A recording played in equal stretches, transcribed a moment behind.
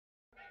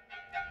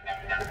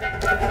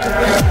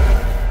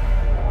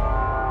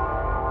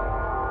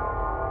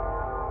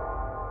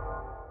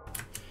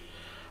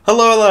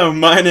Hello,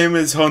 my name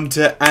is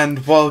Hunter,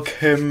 and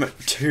welcome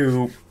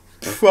to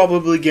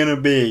probably gonna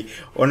be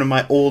one of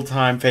my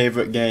all-time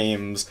favourite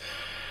games.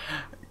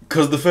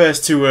 Because the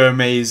first two were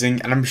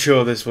amazing, and I'm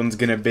sure this one's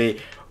gonna be.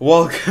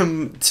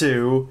 Welcome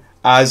to,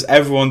 as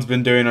everyone's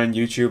been doing on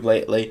YouTube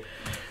lately,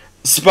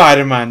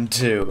 Spider-Man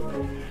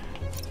 2.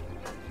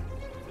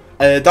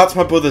 That's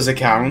my brother's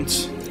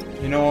account.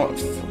 You know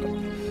what?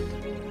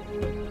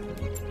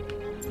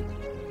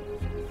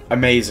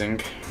 Amazing.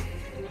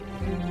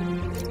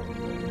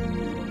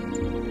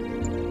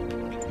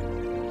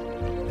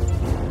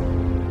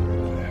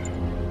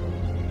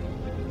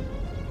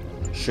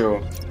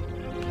 Sure.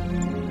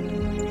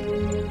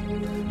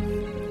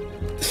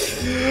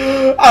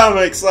 I'm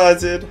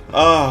excited.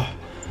 I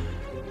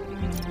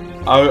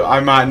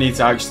might need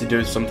to actually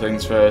do some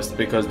things first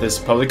because this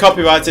is probably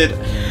copyrighted.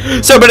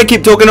 So I better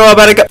keep talking or I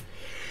better go.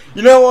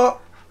 You know what?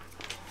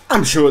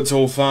 I'm sure it's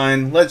all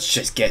fine. Let's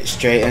just get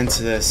straight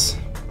into this.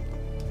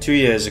 2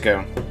 years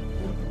ago.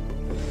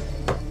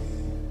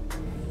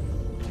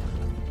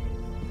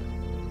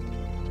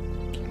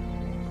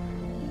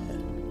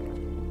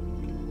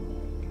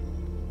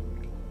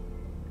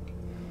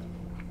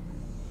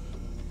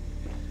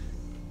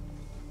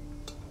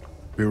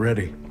 We're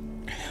ready.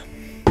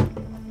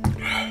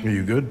 Are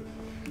you good?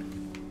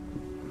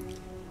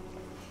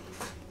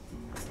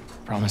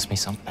 Promise me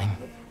something.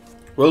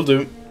 Will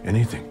do.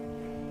 Anything.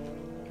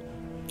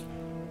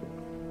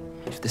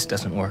 If this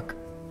doesn't work,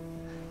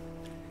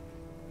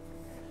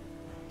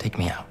 take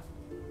me out.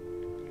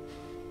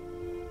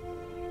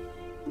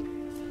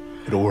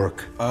 It'll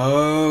work.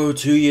 Oh,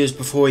 2 years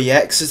before he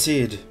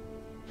exited.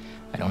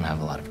 I don't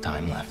have a lot of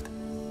time left.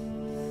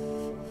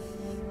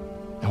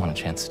 I want a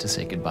chance to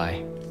say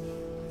goodbye.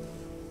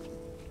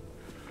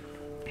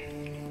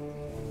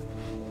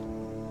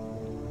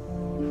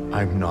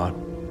 I'm not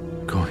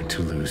going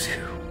to lose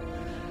you.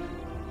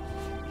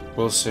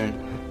 We'll see.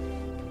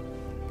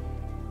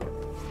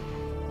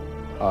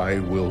 I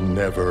will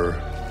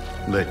never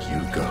let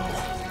you go.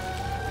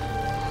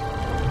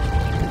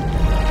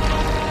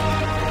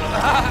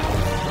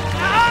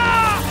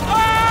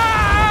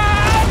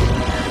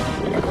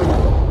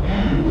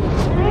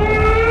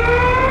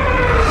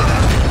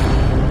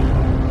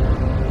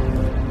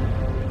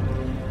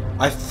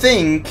 I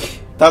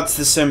think that's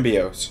the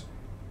symbiote.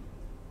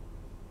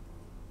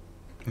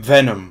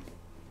 Venom,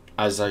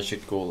 as I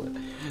should call it.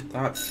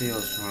 That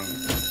feels wrong.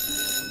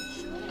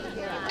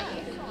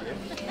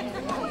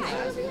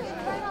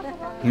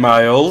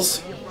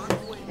 Miles.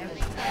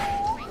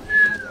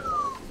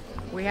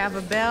 We have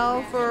a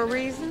bell for a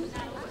reason.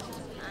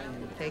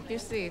 Take your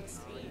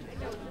seats.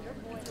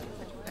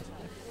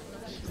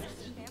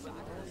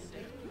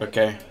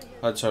 Okay,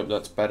 let's hope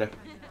that's better.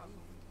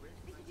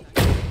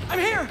 I'm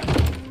here!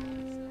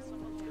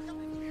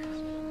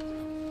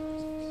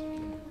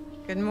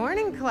 Good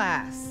morning,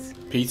 class.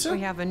 Pizza? We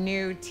have a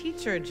new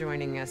teacher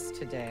joining us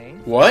today.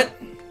 What?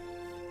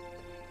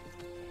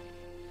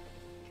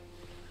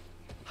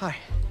 Hi,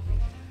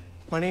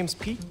 my name's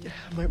Pete,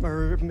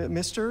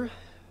 Mr.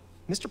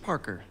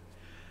 Parker.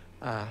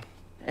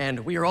 And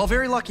we are all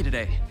very lucky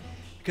today,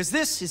 because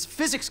this is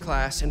physics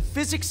class, and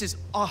physics is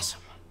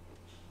awesome.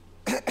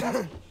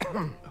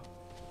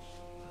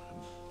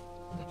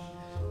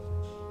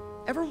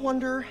 Ever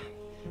wonder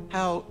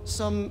how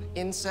some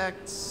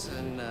insects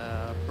and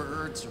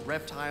birds,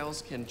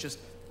 reptiles can just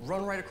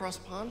run right across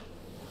a pond?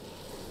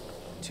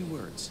 2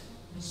 words: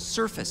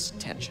 surface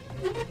tension.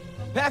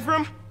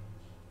 Bathroom?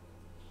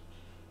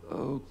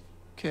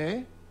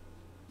 Okay.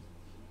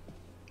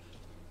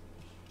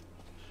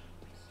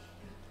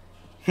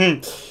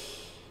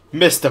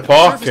 Mr.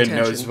 Parker Surface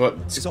knows tension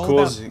what's is all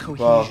causing. about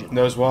Well, cohesion.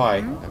 knows why.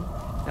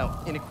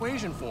 Now, in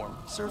equation form,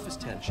 surface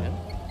tension,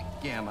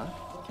 gamma,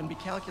 can be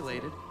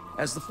calculated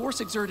as the force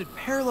exerted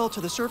parallel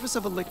to the surface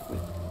of a liquid,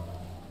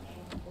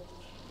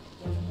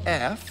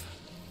 F,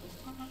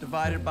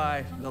 divided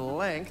by the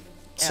length,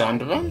 L,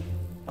 Sandra?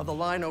 of the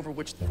line over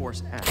which the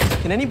force acts.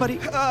 Can anybody...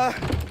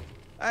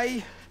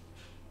 I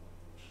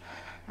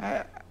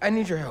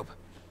need your help.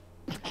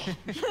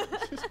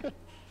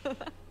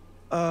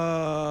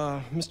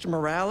 Mr.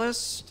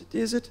 Morales,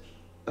 is it?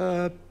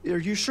 Are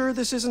you sure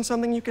this isn't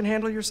something you can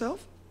handle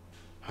yourself?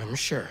 I'm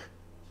sure.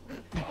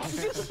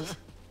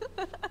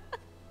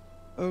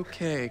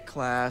 Okay,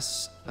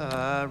 class.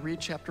 Read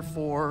chapter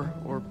 4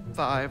 or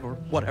 5 or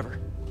whatever.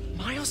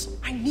 Miles,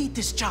 I need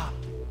this job.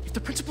 If the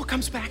principal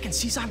comes back and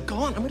sees I'm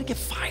gone, I'm gonna get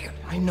fired.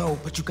 I know,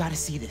 but you gotta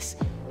see this.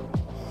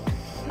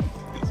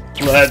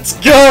 Let's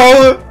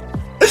go!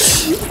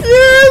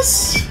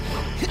 Yes!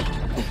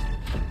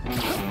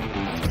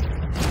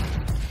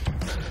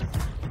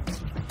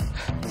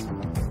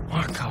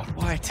 Marco,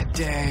 why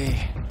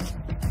today?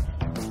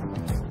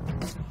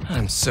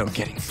 I'm so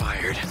getting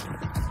fired.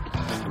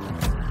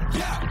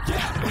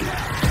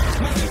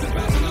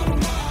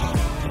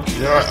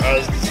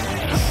 Yes.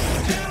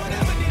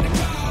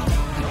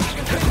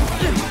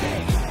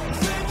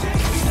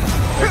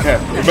 Okay,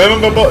 remember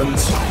my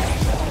buttons.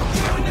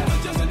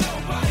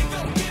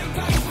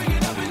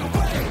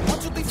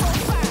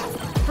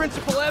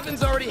 Principal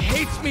Evans already hates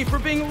hates me for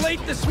being late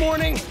this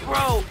morning.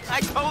 Bro, I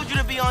told you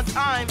to be on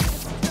time.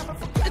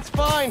 It's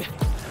fine.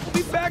 We'll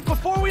be back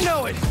before we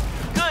know it.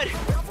 Good,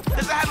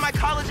 because I have my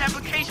college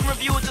application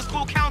review with the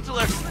school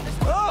counselor.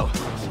 Oh,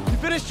 you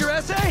finished your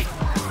essay?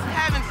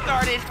 Haven't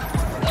started.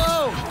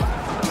 Oh,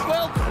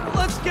 well,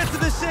 let's get to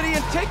the city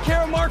and take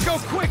care of Marco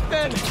quick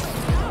then.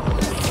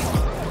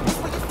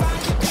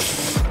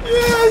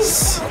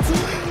 Yes!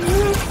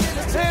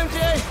 Hey,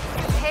 MJ.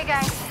 Hey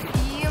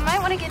guys, you might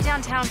want to get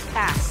downtown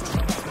fast.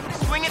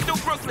 Swing it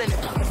through Brooklyn.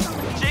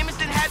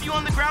 Jameson have you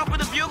on the ground for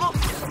the bugle?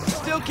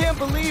 Still can't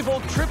believe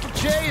old Triple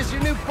J is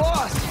your new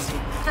boss.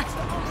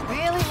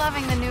 Really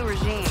loving the new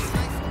regime.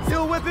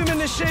 You'll whip him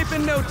into shape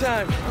in no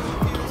time.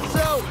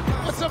 So,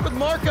 what's up with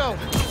Marco?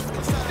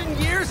 It's been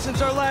years since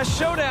our last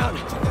showdown.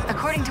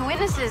 According to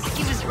witnesses,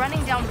 he was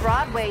running down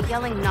Broadway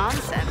yelling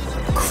nonsense.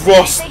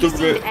 Cross They say the he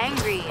seemed road.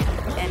 angry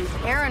and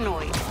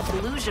paranoid,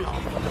 delusional.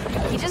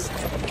 He just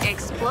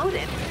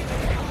exploded.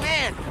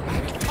 Man,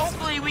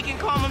 hopefully we can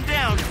calm him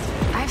down.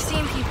 I've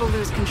seen people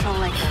lose control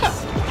like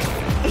this.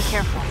 Be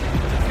careful.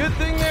 Good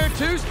thing there are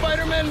two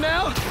Spider-Men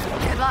now.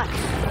 Good luck.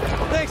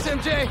 Thanks,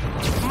 MJ.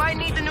 Might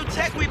need the new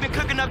tech we've been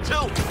cooking up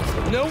too.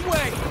 No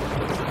way.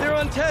 They're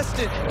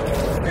untested.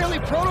 Barely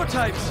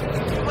prototypes.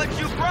 But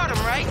you brought him,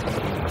 right?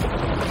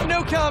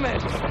 No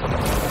comment.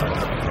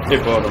 Hey,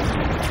 bottom.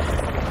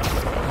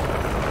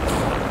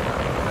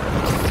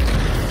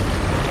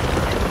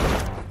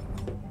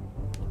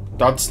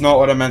 That's not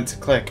what I meant to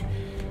click.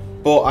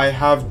 But I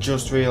have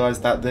just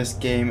realised that this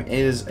game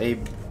is a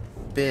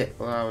bit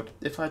loud.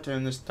 If I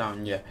turn this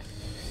down, yeah.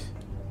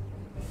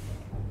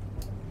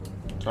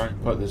 So I can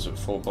put this at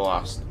full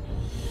blast.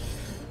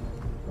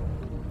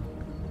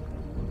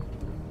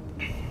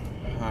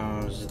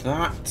 How's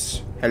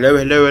that? Hello,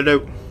 hello,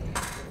 hello.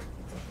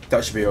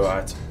 That should be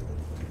alright.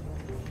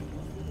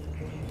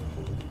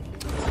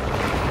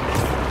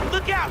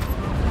 Look out!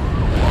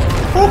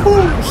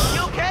 Woohoo!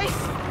 You okay?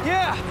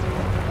 Yeah,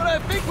 but I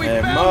think we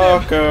Hey, found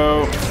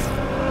Marco.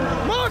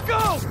 him.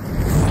 Marco!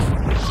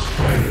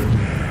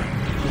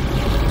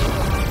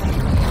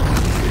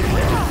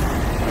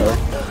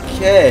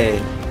 Okay.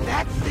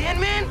 That's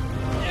Sandman?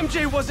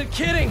 MJ wasn't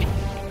kidding.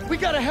 We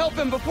gotta help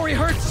him before he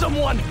hurts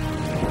someone.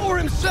 Or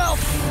himself.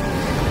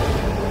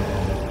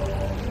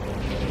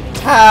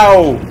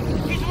 How?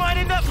 He's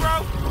winding up,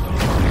 bro.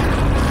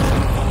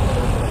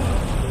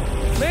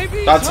 Maybe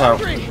he's That's how.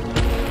 hungry.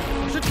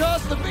 Should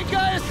toss the big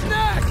guy a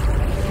snack.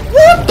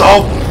 What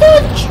the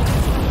fudge?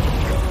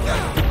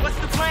 What's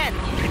the plan?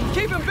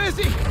 Keep him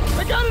busy.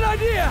 I got an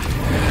idea.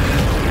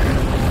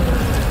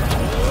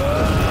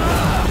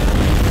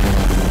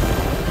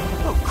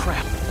 Oh,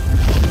 crap.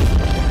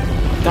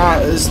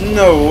 That is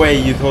no way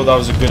you thought that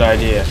was a good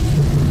idea.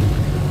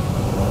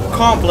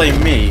 Can't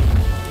blame me.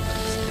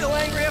 Still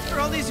angry after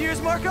all these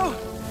years, Marco?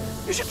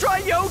 You should try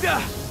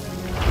yoga.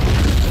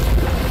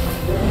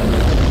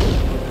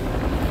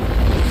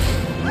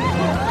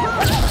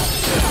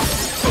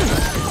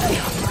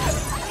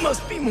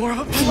 Must be more of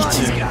a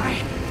Pilates guy.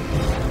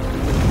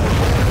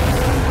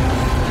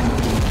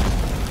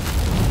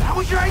 That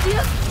was your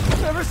idea?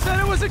 Never said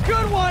it was a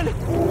good one. It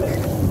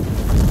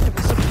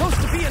was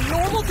supposed to be a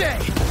normal day.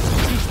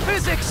 Teach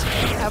physics,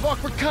 have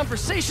awkward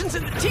conversations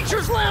in the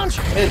teacher's lounge.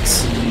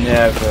 It's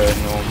never a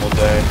normal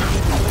day.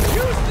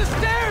 Use the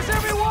stairs,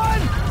 everyone!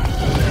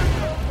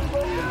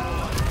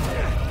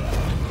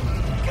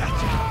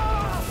 Gotcha.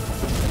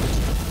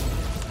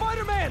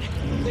 Spider-Man,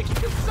 think you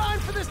can sign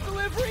for this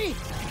delivery?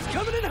 It's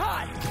coming in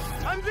hot.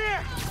 I'm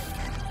there.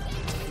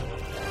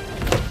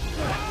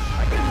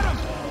 I got him.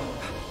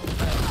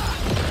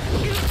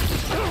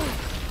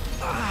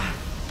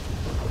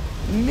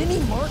 Mini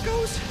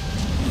Marcos?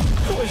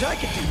 I wish I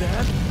could do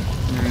that.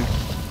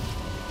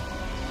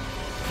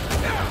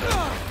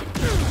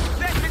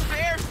 Set Mr.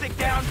 Airstick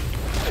down,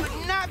 but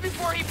not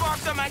before he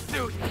barks on my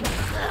suit.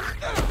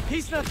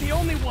 He's not the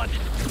only one.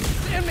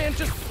 Sandman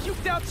just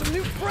puked out some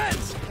new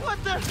friends.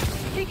 What the?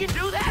 He can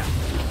do that?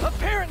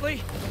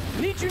 Apparently.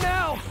 Need you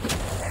now.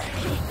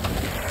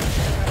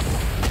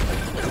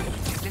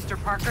 Mr.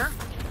 Parker,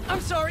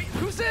 I'm sorry,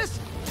 who's this?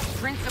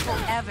 Principal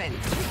Evans.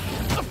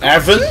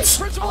 Evans?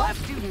 Principal? All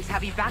students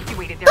have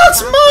evacuated their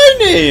That's classrooms.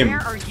 my name!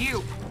 Where are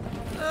you?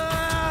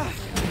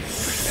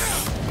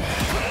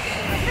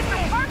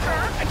 Mr.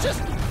 Parker! I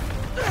just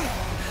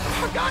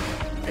forgot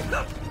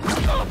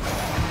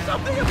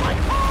something in my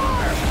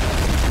car!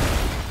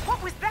 What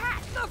was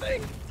that?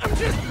 Nothing! I'm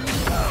just...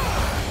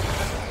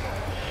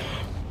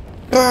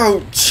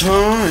 About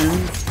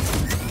time.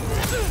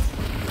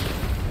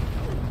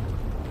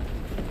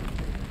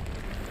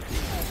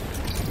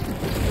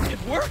 It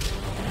worked?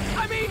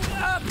 I mean,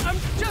 I'm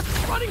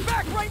just running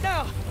back right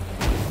now!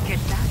 Get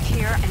back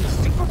here and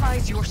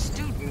supervise your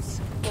students,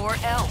 or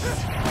else.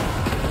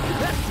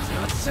 That does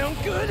not sound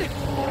good.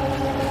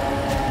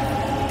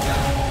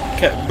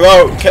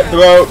 Bro, can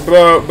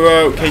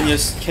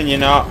you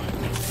not?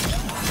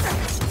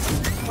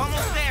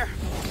 Almost there.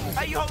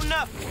 How you holding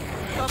up?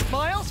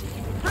 Miles?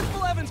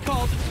 Principal Evans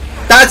called.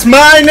 That's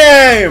my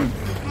name!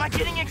 Am I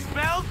getting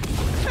expelled?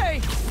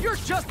 Hey, you're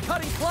just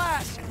cutting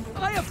class.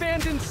 I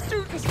abandoned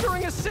students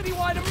during a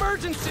citywide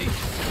emergency.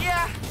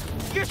 Yeah,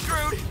 you're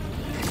screwed.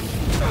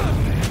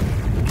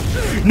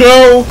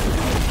 No!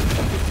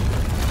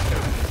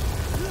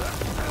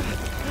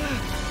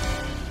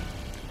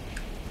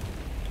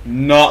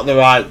 Not the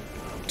right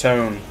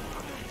tone.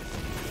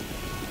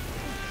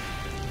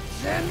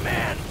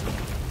 Sandman,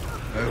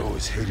 I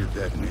always hated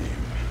that name.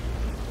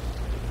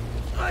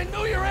 I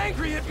know you're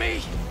angry at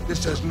me.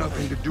 This has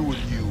nothing to do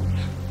with you.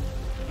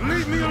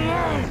 Leave me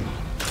alone!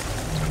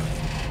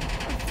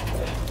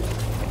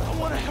 I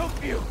want to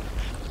help you.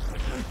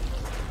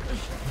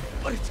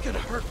 But it's gonna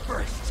hurt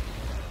first.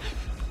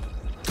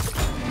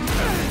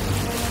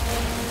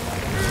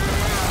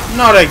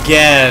 Not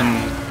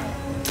again.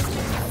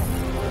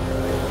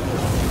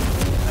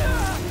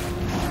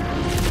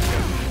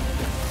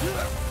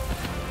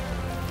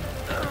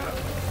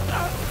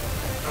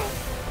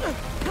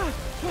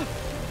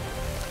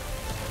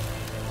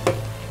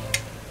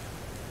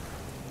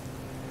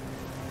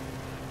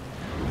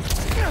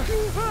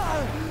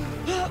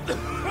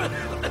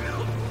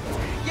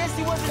 Guess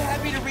he wasn't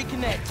happy to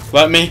reconnect.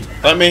 Let me.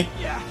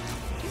 Yeah,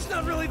 he's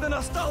not really the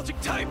nostalgic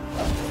type.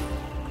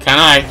 Can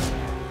I?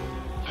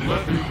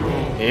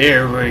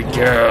 Here we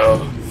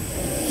go.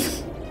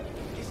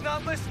 He's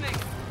not listening.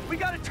 We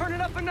gotta turn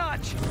it up a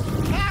notch.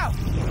 How?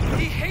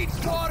 He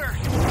hates water.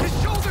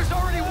 His shoulder's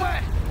already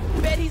wet.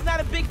 Bet he's not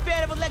a big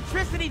fan of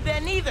electricity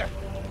then either.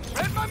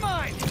 Read my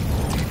mind.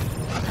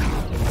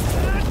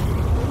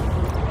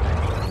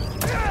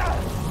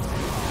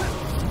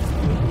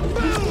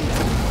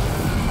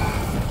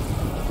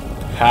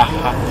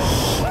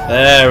 Haha.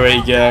 There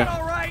we go.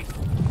 All right.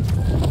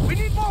 We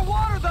need more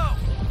water, though.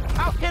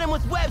 I'll hit him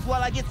with webs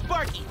while I get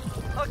Sparky.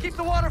 I'll keep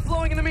the water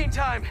flowing in the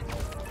meantime.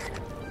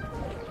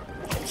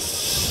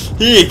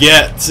 He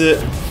gets it.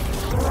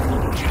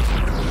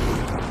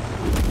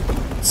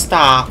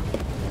 Stop.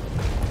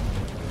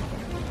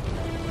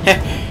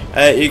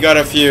 You got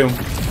a few. He's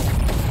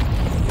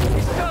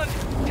done.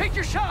 Take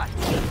your shot.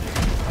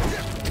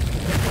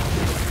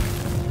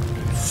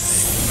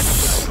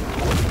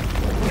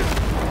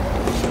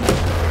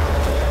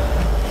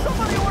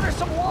 Somebody order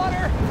some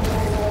water.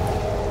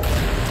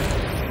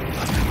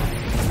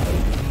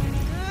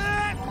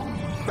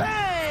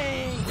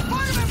 Bang!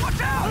 Fireman,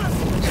 watch out!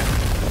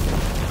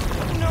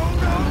 No,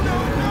 no, no,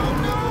 no,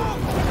 no!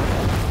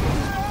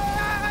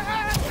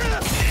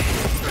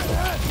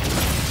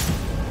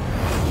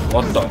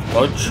 What the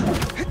fudge? You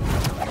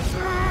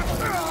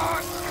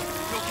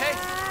okay?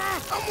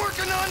 I'm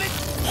working on it.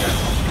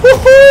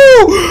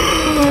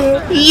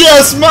 Woohoo!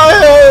 Yes,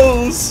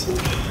 Miles!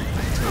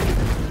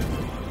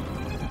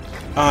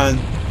 And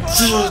I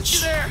lost you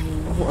there.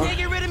 Can't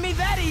get rid of me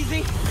that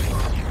easy.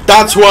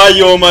 that's why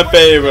you're my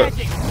favorite.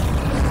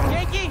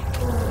 Yankee,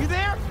 you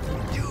there?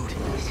 Dude,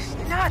 this is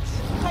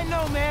nuts. I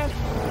know, man.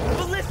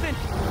 But listen,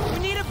 we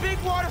need a big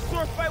water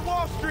source by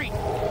Wall Street.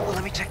 Well,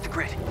 let me check the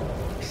grid.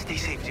 Stay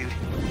safe, dude.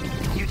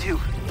 You too,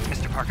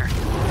 Mr. Parker.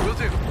 Will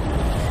do.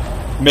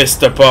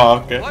 Mr.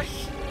 Parker. What?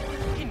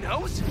 He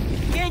knows?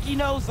 Yankee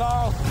knows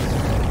all.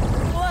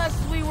 Plus,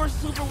 we were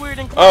super weird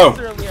in class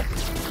earlier.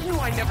 Knew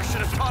I never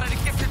should have taught at a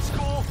gifted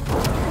school.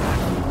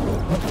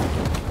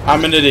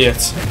 I'm an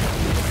idiot.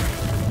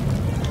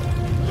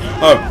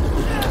 Oh.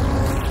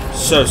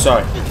 So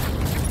sorry.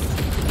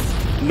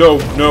 No,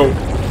 no.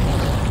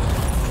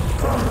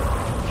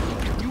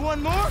 You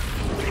want more?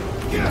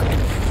 Yeah.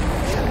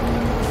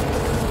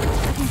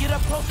 You can get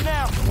up close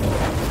now.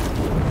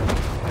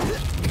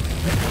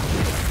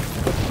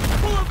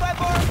 Pull up by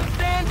bar some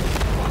stand.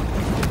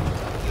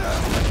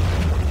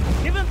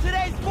 Give him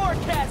today's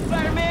forecast,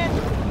 Spider-Man.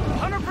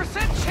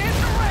 100% chance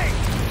of rain.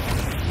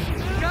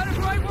 Got it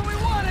right when we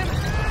want him.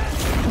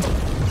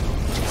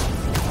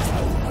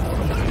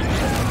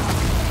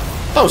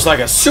 That was like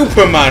a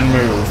Superman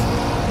move.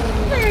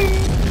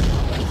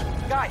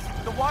 Guys,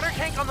 the water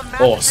tank on the map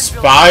Or has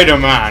been built.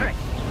 Spider-Man.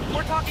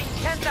 We're talking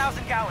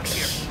 10,000 gallons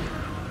here.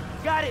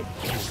 Got it.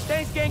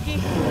 Thanks, Genki.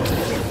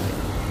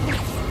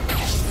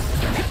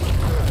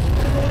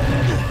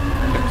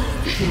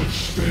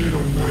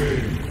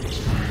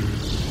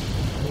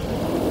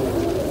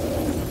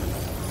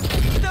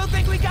 Still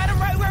think we got him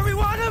right where we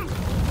want him?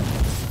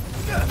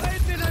 I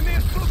admit I may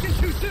have spoken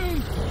too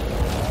soon.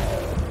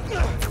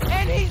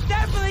 And he's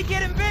definitely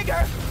getting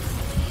bigger.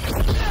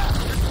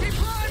 Keep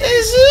running.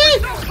 Is he?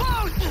 So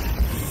close.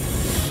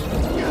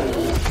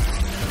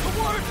 The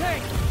water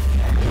tank.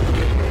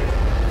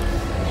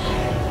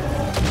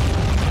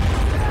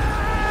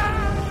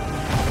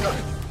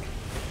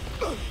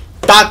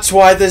 That's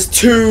why there's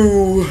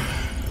two.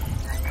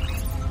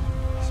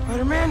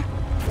 Spider-Man?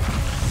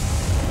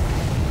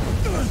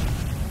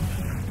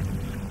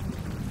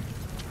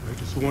 I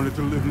just wanted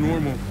to live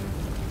normal,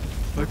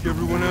 like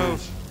everyone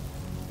else.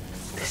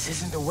 This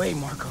isn't the way,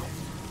 Marco.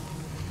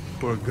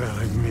 For a guy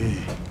like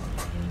me,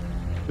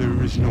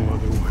 there is no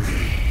other way.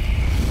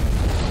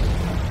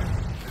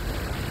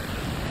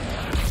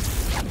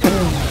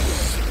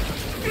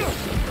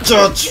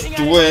 That's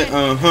the way. I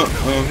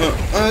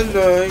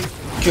like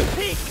it.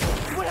 Pete,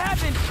 what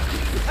happened?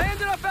 I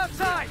ended up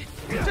outside.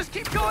 Just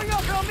keep going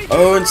up and I'll meet you.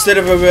 Oh, instead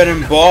of a red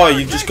and bar,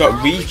 you've just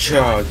got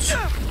recharge.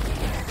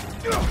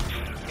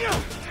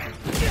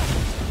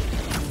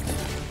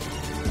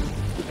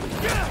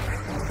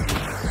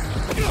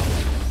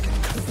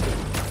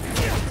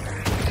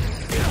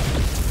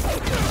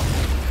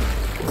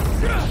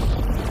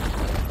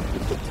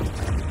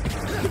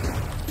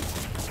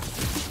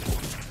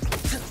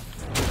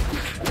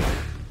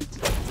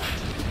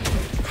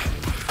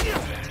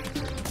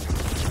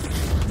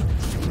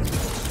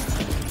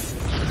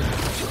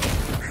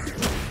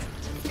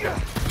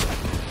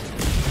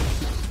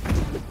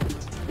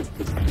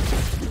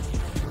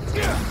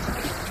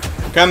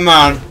 Come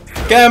on.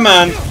 Come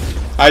on.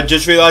 I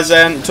just realised I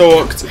hadn't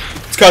talked.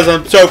 It's because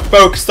I'm so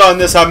focused on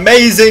this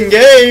amazing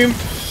game.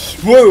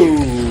 Whoa.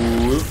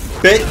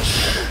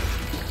 Bitch.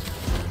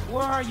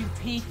 Where are you,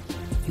 Pete?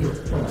 Stay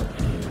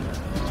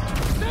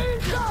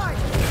inside!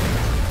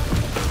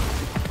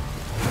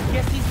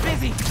 Guess he's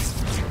busy.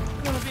 It's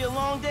gonna be a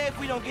long day if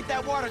we don't get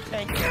that water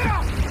tank.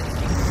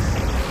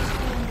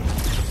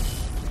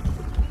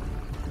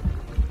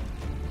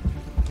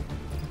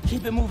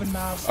 Keep it moving,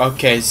 Miles.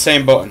 Okay,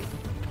 same button.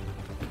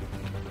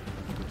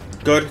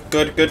 Good,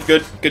 good, good,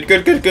 good, good,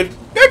 good, good, good, good,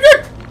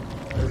 good.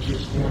 I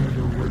just wanted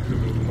a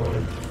regular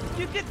life.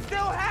 You can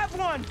still have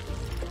one!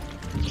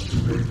 It's too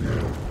late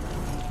now.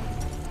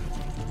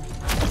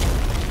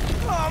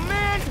 Oh,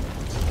 man!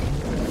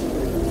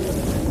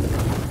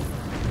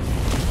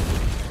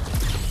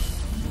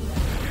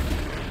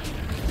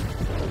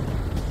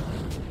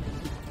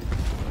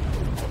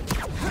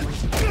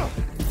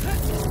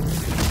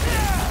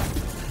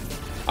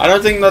 I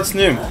don't think that's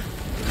new. Marco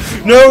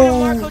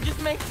No!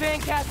 just make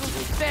sandcastles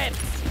instead.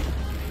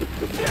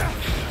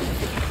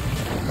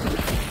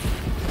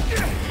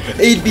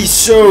 He'd be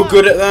so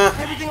good at that.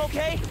 Everything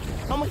okay?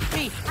 I'm with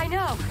Pete. I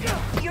know.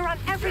 You're on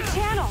every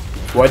channel.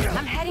 What?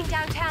 I'm heading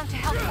downtown to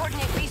help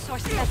coordinate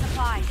resources and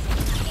supplies.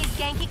 Is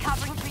Genki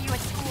covering for you at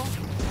school?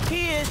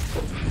 He is.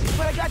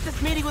 But I got this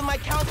meeting with my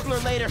counselor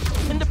later,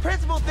 and the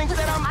principal thinks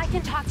that I'm I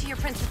can talk to your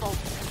principal,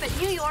 but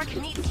New York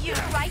needs you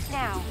right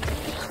now.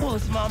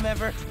 coolest mom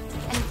ever.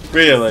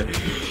 Really?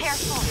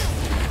 Careful.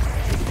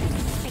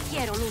 Te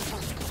quiero, mijo.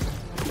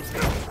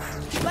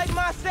 Like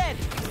Ma said,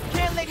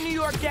 can't let New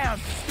York down.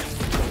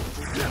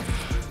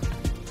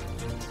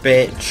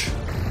 Bitch.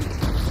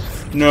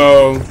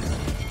 No.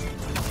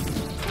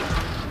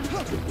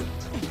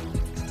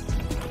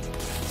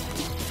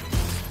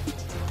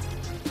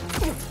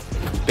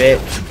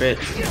 Bitch,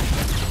 bitch.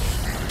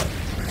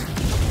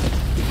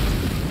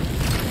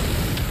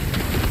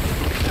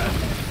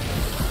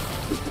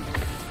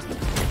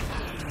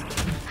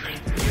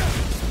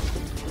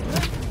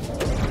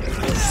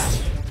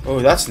 Oh,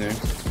 that's new.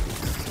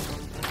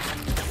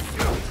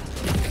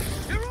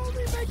 You're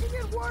only making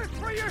it worse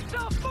for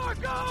yourself,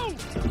 Marco!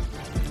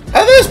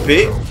 How this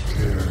be?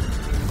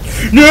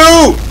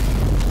 No!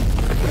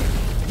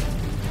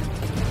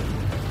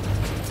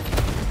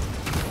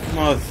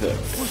 Mother.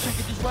 Wish I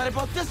could just write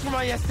about this for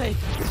my essay.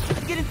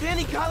 I'd get into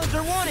any college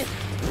I wanted.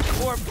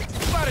 Or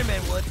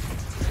Spider-Man would.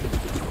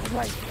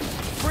 Right.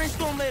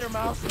 Brainstorm later,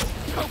 Miles.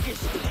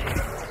 Focus.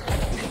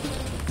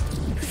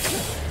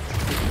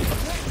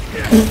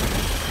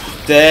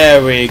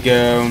 There we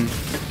go.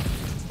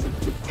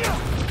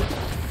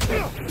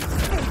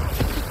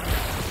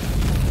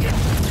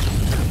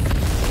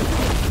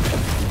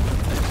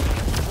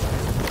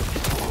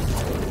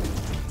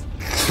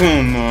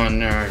 Come on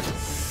now.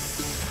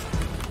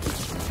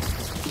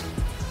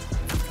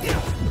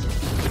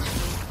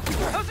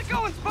 How's it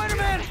going,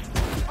 Spider-Man?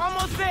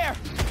 Almost there.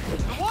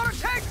 The water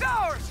tank's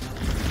ours.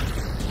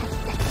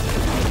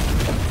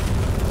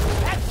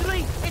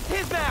 Actually, it's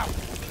his now.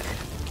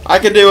 I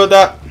can deal with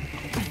that.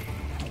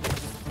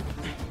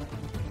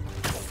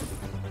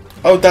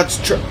 Oh, that's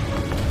true.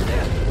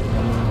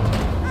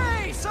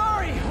 Hey,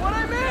 sorry, what'd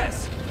I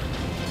miss?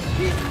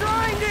 He's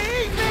trying to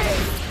eat me!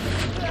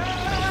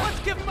 Let's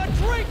give him a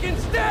drink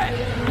instead!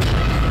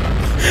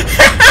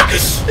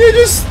 You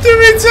just threw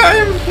it at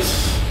him.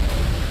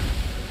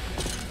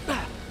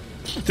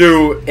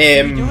 Threw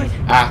him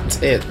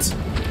at it.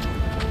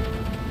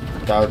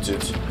 Doubt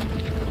it.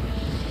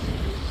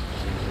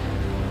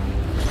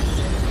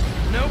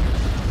 Nope.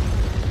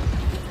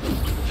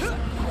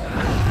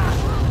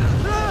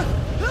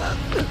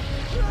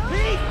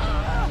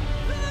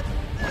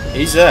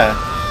 He's there.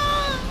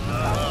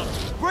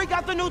 Break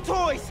out the new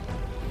toys!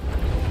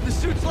 The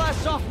suit's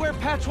last software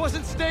patch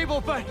wasn't stable,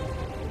 but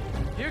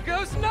here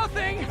goes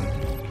nothing.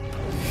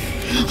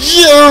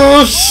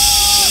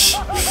 Yes!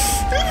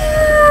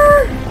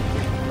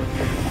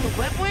 The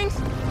web wings?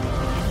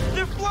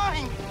 They're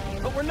flying!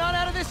 But we're not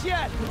out of this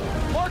yet.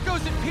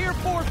 Marco's at Pier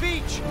 4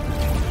 Beach.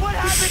 What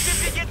happens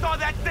if he gets all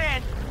that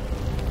sand?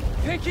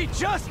 Think he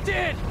just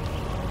did.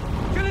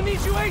 Gonna need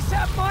you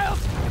ASAP,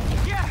 Miles.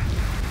 Yeah,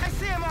 I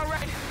see him all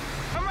right.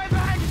 I'm right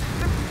behind you.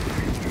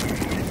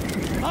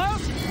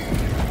 Miles?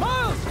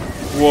 Miles!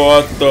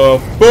 What the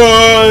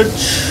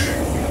fudge?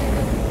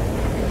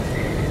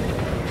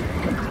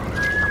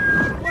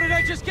 What did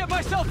I just get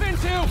myself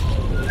into?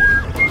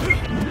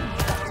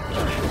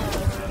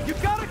 You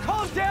gotta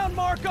down,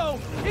 Marco!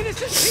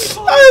 Innocent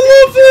people!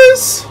 I love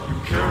this! You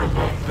care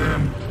about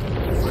them,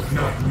 but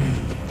not me.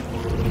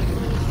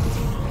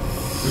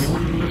 They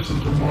wouldn't listen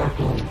to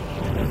Marco.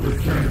 They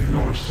can't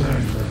ignore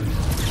Sandman.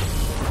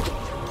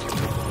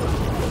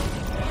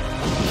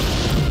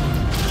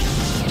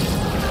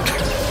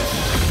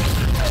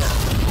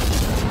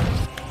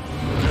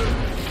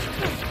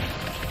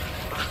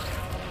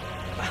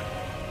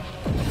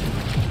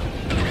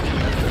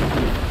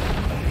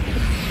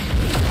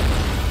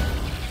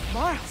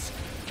 Miles!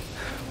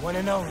 One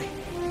and only.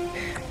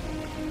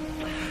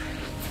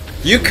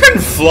 You can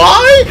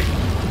fly?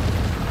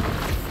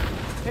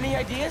 Any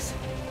ideas?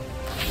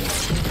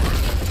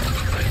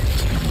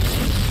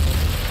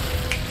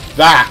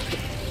 That.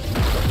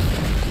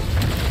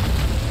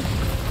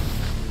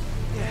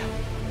 Yeah.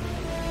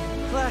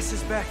 Class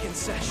is back in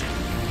session.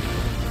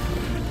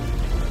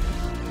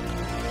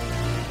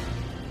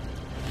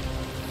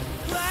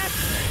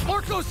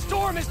 Marco's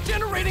storm is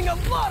generating a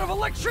lot of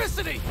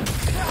electricity!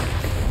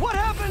 What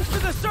happens to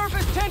the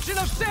surface tension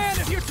of sand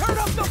if you turn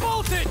up the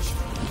voltage?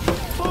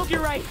 Bogey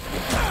right.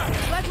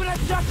 Like when I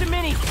dropped the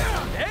mini.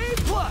 A+.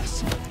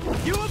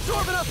 You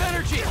absorb enough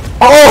energy.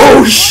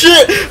 Oh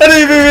shit! I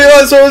didn't even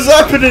realize what was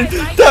happening!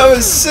 That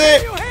was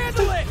sick! You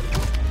handle it!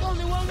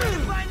 Only one way to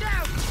find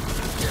out.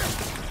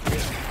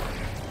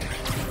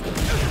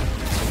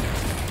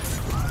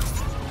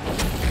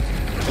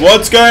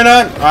 What's going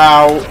on?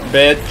 Ow,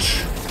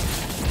 bitch.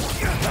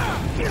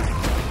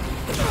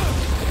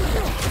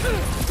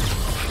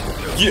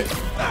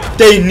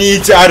 They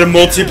need to add a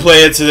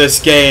multiplayer to this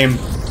game.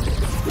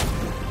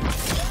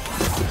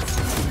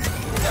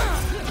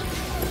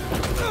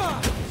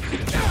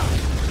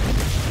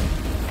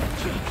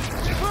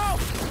 Bro,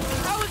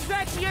 how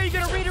exactly are you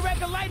gonna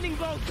redirect a lightning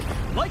bolt?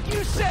 Like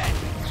you said,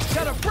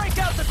 gotta break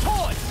out the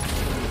toys.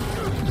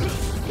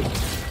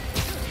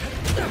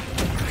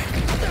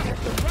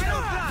 Right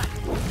on time.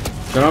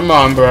 Come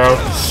on, bro.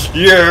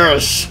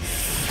 Yes!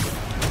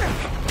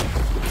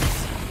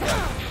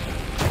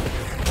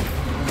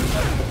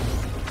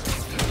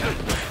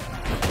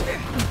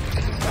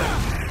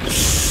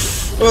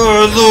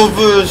 Oh, I love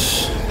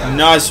this.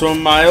 Nice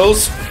one,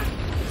 Miles.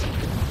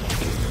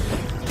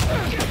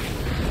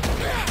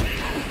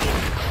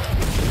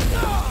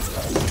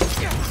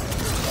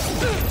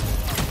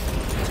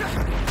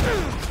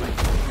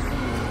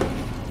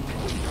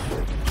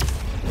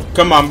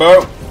 Come on,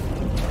 bro.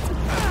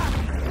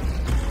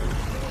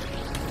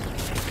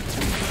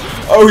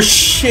 Oh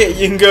shit,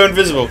 you can go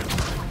invisible.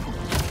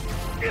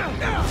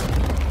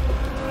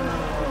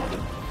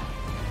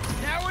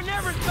 Now we're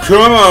never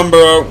Come on,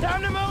 bro.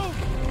 time to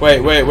move.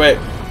 Wait.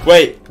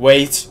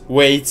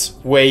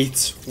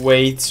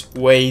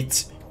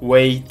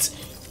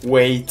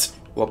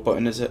 What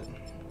button is it?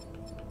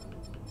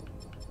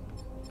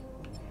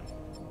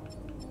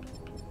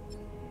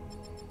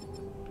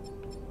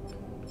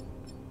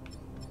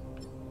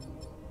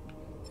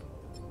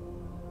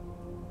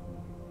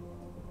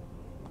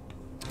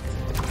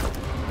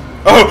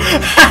 Oh!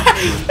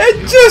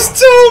 It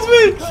just told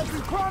me! Because we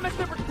promised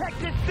to protect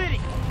this city.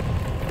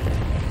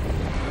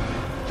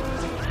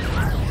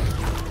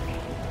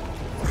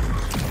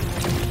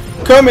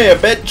 Come here,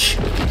 bitch!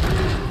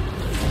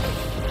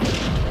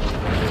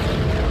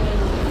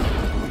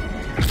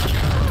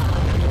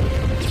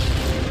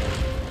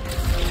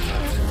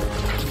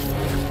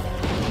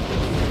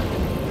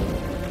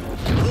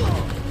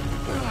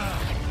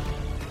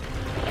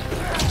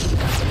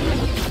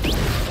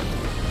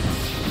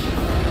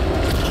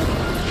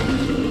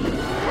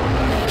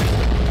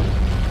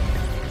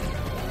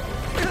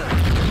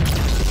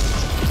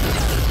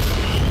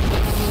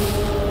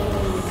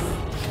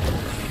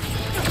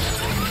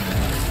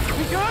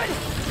 We good?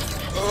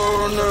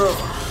 Oh no.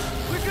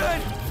 We're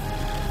good.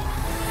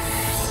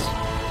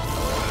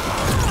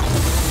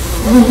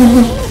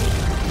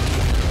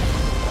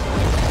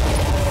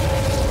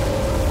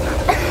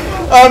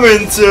 I'm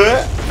into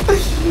it.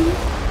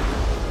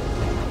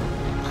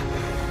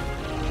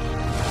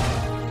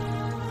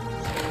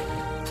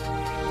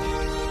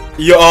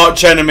 Your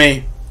arch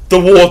enemy, the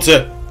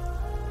water.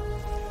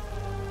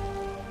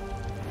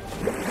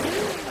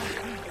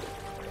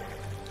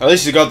 At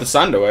least you got the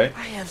sand away.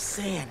 I have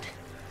sand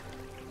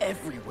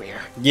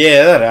everywhere.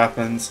 Yeah, that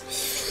happens.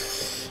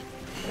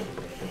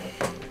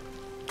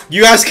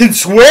 You guys can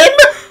swim?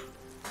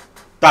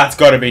 That's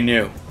gotta be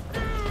new.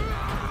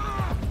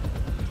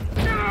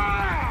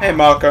 Hey,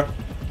 Marco.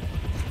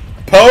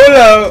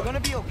 Polo! Gonna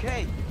be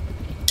okay.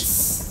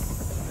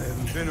 I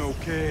haven't been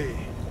okay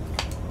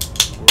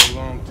for a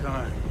long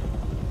time.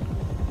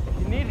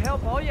 You need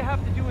help, all you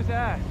have to do is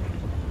ask.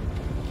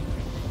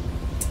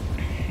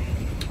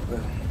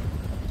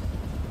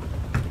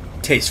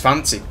 Tastes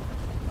fancy.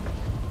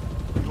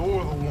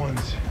 You're the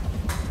ones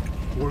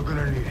who are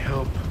gonna need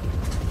help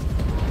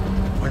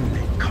when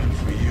they come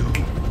for you.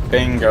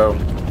 Bingo.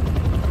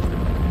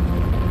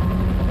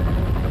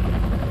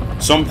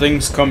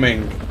 Something's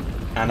coming,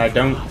 and I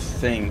don't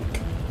think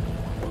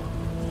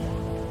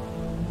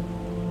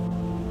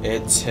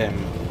it's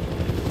him.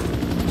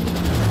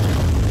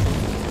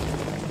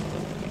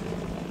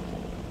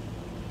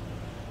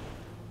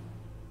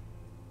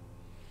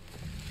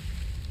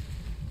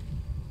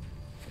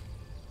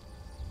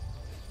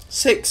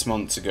 6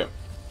 months ago.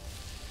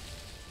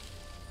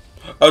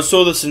 I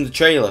saw this in the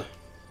trailer.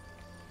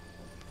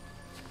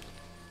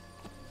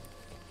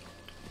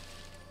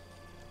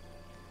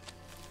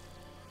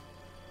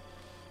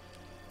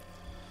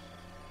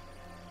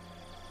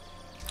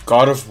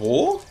 God of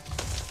War?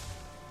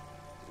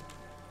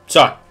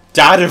 Sorry,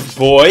 Dad of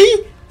Boy?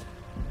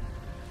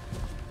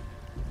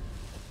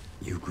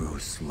 You grow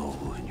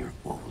slow in your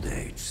old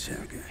age,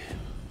 Sergei.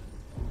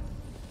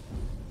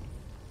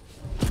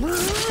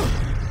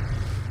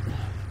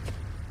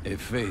 A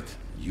fate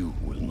you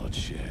will not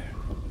share.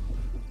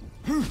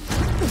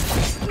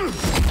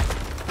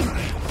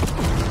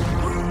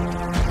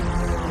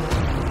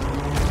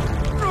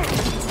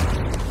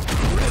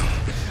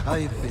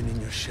 I've been in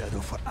your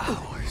shadow for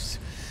hours,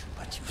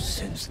 but you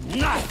sense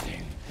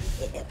nothing.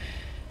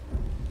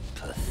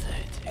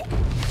 Pathetic.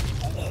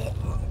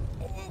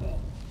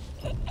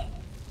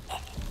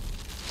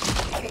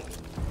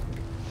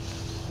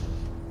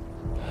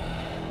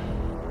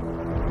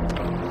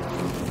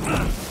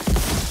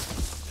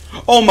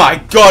 Oh my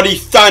god,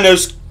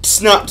 Thanos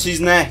snapped his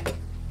neck.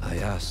 I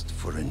asked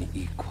for an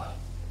equal.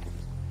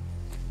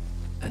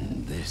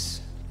 And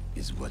this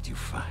is what you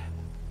find.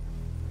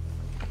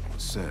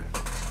 Sir,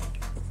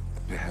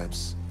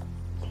 perhaps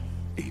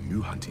a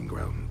new hunting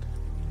ground.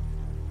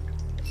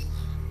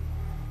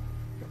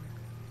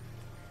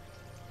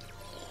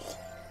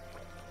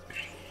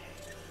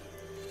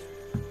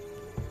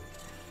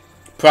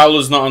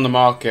 Prowler's not on the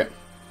market.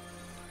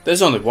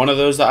 There's only one of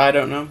those that I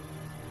don't know.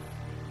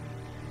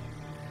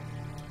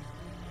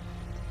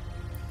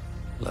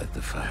 Light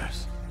the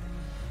fires.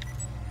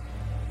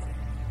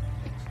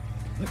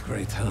 The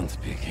great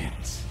hunt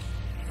begins.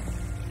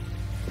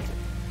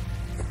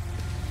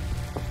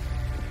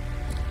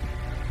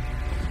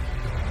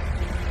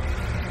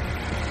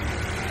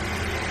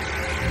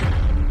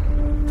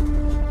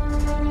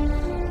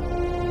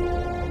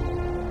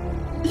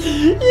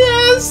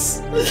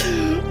 Yes!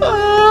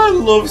 Ah, I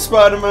love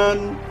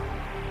Spider-Man.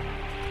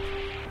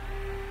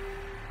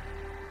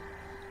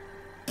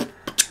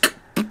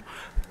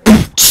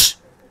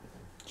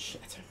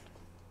 Shit.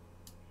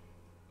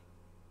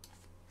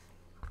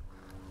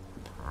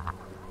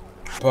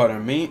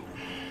 Pardon me.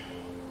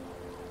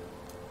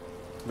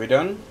 We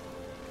done?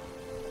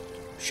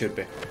 Should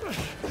be.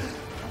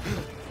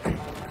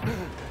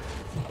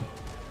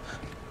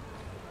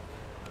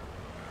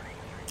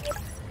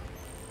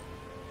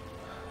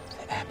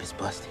 The app is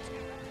busted.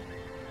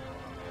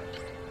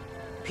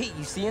 Pete,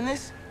 you seeing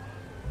this?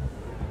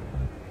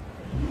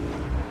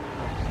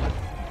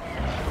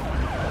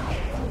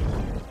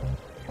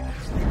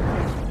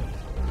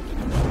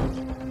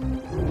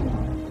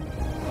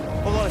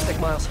 Hold on a sec,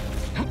 Miles.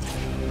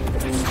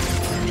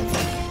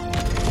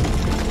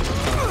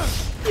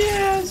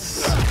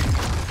 Yes!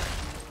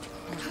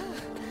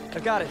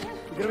 I've got it.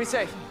 You're gonna be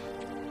safe.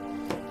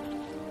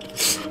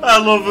 I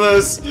love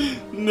this.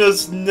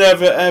 There's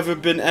never ever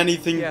been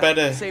anything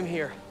better. Same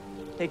here.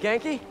 Hey,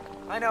 Genki?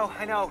 I know.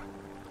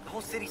 The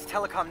whole city's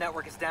telecom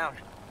network is down.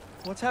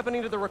 What's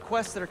happening to the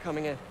requests that are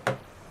coming in?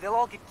 They'll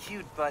all get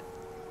queued, but...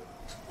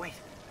 Wait.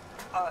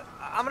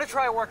 I'm gonna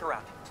try a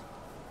workaround.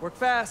 Work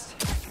fast.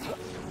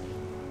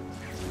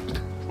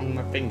 On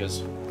my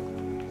fingers.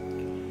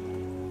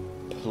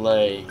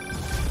 Play.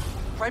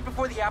 Right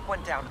before the app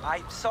went down,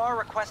 I saw a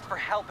request for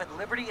help at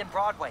Liberty and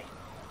Broadway.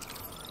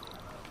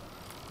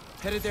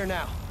 Headed there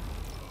now.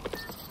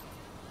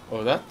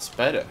 Oh, that's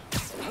better.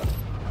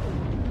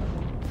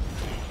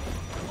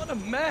 What a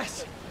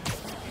mess!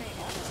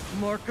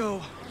 Marco,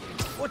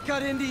 what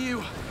got into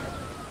you?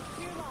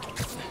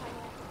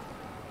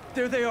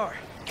 There they are.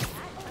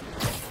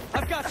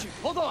 I've got you.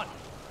 Hold on.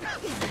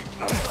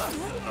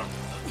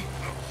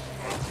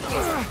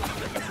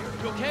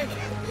 You okay?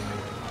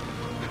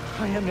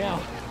 I am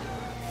now.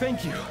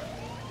 Thank you.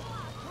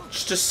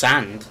 It's just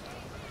sand.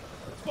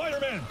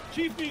 Spider-Man,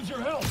 Chief needs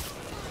your help.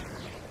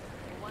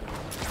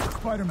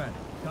 Spider-Man,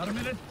 got a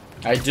minute?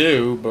 I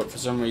do, but for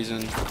some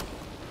reason...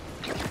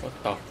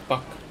 What the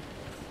fuck?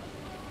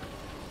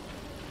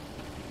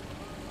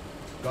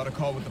 Got a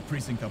call with the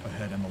precinct up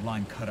ahead and the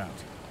line cut out.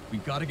 We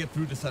gotta get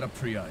through to set up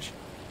triage.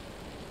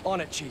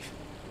 On it, Chief.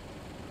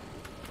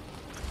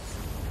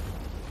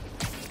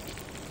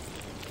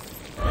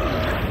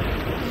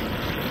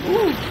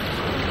 Woo!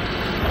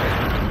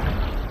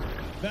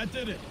 That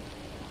did it.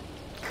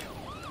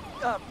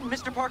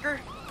 Mr. Parker,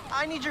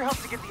 I need your help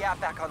to get the app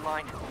back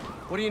online.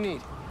 What do you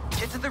need?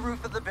 Get to the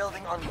roof of the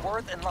building on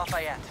Worth and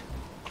Lafayette.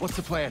 What's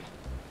the plan?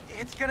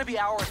 It's gonna be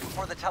hours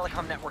before the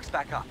telecom network's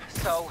back up,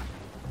 so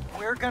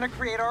we're gonna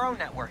create our own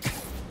network.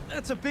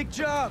 That's a big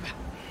job.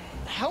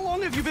 How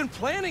long have you been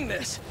planning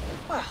this?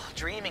 Well,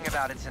 dreaming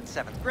about it since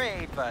 7th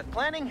grade, but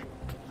planning?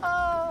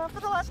 For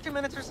the last 2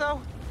 minutes or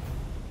so.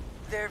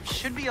 There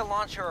should be a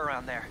launcher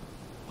around there.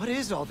 What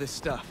is all this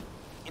stuff?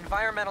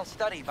 Environmental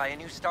study by a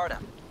new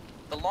startup.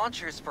 The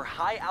launcher's for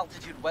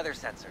high-altitude weather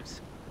sensors.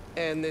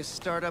 And this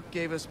startup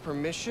gave us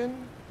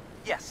permission?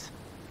 Yes.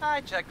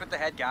 I checked with the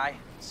head guy.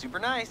 Super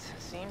nice.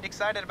 Seemed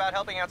excited about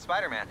helping out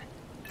Spider-Man.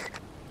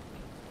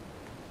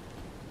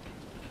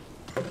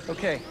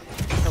 Okay,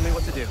 tell me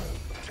what to do.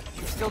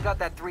 You've still got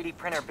that 3D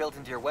printer built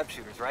into your web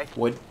shooters, right?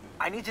 Wood.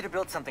 I need you to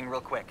build something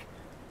real quick.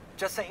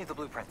 Just sent you the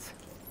blueprints.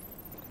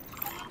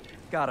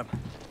 Got him.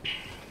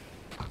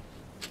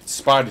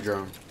 Spider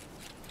drone.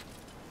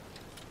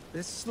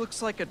 This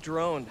looks like a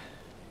drone.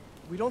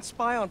 We don't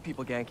spy on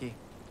people, Ganke.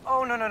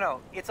 Oh,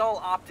 no. It's all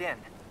opt-in.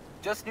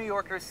 Just New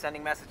Yorkers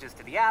sending messages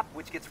to the app,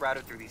 which gets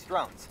routed through these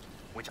drones,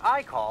 which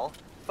I call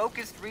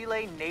Focused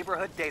Relay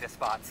Neighborhood Data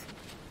Spots.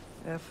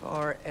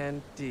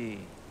 FRND.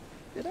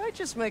 Did I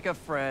just make a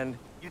friend?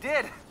 You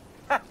did!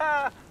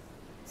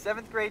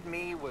 7th grade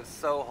me was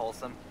so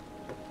wholesome.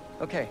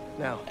 Okay,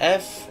 now.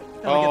 F.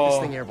 How do we get this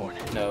thing airborne?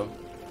 No.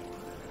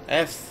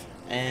 F.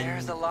 And.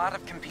 There's a lot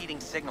of competing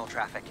signal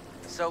traffic,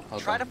 so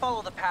try to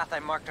follow the path I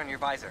marked on your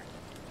visor.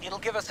 It'll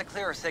give us a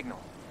clearer signal.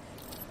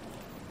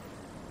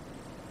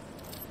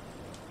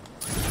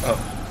 Oh.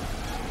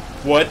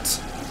 What?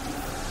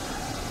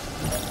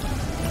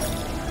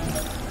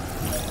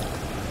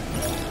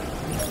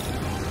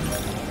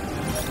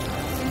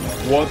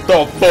 What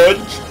the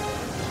fudge?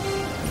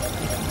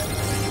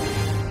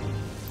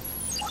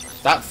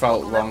 That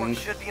felt wrong. Network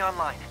should be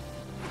online.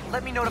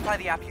 Let me notify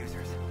the app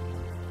users.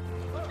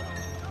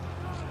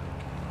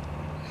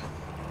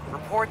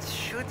 Reports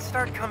should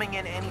start coming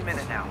in any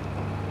minute now.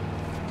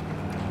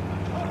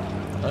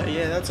 Oh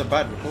yeah, that's a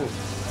bad report.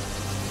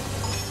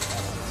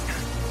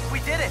 We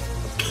did it!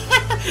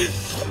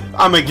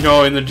 I'm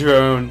ignoring the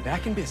drone.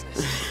 Back in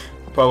business.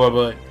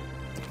 Probably.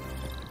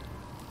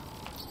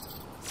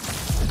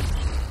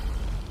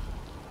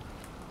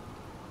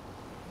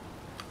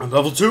 And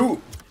level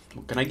 2.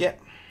 What can I get?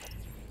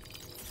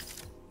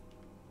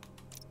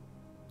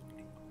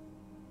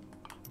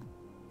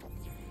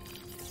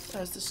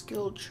 There's the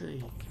skill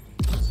tree.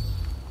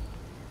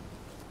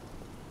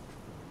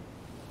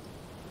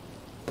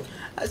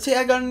 See,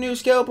 I got a new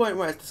skill point.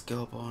 Where's the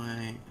skill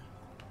point?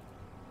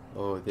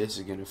 Oh, this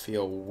is gonna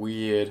feel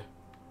weird.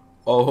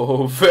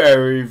 Oh,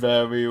 very,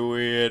 very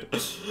weird.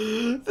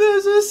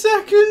 There's a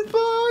second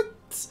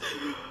part.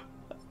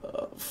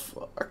 Oh,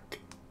 fuck.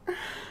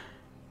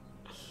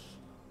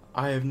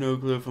 I have no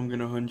clue if I'm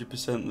gonna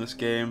 100% this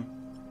game.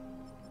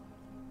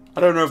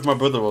 I don't know if my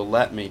brother will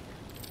let me.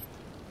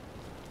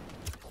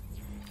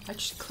 I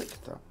just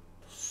clicked that.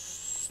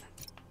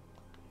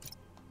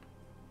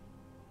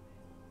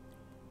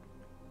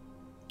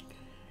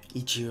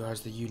 Each hero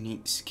has the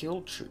unique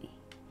skill tree.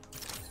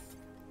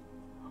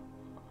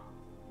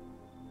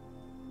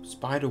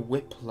 Spider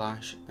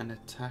whiplash, an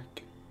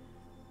attack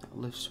that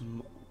lifts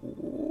from.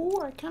 Ooh,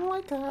 I kind of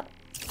like that.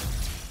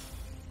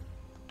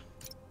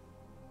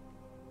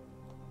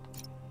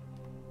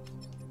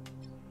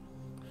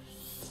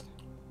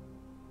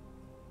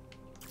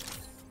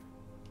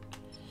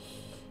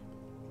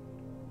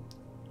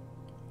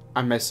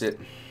 I miss it.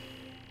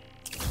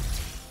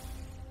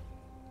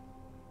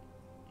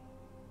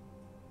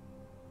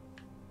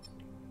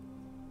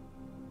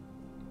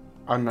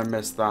 And I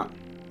miss that.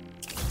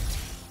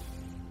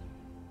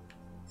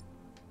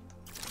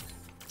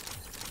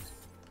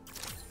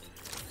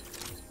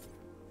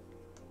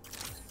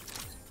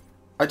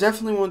 I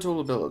definitely want all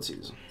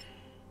abilities.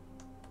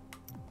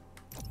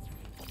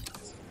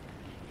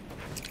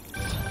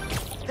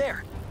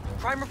 There!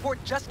 Crime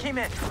report just came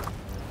in.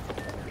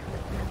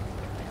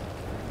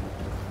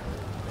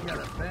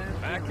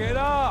 Back it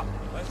up!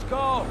 Let's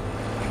go!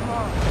 Come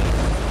on.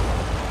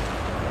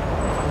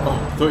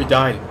 Oh, I thought he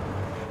died.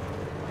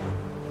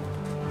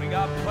 We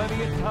got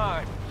plenty of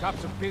time.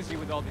 Cops are busy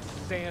with all this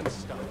sand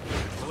stuff.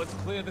 So let's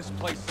clear this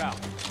place out.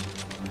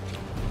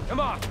 Come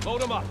on,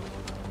 load them up.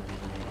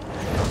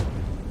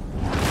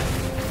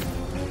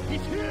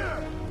 He's here!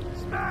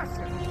 Smash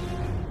him!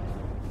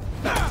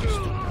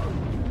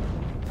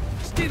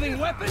 Stealing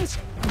weapons?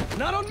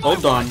 Not on my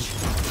Hold on.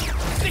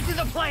 Stick to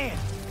the plan!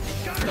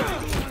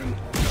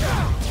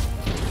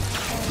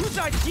 Whose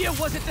idea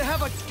was it to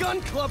have a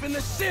gun club in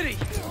the city?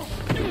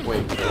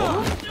 Wait,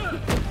 what?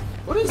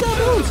 What is that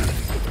noise?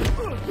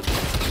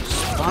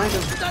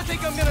 Spider. I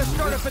think I'm gonna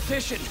start a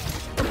petition.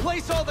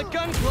 Replace all the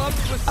gun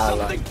clubs with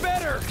something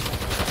better.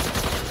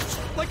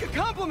 Like a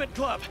compliment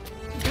club.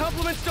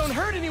 Compliments don't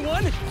hurt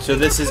anyone. So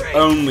this is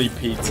only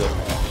pizza.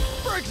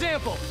 For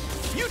example,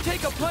 you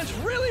take a punch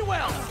really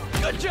well.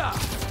 Good job.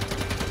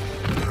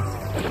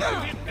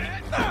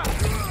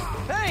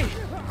 Hey,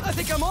 I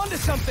think I'm onto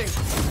something.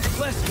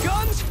 Less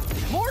guns,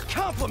 more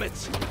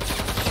compliments.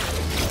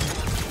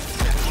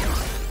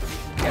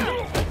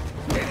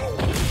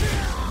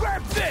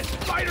 Grab this,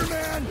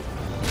 Spider-Man!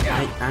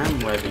 I am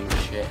webbing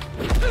shit.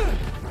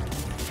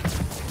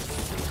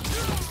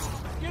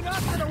 You're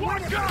not gonna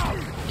watch out!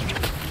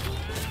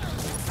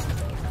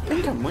 I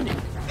think I'm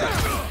winning.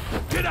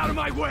 Get out of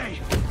my way!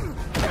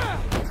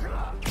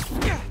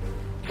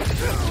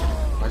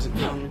 Why is it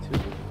telling me to?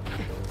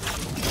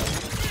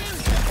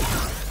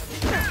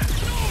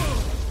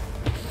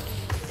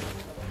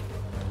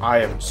 I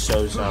am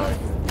so sorry.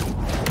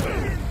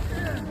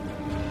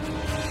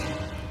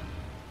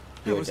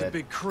 It was a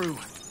big crew,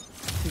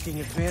 taking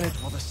advantage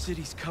while the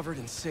city's covered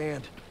in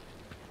sand.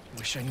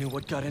 Wish I knew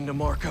what got into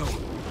Marco.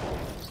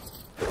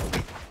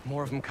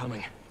 more of them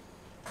coming.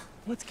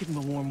 Let's give them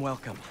a warm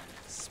welcome,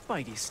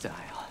 Spidey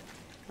style.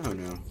 Oh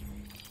no.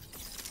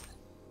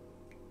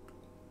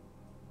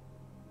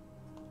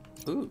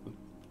 Ooh.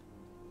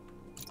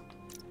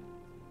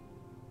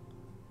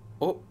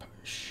 Up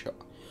shot.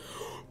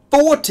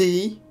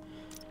 40.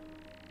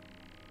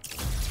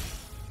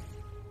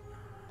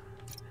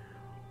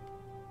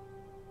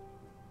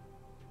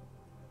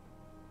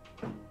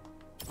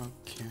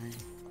 Okay.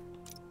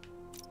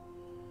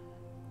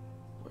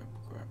 Web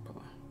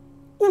grappler.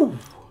 Ooh.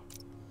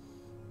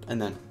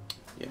 And then,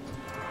 yeah.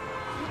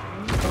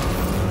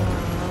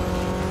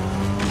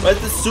 Where's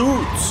the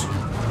suits?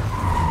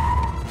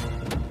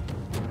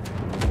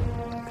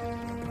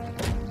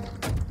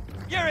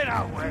 You're in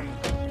our way.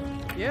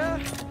 Yeah,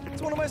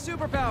 it's one of my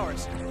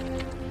superpowers.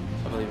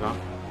 I believe that.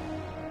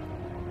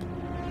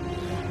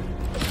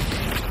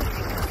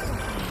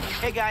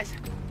 Hey guys,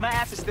 my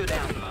app is still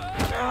down.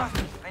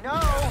 I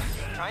know.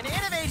 Trying to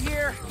innovate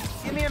here.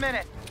 Give me a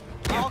minute.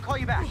 I'll call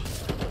you back.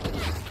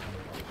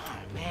 Oh,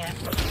 man.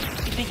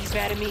 You think he's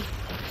mad at me?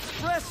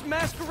 Stress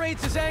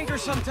masquerades as anger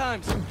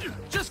sometimes.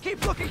 Just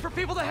keep looking for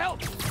people to help.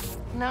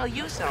 No,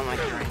 you sound like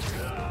you're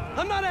angry.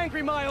 I'm not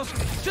angry, Miles.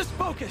 Just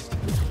focused.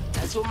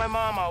 That's what my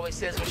mom always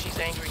says when she's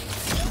angry.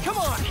 Come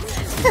on.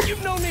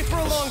 You've known me for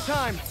a long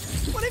time.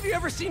 When have you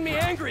ever seen me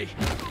angry?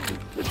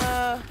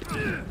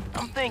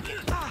 I'm thinking.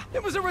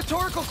 It was a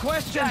rhetorical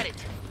question. Got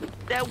it.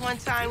 That one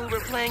time we were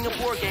playing a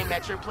board game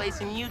at your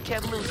place and you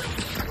kept losing.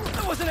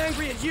 I wasn't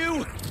angry at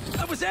you.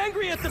 I was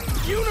angry at the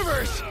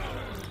universe.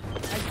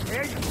 I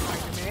dare you,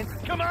 Spider-Man.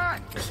 Come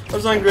on. I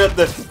was angry at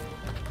the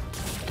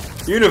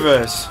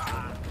universe.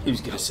 He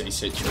was gonna say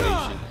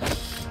situation.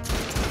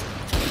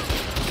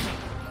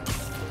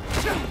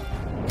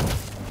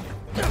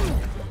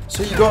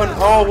 So you got an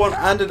R1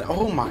 and an...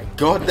 Oh my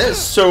god, there's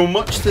so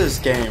much to this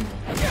game.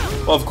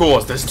 Well, of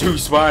course, there's 2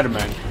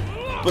 Spider-Men.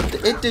 But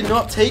it did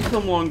not take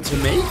them long to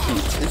make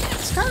it.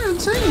 It's kind of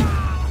insane.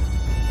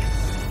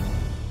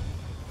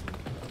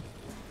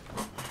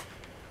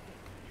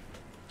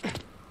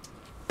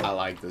 I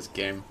like this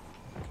game.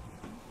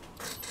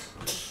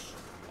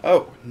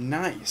 Oh,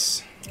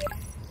 nice.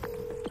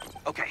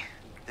 Okay,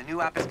 the new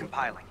app is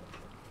compiling.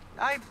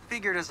 I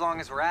figured as long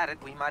as we're at it,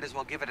 we might as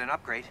well give it an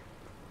upgrade.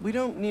 We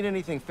don't need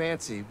anything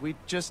fancy. We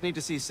just need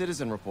to see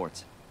citizen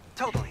reports.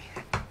 Totally.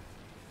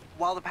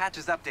 While the patch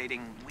is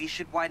updating, we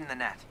should widen the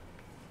net.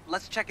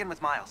 Let's check in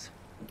with Miles.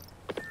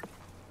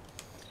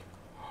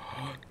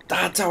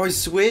 That's how I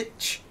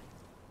switch.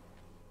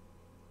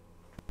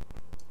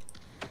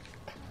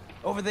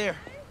 Over there.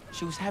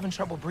 She was having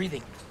trouble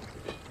breathing.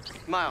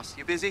 Miles,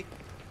 you busy?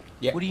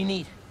 Yeah. What do you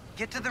need?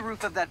 Get to the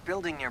roof of that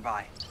building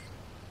nearby.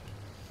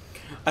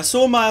 I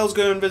saw Miles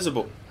go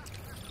invisible.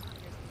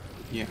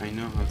 Yeah, I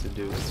know how to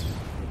do it.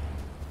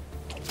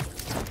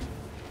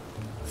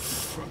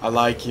 I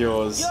like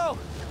yours. Yo!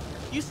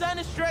 You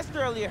sounded stressed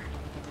earlier.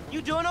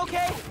 You doing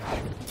okay?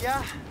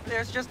 Yeah,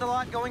 there's just a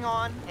lot going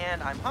on,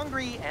 and I'm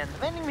hungry, and the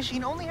vending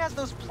machine only has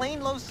those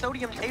plain low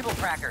sodium table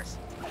crackers.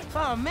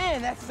 Oh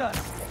man, that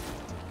sucks.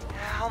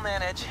 I'll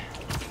manage.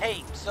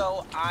 Hey,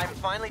 so I'm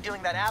finally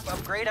doing that app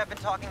upgrade I've been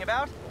talking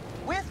about,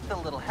 with a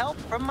little help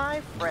from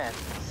my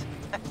friends.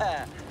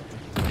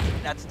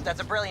 That's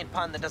a brilliant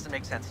pun that doesn't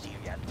make sense to you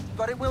yet,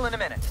 but it will in a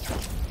minute.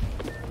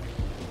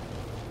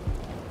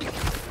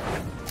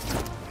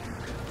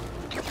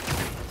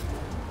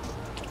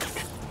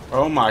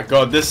 Oh my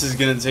god, this is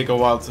gonna take a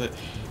while to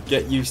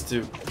get used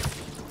to.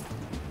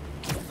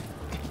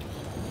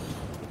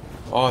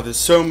 Oh, there's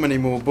so many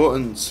more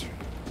buttons.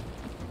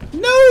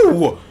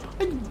 No!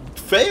 I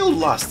failed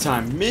last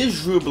time,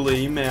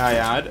 miserably, may I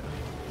add.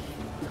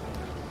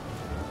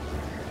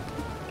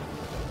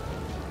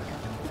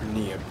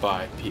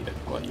 Nearby, Peter.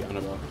 What are you on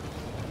about?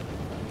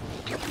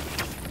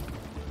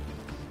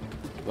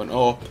 One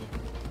up.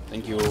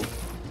 Thank you.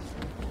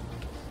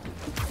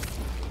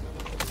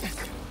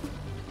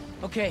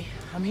 Okay,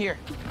 I'm here.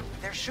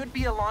 There should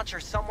be a launcher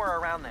somewhere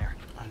around there.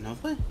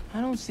 Another? I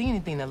don't see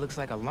anything that looks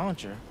like a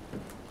launcher.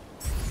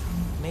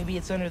 Maybe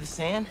it's under the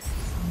sand?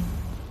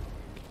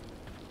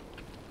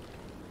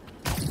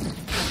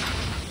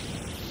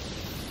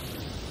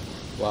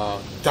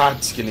 Wow,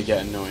 that's gonna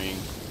get annoying.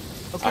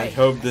 Okay, I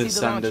hope see this the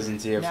sand launcher.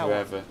 isn't here Now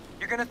forever.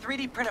 You're gonna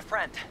 3D print a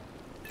friend.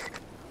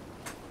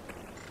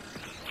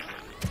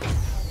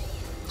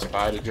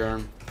 Spider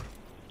germ.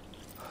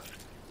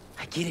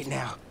 I get it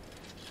now.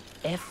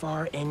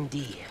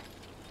 FRND.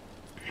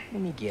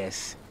 Let me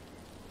guess.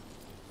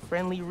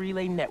 Friendly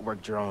Relay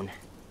Network drone.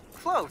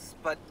 Close,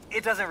 but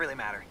it doesn't really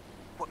matter.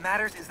 What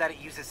matters is that it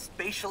uses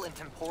spatial and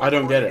temporal I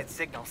don't get coordinated it.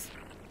 signals.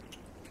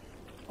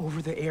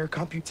 Over-the-air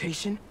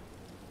computation?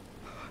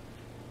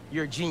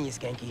 You're a genius,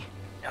 Genki.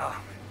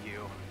 Oh,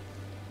 you.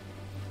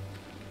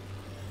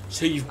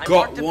 So you've I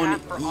got marked a one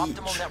path for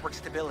optimal each. network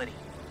stability.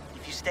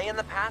 If you stay in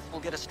the path, we'll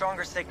get a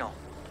stronger signal.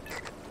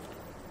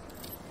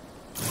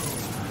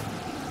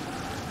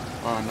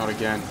 Oh, not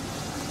again.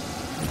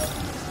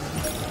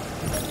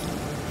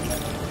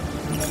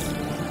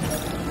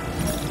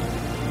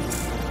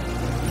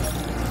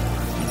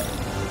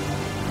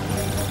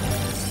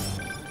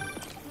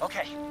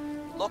 Okay,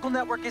 local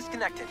network is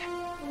connected.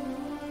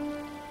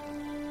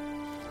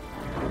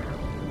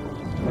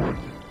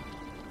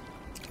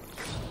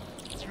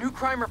 New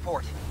crime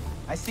report.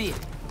 I see it.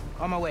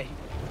 On my way.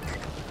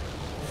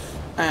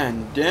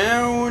 And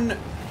down.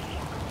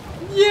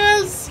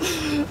 Yes!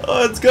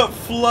 Oh, it's got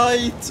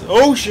flight.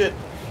 Oh shit.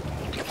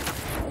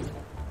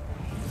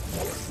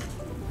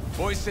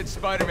 Boys said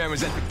Spider-Man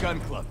was at the gun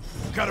club.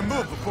 Gotta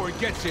move before he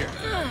gets here.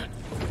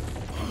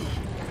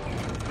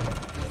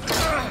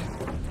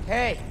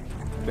 Hey.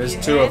 There's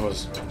two of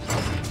us.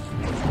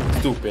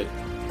 Stupid.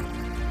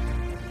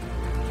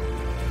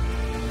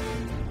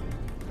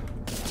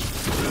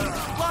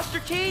 Lost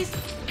your keys?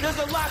 There's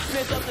a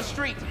locksmith up the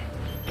street.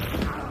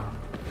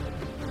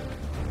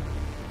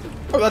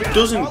 Oh, that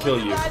doesn't kill All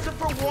you. guys are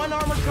for one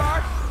armored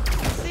car?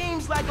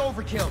 Seems like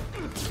overkill.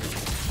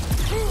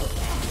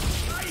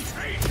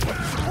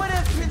 What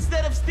if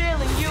instead of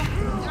stealing you,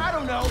 I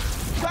don't know,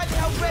 tried to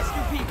help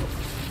rescue people?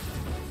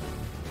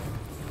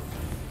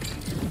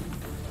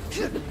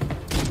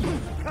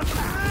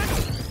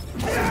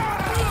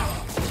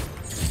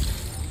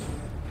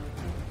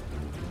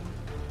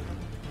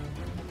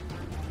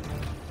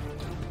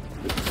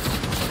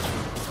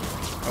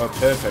 Oh,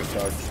 perfect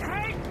dodge.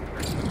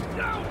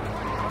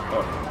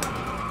 Oh.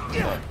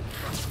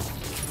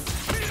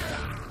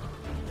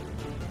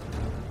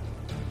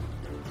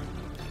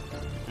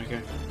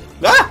 Okay.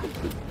 Ah!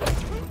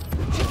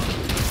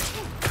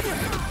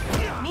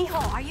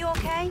 Mijo, are you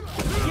okay?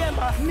 Yeah,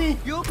 Ma. Me.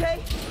 You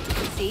okay?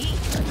 See?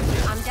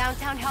 I'm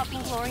downtown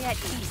helping Gloria at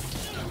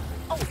East.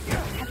 Oh,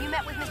 have you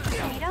met with Mr.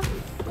 Smita?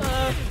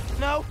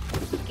 No.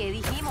 ¿Qué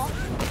dijimos?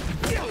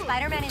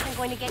 Spider-Man isn't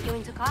going to get you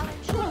into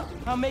college.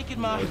 I'll make it,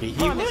 Ma. Maybe he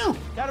Promise. will.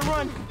 Gotta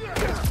run.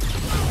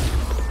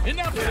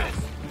 Enough of this!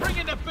 Bring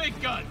in the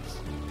big guns!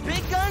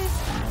 Big guns?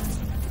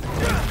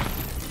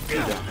 You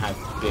don't have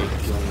big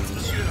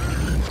guns.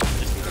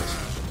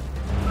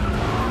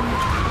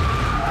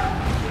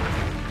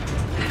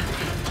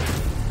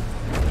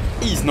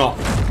 He's not.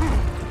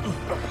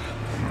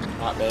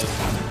 Not big.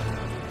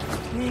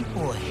 Big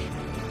boy.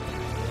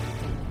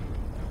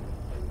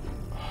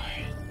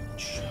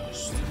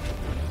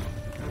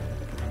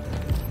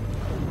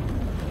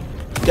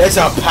 There's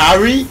a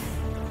parry?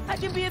 I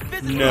can be a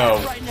physicist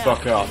No, right now.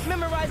 fuck off.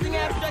 Memorizing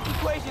abstract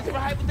equations for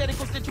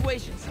hypothetical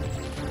situations.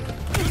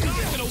 You're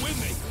not gonna win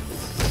me!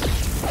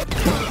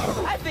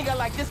 I think I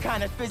like this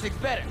kind of physics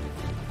better.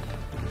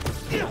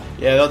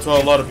 Yeah, that's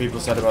what a lot of people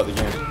said about the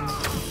game.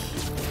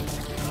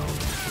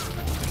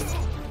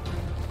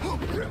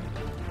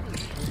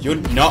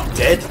 You're not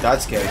dead?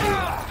 That scared me.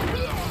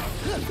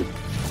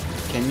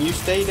 Can you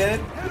stay dead?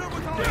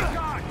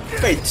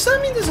 Wait, does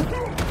that mean there's a...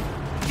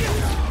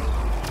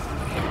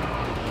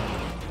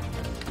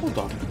 Hold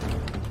on.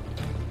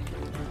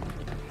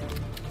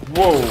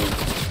 Whoa.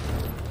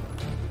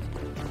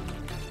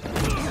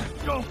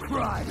 Don't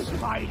cry,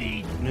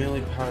 Spidey.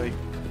 Nearly parried.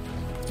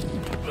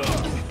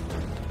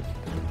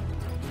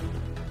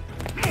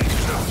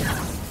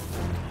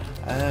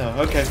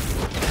 Oh, okay.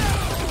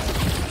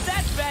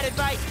 That's bad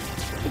advice.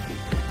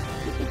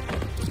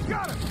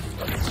 Got him.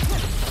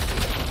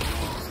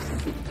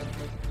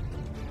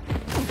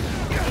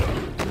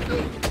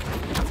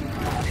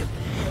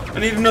 I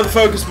need another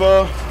focus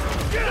bar.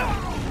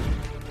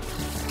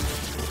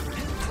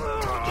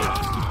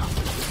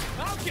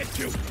 I'll get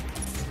you!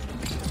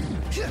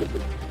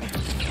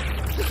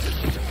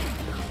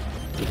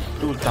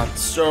 Dude,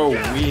 that's so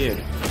weird.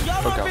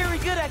 Y'all Fuck are off. very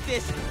good at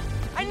this.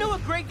 I know a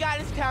great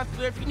guidance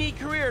counselor if you need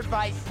career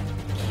advice.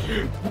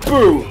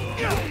 Boo!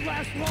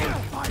 Last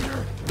one,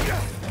 fighter.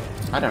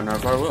 I don't know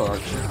if I will,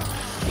 actually.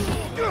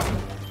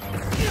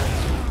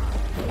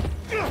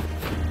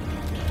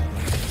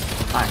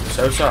 I'm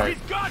so sorry.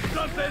 He's got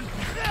something.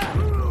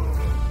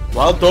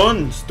 Well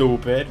done,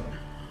 stupid.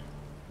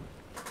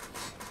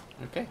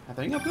 Okay, I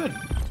think I'm good.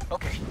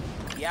 Okay,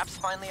 the app's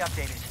finally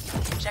updated.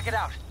 Check it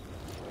out.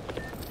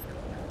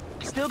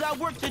 Still got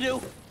work to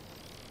do.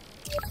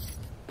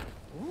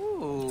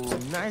 Ooh,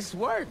 nice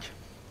work.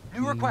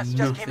 New request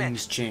just came in.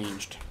 Nothing's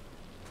changed.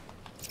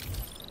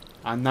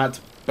 And that's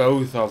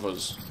both of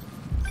us.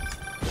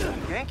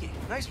 Yankee,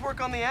 nice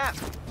work on the app.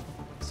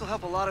 This'll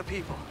help a lot of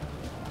people.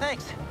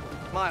 Thanks.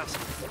 Miles,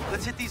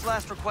 let's hit these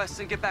last requests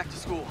and get back to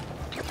school.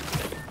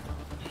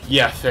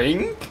 You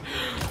think?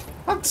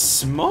 That's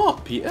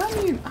smart, Peter.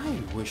 I mean,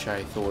 I wish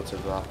I thought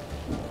of that.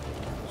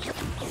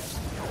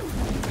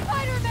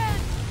 Spider-Man!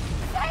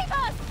 Save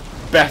us!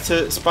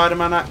 Better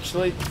Spider-Man,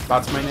 actually.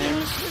 That's my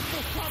name.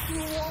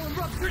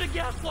 Ruptured a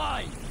gas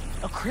line.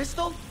 A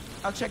crystal?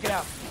 I'll check it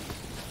out.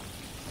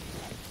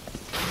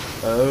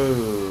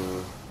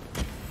 Oh.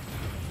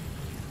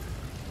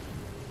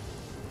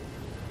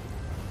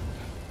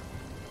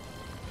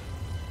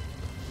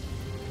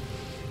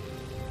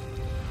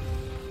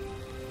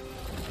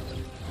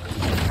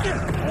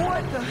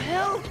 What the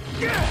hell?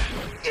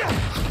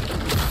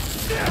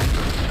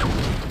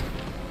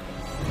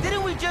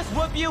 Didn't we just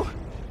whoop you?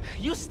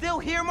 You still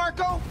here,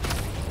 Marco?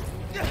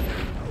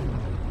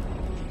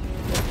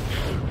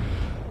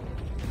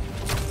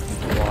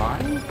 Why?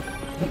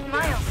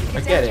 Miles,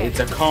 It's I get MJ. it, it's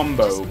a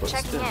combo, Just but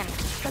checking still. in.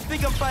 I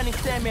think I'm finding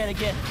Sandman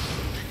again.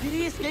 Did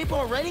he escape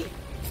already?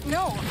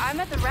 No, I'm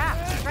at the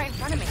raft. He's right in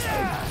front of me. But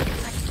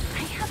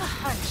I have a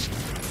hunch.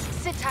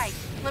 Sit tight.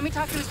 Let me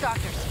talk to his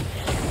doctors.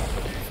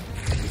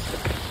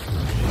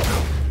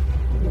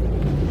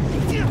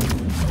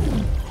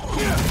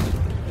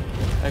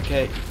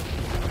 Okay.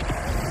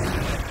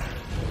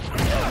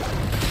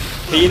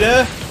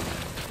 Peter?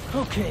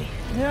 Okay,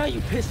 now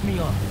you pissed me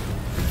off.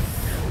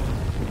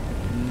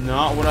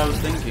 Not what I was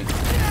thinking.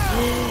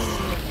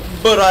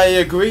 But I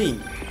agree.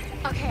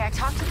 Okay, I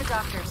talked to the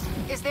doctors.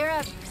 Is there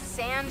a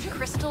sand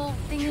crystal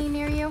thingy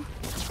near you?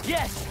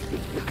 Yes.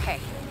 Okay.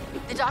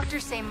 The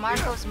doctors say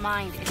Marco's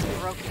mind is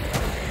broken.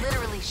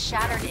 Literally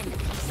shattered into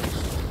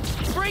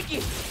pieces.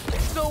 Freaky!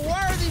 So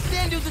why are these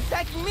sand dudes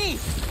attacking me?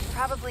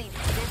 Probably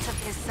bits of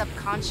his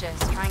subconscious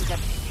trying to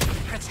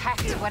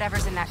protect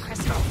whatever's in that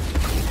crystal.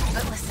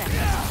 But listen,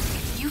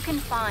 if you can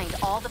find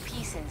all the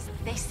pieces,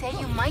 they say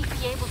you might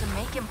be able to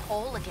make him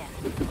whole again.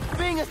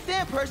 Being a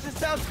sand person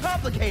sounds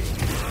complicated.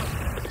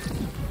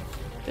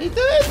 He's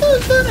done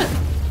it.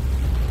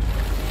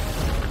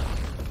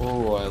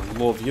 Oh, I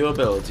love your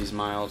abilities,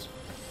 Miles.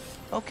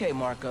 Okay,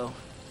 Marco.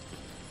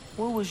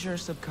 What was your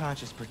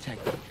subconscious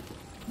protecting?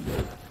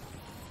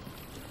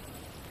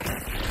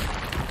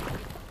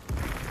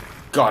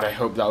 God, I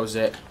hope that was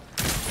it.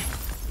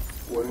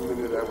 1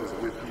 minute I was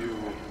with you,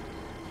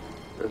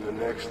 and the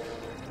next,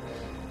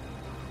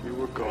 you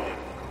were gone.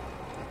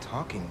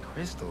 Talking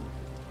crystal.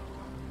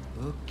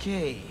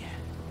 Okay.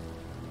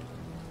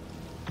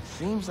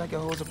 Seems like it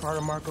holds a part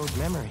of Marco's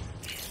memory.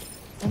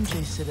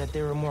 MJ said that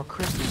there were more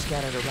crystals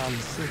scattered around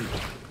the city.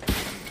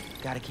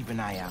 Gotta keep an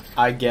eye out.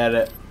 I get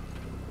it.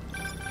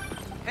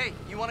 Hey,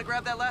 you want to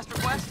grab that last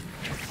request?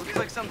 Looks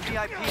like some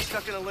VIP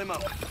stuck in a limo.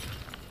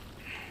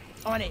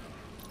 On it.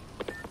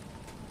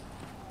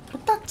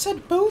 But that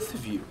said both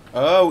of you.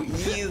 Oh,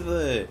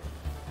 either.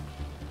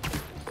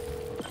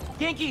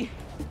 Genki,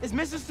 is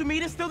Mrs.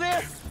 Sumida still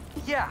there?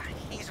 Yeah,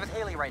 he's with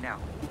Haley right now.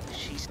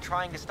 She's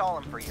trying to stall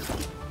him for you.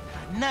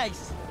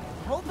 Nice.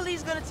 Hopefully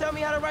he's gonna tell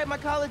me how to write my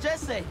college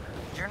essay.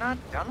 You're not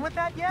done with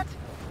that yet?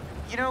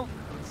 You know,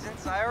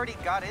 since I already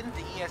got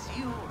into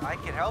ESU, I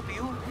can help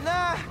you.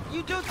 Nah,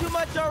 you do too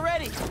much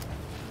already.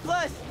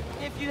 Plus,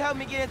 if you help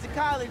me get into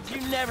college,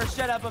 you never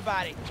shut up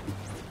about it.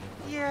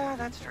 Yeah,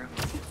 that's true.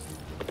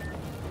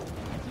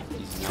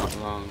 He's not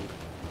wrong.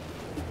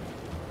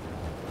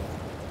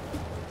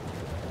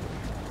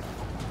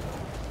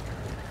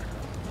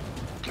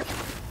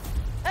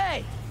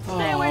 Hey,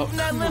 stay away from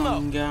that come limo.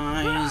 on,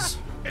 guys.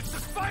 It's the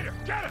spider!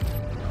 Get it!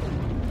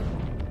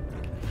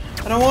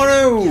 I don't want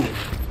to.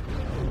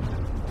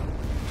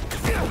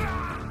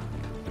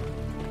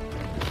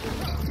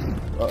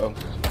 Uh-oh.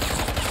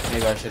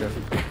 Maybe I should have.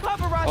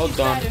 Hold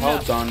on,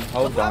 hold on,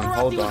 hold on,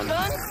 hold on.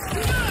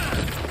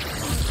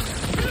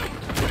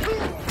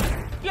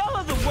 Y'all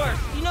are the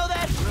worst, you know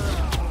that?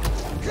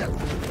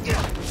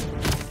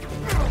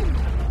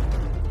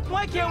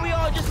 Why can't we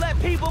all just let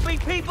people be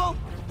people?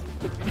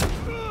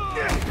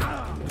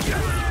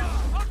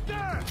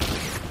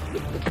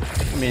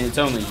 I mean, it's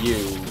only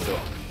you, but...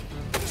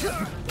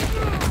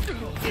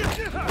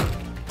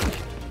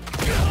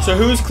 So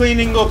who's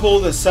cleaning up all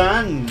the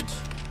sand?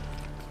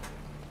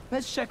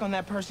 Let's check on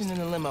that person in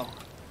the limo.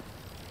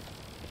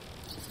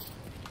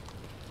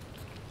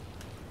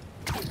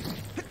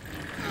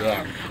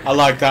 Yeah, I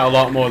like that a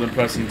lot more than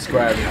pressing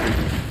square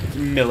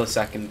every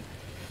millisecond.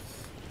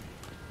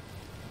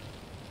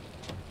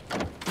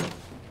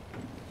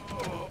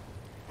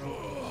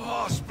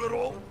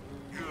 Hospital?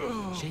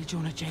 J.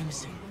 Jonah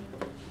Jameson.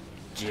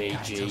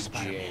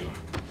 JJJ.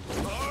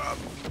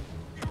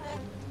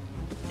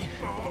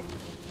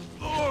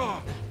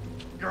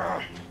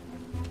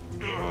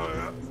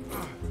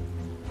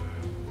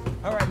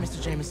 All right,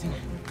 Mr. Jameson.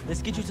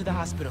 Let's get you to the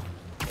hospital.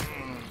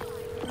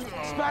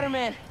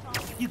 Spider-Man,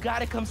 you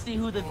gotta come see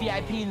who the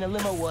VIP in the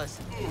limo was.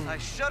 I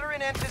shudder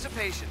in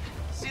anticipation.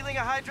 Sealing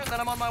a hydrant, then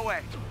I'm on my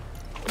way.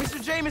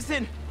 Mr.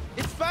 Jameson,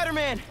 it's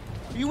Spider-Man.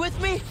 Are you with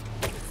me?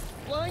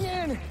 Flying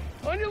in,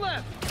 on your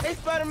left. Hey,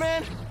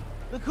 Spider-Man.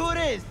 Look who it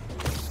is.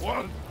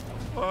 What?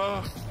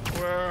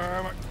 Where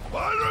am I?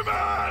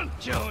 Spider-Man!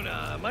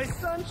 Jonah, my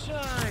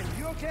sunshine.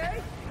 You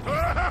okay?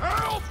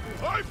 Help!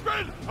 I've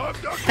been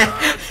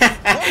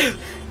abducted!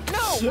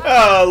 No!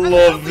 I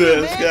love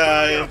this Get a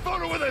guy.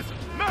 photo with us!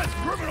 Masked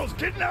criminals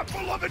kidnap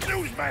beloved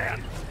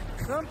newsman!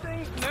 Some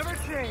things never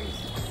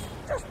change.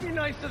 Just be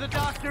nice to the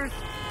doctors.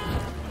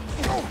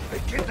 Oh, they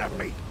kidnapped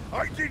me!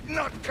 I did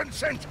not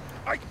consent!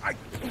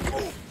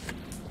 Oh.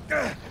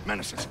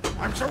 Menaces!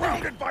 I'm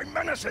surrounded by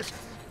menaces!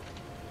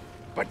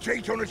 But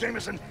J. Jonah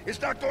Jameson is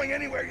not going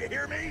anywhere, you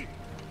hear me?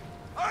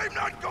 I'm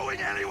not going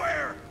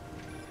anywhere!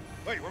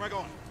 Wait, where am I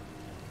going?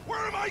 Where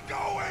am I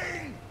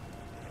going?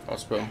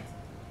 Hospital.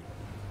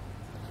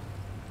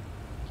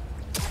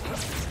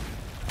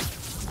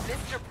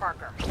 Mr.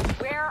 Parker,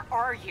 where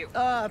are you?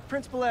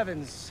 Principal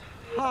Evans.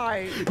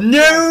 Hi.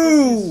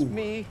 No! This is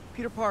me,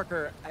 Peter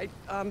Parker.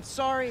 I'm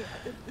sorry.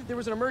 There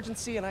was an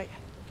emergency, and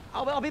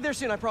I'll be there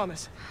soon. I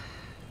promise.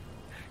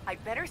 I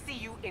better see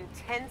you in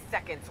 10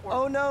 seconds or...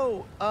 Oh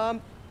no,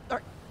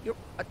 you're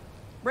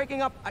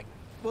breaking up.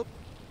 Well,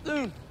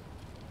 soon.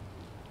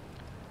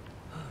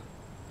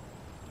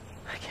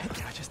 I can't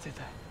believe I just did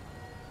that.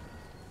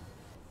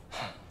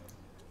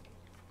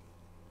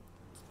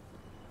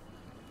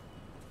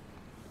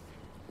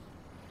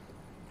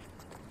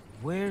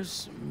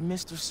 Where's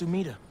Mr.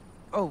 Sumida?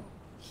 Oh,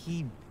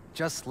 he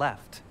just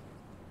left.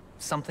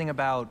 Something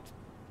about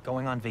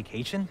going on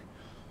vacation?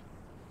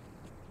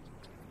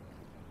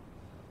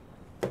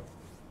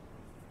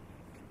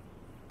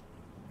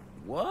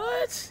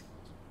 What?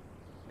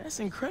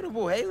 That's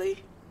incredible,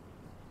 Haley.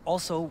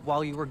 Also,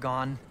 while you were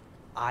gone,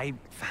 I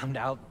found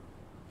out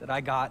that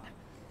I got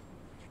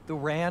the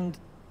Rand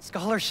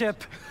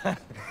scholarship. Are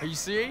you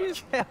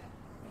serious? Yeah.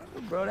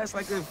 Bro, that's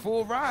like a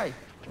full ride.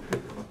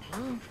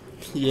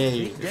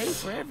 Yay. Big day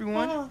for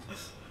everyone. I'm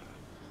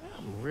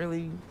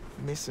really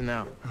missing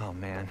out. Oh,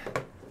 man.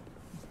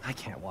 I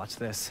can't watch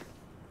this.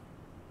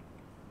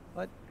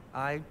 But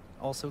I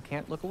also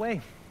can't look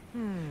away.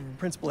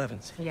 Principal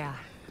Evans. Yeah.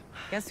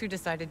 Guess who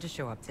decided to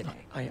show up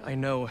today? I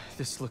know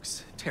this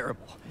looks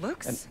terrible.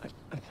 Looks?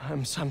 And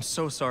I'm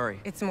so sorry.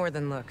 It's more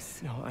than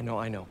looks. No,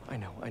 I know.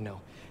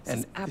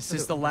 And this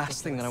is the absolutely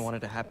last thing that I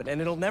wanted to happen, and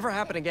it'll never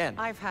happen again.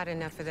 I've had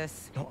enough of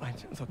this. No,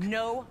 look.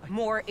 No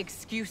more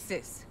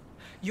excuses.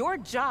 Your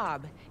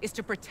job is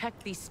to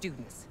protect these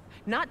students,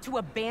 not to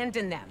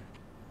abandon them.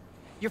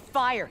 You're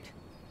fired.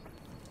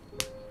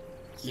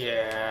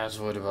 Yeah, I was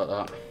worried about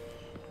that.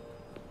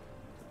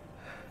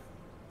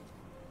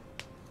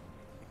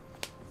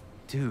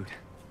 Dude,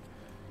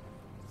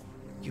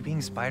 you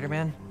being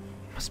Spider-Man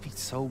must be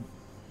so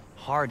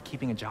hard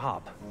keeping a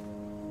job.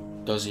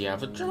 Does he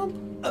have a job?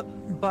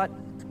 But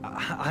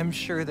I'm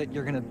sure that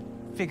you're gonna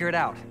figure it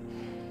out.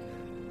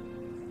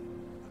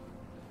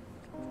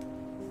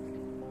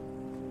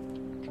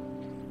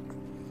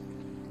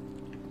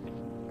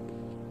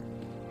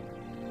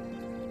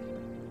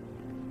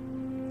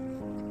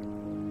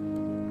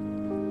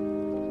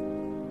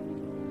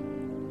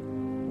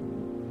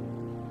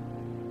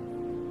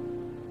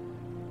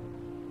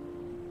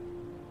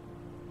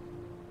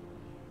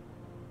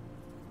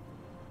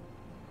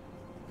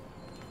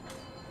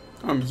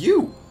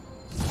 You!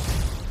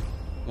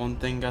 One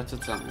thing at a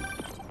time.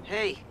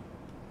 Hey,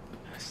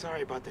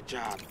 sorry about the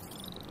job.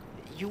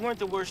 You weren't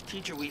the worst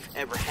teacher we've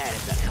ever had,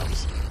 if that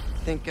helps.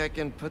 Think I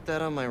can put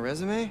that on my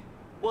resume?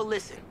 Well,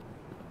 listen.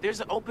 There's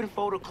an open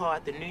photo call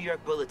at the New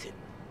York Bulletin.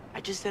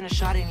 I just sent a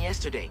shot in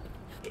yesterday.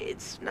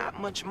 It's not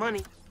much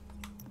money.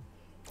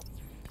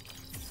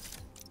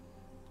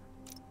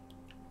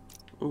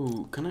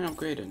 Ooh, can I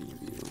upgrade any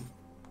of you?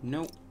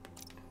 Nope.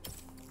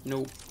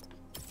 Nope.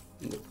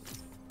 Nope.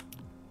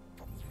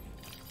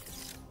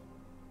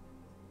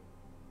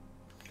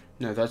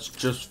 No, that's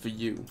just for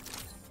you.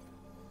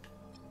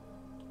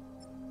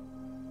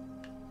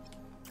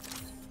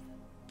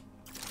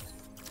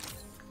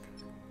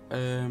 Why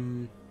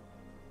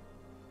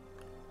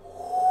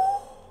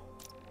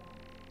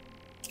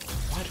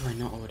do I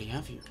not already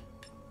have you?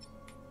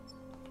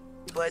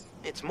 But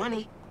it's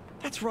money.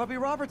 That's Robbie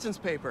Robertson's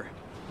paper.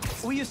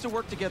 We used to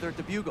work together at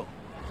the Bugle.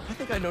 I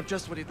think I know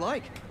just what he'd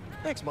like.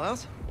 Thanks,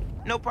 Miles.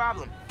 No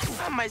problem.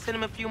 I might send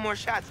him a few more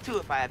shots, too,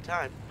 if I have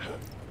time.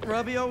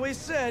 Robbie always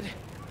said,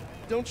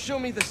 don't show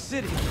me the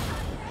city,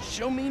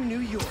 show me New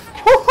York.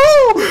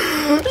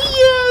 Woohoo!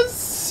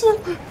 Yes!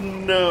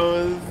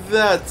 No,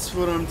 that's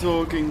what I'm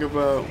talking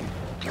about.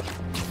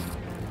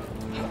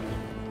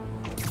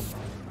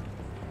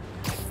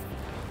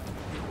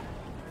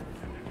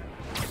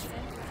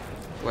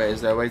 Wait, is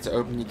there a way to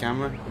open your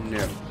camera?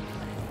 No.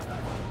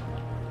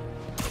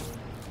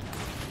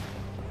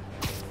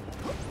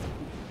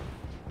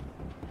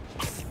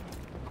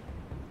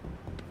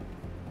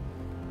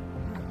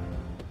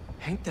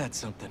 Ain't that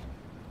something?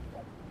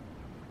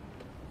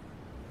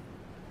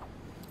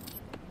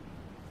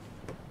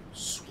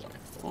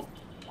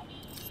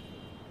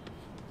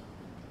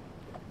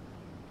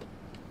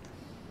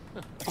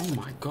 Oh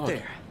my god.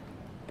 There.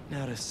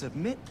 Now to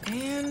submit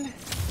and...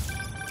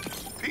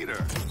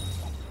 Peter,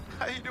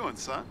 how you doing,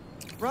 son?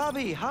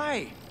 Robbie,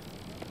 hi.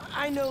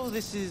 I know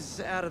this is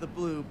out of the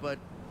blue, but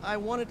I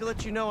wanted to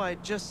let you know I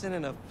just sent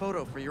in a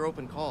photo for your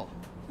open call.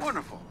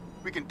 Wonderful.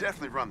 We can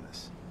definitely run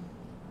this.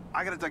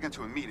 I gotta duck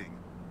into a meeting,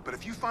 but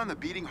if you find the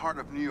beating heart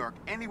of New York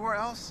anywhere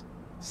else,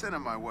 send it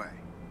my way.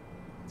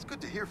 It's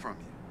good to hear from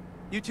you.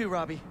 You too,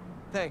 Robbie.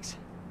 Thanks.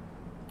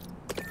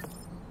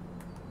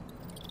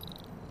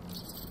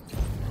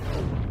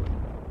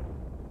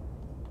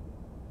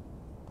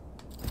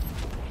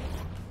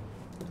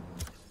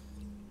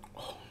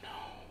 Oh no.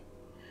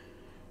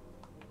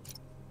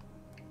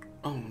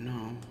 Oh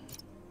no.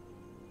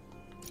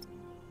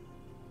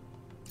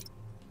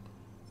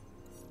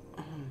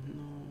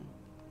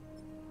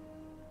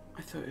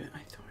 I thought it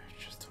was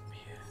just up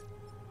here.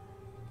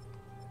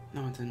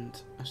 No, I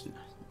didn't. Actually,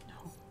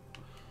 no.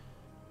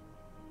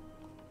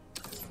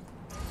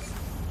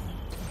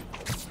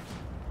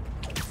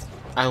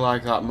 I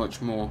like that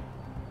much more.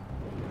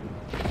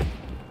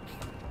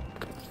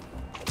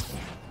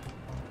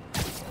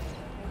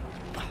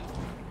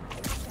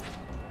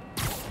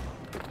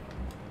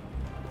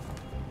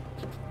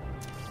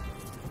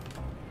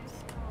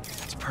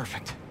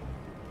 Perfect.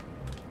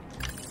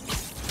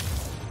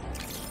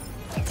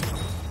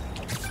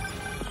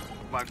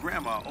 My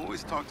grandma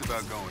always talked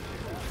about going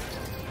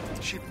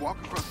here. She'd walk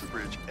across the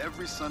bridge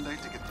every Sunday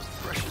to get the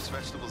freshest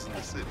vegetables in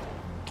the city.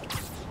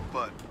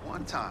 But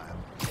one time,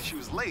 she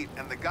was late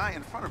and the guy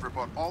in front of her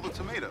bought all the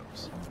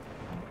tomatoes.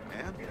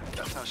 And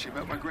that's how she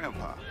met my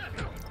grandpa.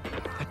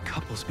 That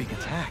couple's being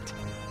attacked.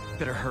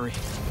 Better hurry.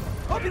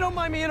 Hope you don't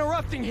mind me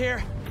interrupting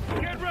here.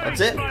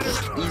 That's it.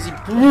 Easy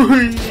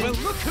breeze. Well,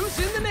 look who's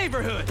in the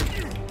neighborhood.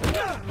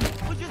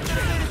 We're just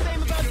gonna say the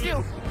same about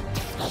you.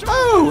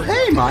 Oh,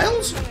 hey,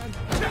 Miles.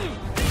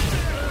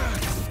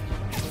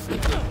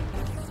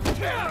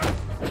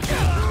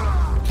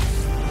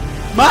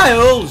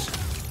 Miles!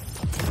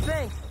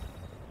 Thanks.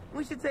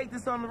 We should take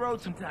this on the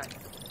road sometime.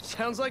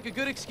 Sounds like a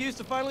good excuse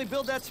to finally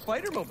build that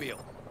Spider-Mobile.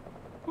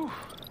 Whew.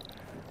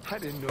 I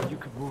didn't know you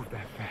could move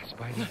that fast,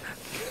 Spidey.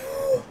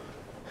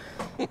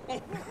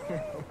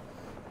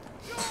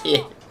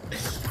 Yeah.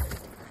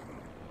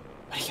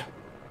 Where'd he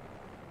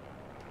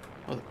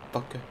go?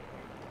 Motherfucker.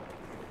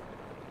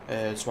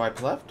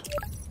 Swipe left.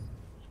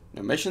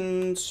 No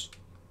missions.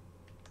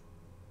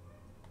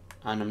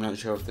 And I'm not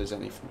sure if there's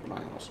any from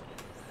Miles.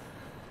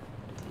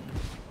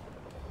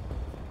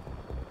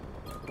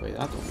 Wait,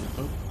 that don't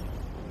know.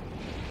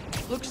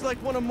 Looks like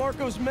one of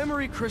Marco's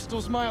memory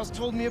crystals Miles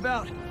told me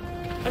about.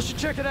 I should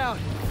check it out.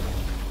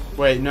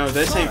 Wait, no,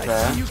 this ain't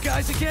fair. See you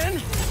guys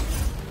again?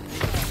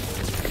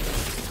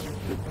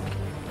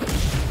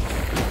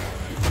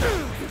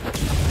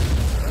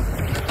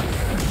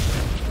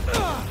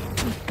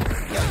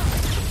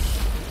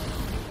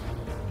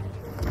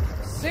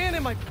 Sand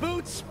in my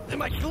boots, in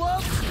my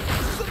gloves.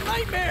 This is a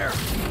nightmare.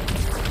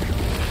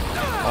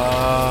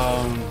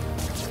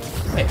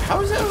 Wait,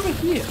 how is that over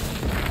here?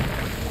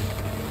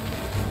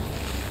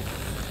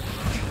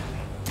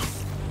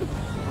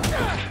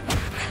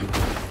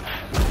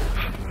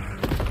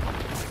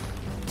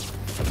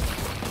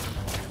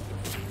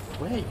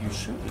 Where are you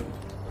shooting?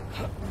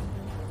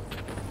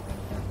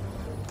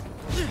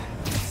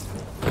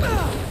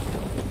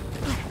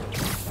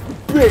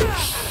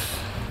 Bitch!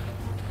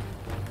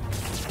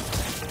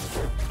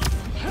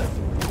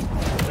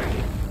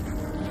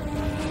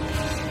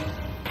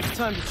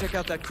 Time to check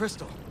out that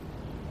crystal.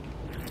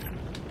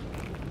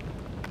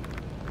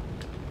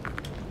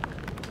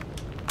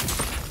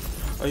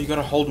 Oh, you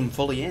gotta hold them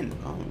fully in.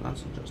 Oh,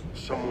 that's interesting.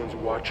 Someone's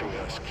watching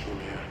us,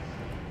 Keemia.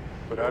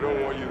 But I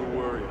don't want you to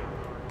worry.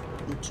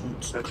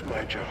 That's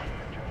my job.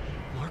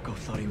 Marco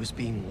thought he was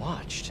being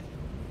watched.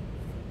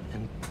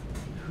 And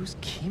who's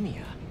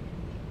Keemia?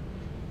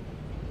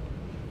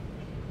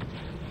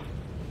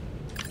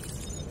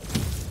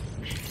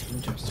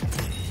 Interesting.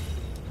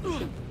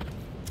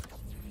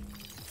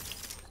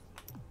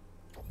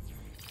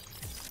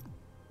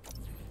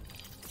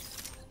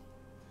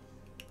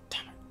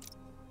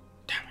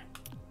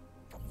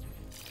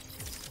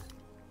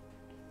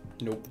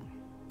 Nope.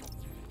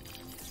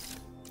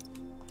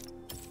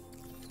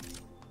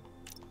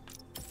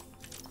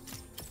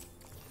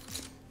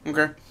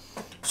 Okay,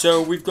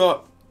 so we've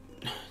got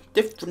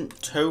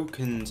different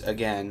tokens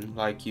again,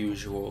 like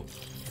usual.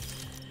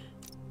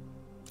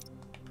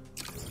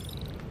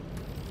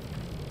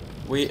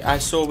 I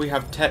saw we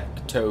have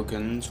tech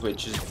tokens,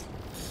 which is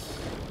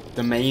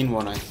the main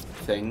one, I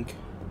think.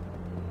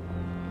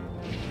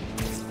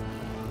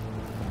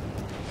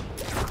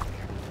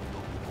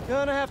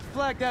 Gonna have to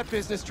flag that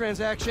business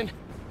transaction.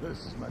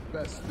 This is my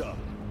best stuff.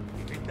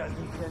 If it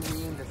doesn't send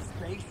me into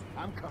space,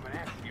 I'm coming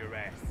after your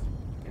ass.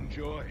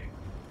 Enjoy.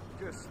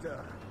 Just,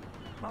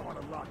 might want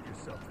to lock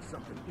yourself to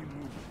something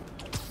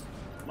immovable.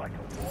 Like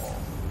a wall.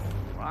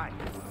 Right.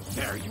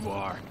 There you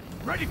are.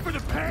 Ready for the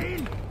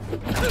pain?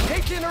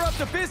 Hate to interrupt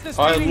the business.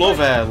 I meeting, love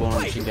but- air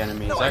launching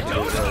enemies. No, That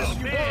goes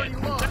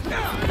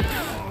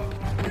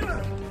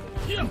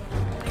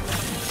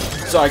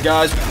Sorry,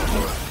 guys.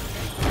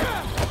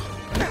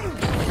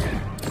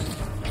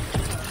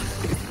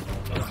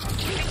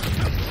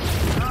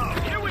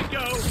 Here we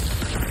go.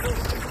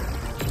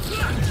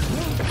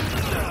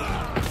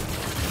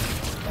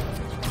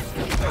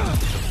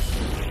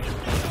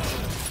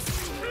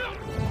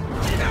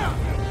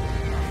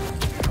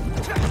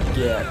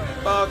 Get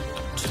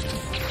fucked.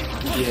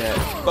 Get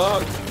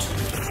fucked.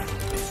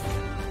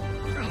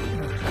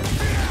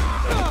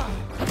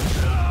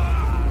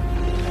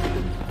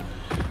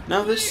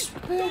 Now this.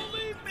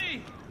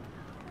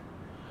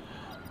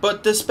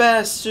 But the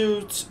spare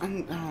suits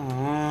and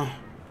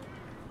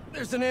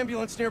There's an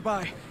ambulance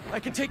nearby. I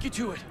can take you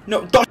to it.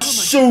 no, the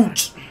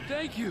suit.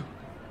 Thank you.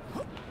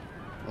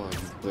 Oh, you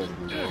better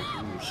be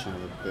right, you son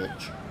of a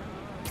bitch.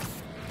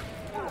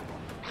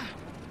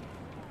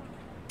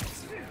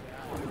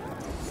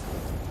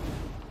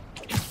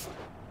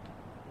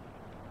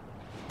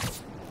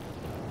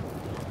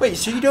 Wait,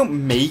 so you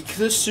don't make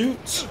the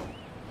suits?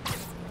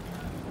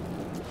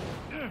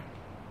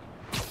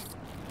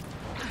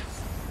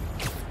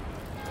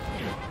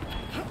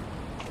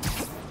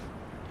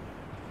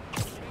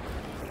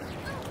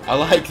 I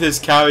like this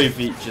carry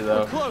feature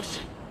though. Close.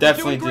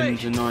 Definitely Doing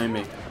didn't annoy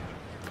me.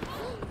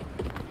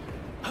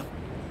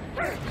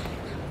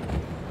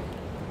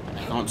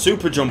 can't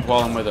super jump while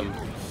I'm with him.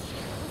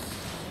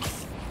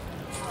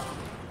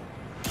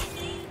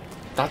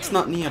 That's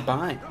not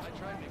nearby.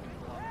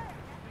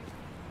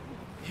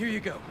 Here you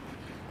go.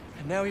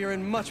 And now you're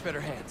in much better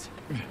hands.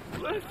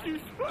 Bless you,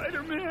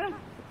 Spider-Man.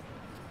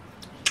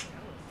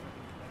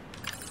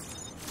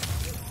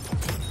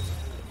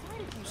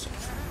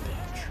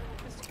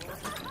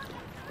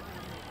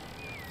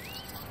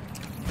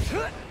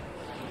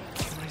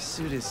 My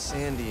suit is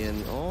sandy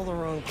in all the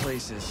wrong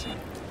places.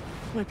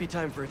 Might be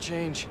time for a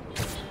change.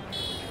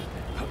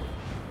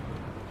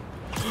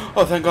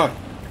 Oh, thank God.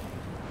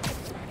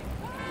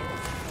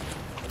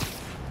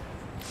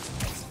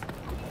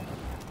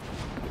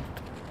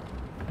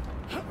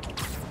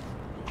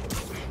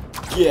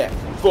 Get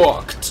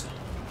fucked.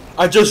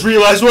 I just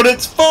realized what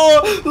it's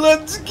for.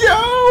 Let's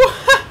go.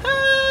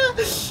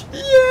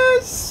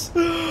 Yes.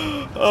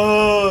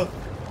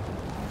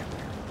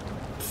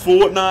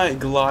 Fortnite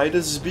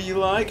gliders be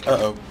like.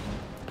 Uh-oh.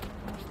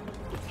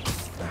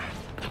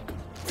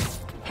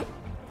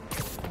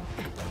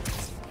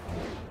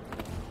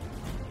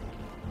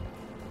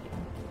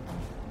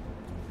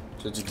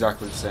 So it's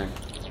exactly the same.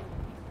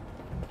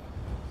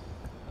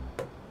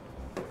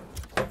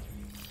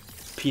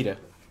 Peter.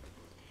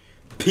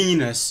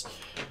 Penis.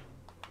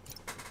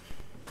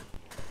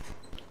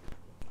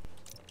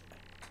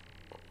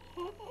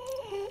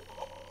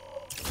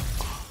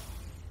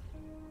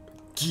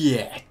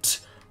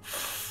 Get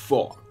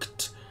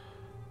fucked.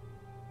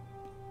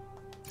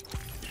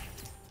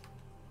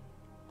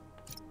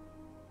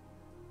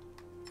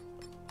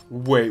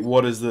 Wait,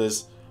 what is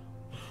this?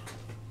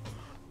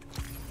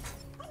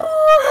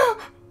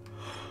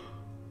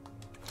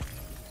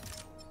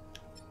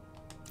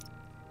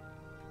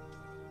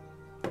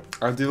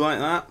 I do like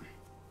that.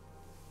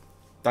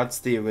 That's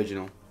the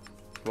original.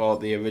 Well,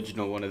 the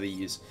original one of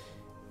these.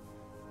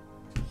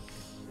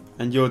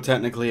 And you're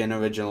technically an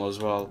original as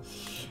well.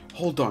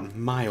 Hold on,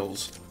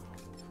 Miles.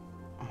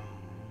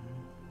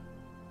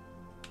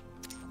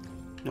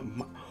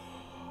 No,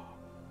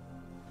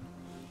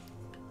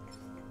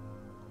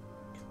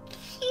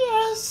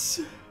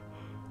 yes!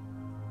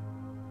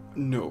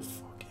 No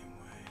fucking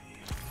way.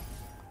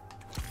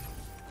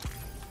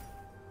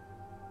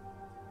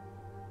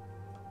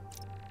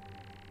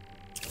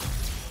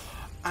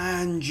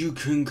 And you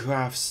can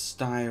craft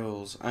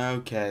styles.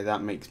 Okay,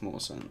 that makes more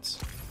sense.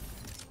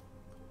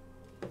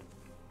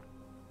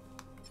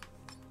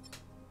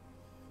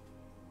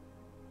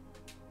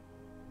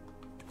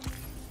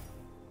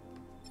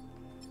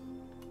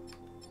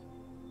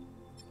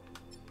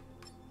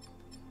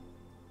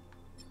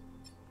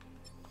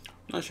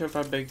 Not sure if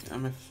I'm a big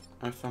fan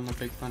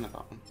of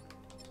that one.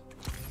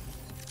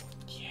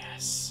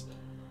 Yes.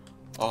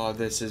 Oh,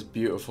 this is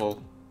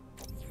beautiful.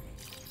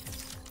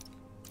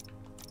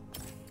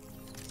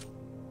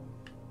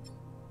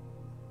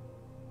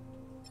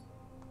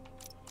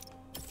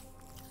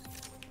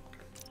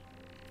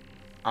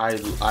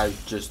 I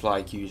just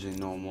like using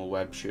normal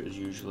web shooters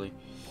usually.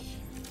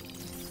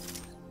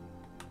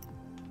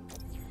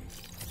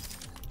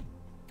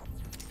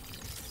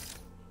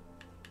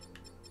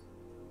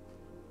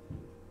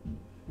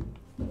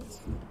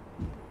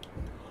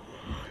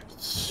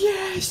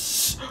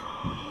 Yes!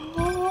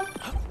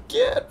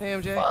 Get hey,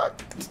 MJ.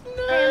 Fucked.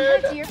 I'm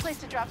headed to your place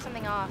to drop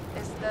something off.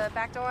 Is the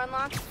back door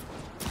unlocked?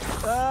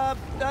 I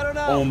don't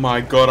know. Oh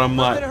my God, I'm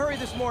like... in a hurry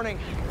this morning.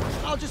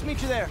 I'll just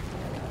meet you there.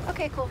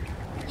 Okay, cool.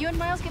 You and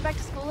Miles get back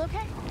to school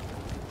okay?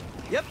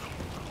 Yep.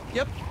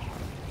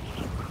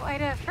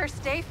 Quite a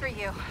first day for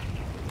you.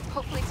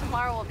 Hopefully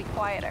tomorrow will be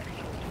quieter.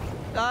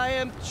 I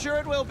am sure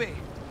it will be.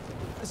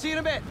 See you in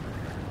a bit.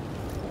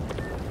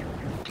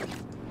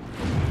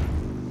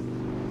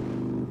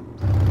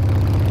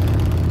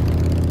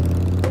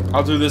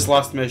 I'll do this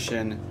last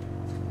mission,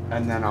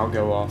 and then I'll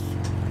go off.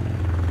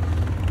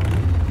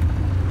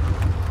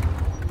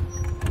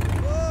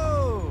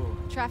 Whoa!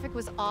 Traffic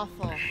was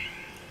awful.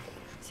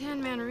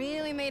 Sandman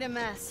really made a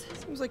mess.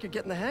 Seems like you're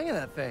getting the hang of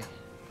that thing.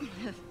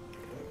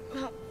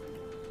 Well,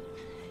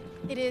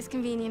 it is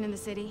convenient in the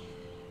city,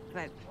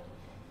 but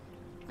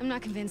I'm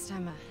not convinced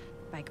I'm a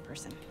bike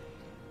person.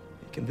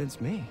 You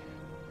convinced me.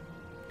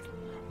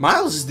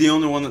 Miles is the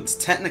only one that's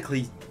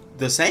technically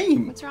the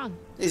same. What's wrong?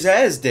 His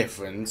hair's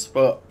different,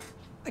 but...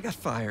 I got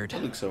fired.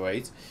 That looks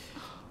alright.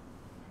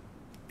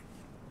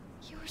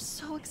 You were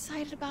so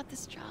excited about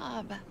this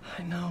job.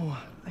 I know.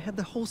 I had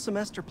the whole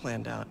semester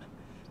planned out.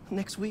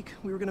 Next week,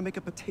 we were gonna make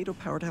a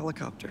potato-powered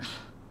helicopter.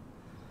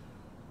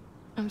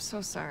 I'm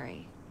so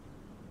sorry.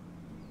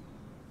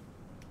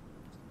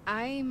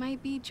 I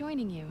might be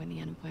joining you in the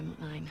unemployment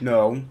line.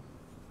 No.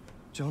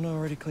 Jonah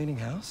already cleaning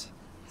house?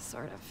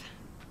 Sort of.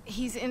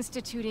 He's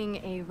instituting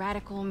a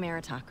radical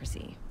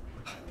meritocracy.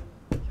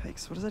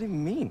 Yikes, what does that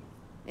even mean?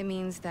 It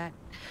means that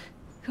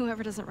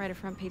whoever doesn't write a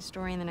front-page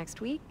story in the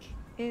next week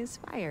is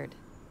fired.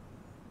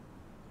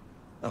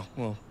 Oh,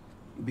 well,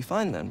 you'll be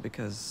fine then,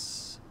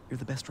 because you're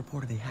the best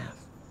reporter they have.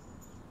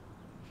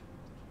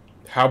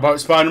 How about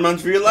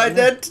Spider-Man's real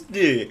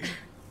identity?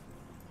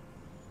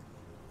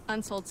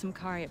 Unsold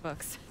Symkaria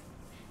books.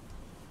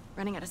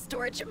 Running out of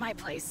storage at my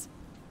place.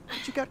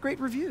 But you got great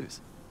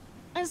reviews.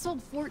 I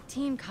sold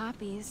 14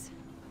 copies.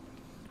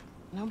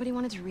 Nobody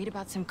wanted to read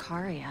about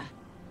Symkaria.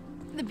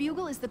 The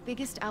Bugle is the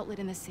biggest outlet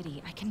in the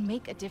city. I can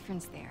make a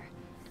difference there.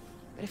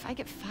 But if I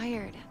get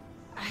fired,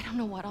 I don't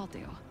know what I'll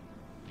do.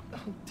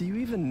 Do you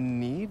even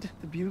need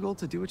the Bugle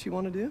to do what you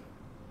want to do?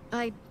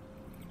 I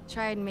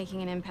tried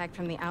making an impact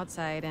from the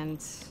outside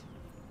and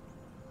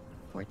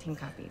 14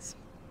 copies.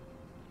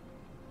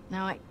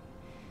 Now I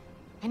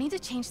need to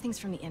change things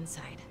from the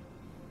inside.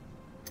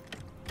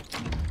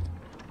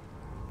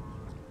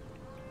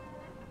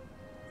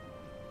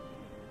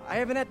 I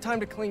haven't had time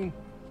to clean.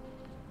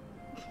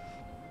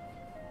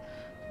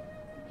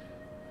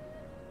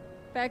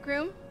 Back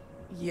room?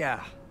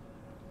 Yeah.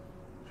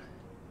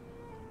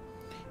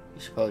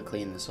 You should probably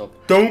clean this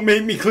up. Don't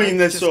make me clean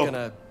this just up.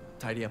 Gonna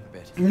tidy up a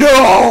bit.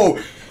 No!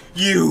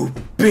 You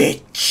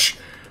bitch!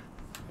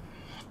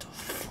 What the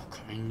fuck?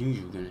 I knew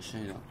you were gonna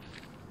say that.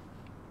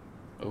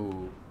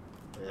 Oh.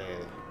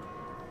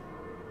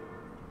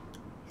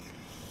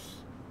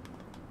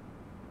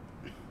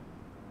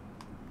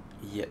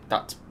 Yeah,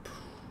 that's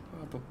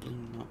probably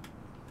not.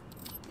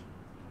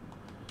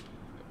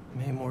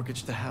 May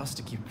mortgaged the house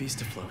to keep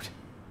Beast afloat.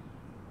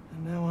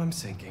 And now I'm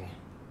sinking.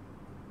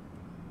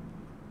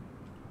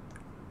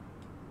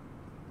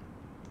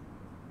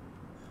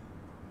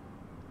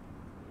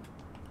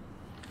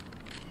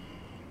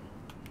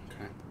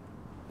 Okay.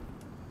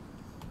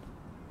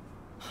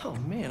 Oh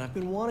man, I've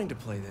been wanting to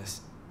play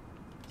this.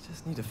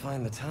 Just need to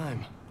find the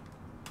time.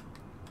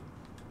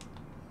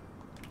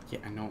 Yeah,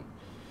 I know.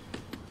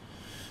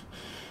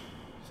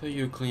 So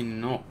you were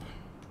cleaning up.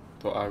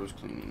 Thought I was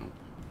cleaning up.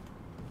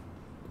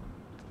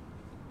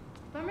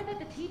 Bummer that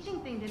the teaching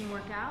thing didn't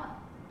work out.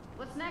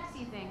 What's next,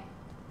 you think?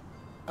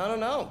 I don't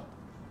know.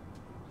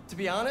 To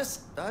be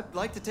honest, I'd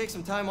like to take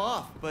some time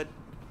off, but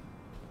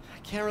I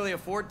can't really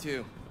afford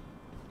to.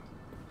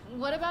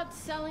 What about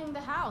selling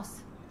the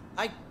house?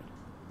 I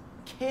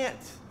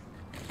can't.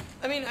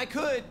 I mean, I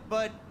could,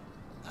 but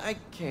I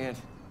can't.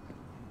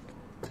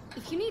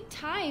 If you need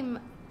time,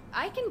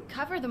 I can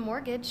cover the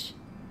mortgage.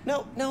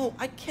 No,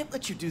 I can't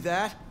let you do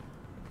that.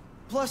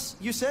 Plus,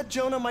 you said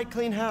Jonah might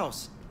clean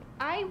house.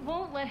 I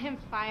won't let him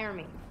fire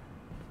me.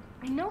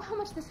 I know how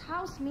much this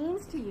house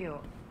means to you.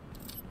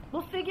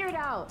 We'll figure it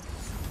out.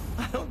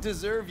 I don't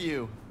deserve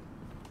you.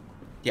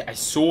 Yeah, I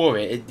saw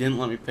it. It didn't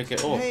let me pick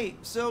it up. Hey,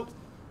 so,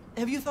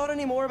 have you thought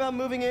any more about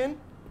moving in?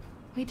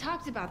 We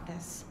talked about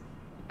this.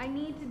 I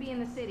need to be in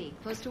the city,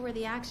 close to where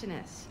the action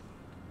is.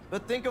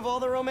 But think of all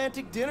the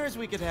romantic dinners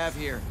we could have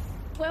here.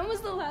 When was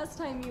the last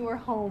time you were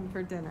home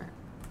for dinner?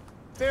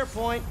 Fair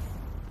point.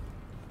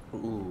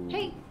 Ooh.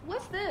 Hey,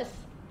 what's this?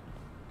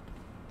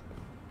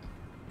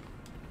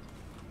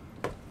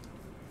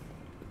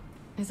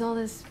 Is all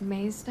this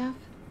maze stuff?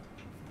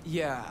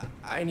 Yeah,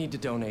 I need to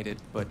donate it,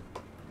 but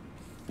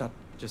not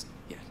just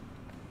yet.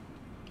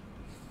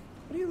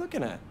 What are you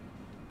looking at?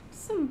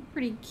 Some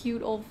pretty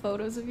cute old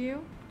photos of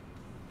you.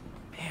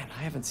 Man,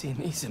 I haven't seen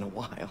these in a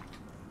while.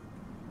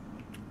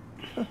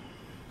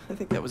 I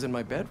think that was in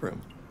my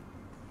bedroom.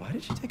 Why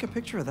did you take a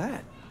picture of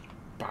that?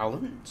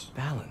 Balance?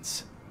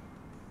 Balance.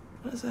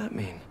 What does that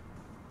mean?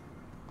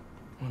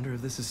 Wonder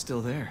if this is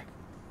still there.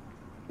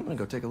 I'm gonna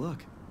go take a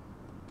look.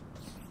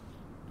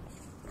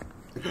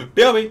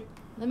 Baby!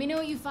 Let me know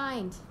what you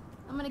find.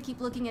 I'm gonna keep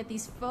looking at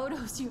these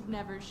photos you've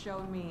never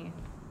shown me.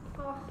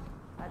 Oh,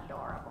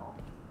 adorable.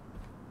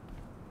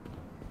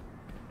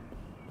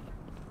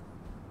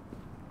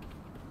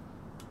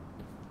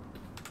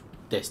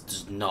 This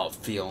does not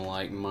feel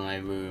like my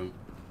room.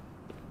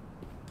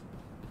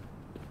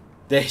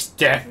 This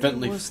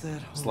definitely What was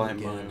that feels hole like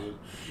my again? room.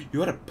 You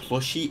had a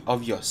plushie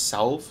of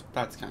yourself?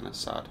 That's kind of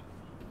sad.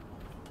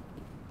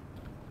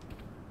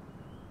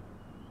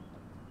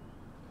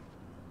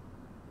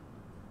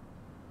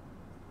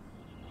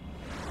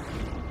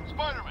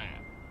 Spider-Man,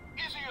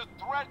 is he a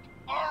threat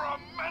or a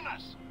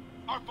menace?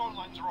 Our phone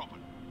lines are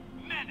open.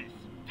 Menace.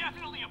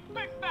 Definitely a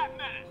big fat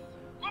menace.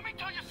 Let me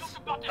tell you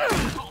something about this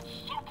thing called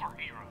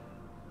superhero.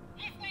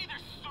 He's neither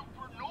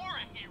super nor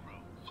a hero.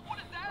 So what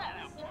does that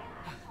add up to? A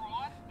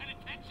fraud? An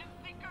attention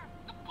seeker?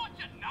 It's a bunch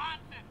of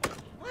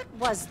nonsense. What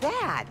was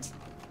that?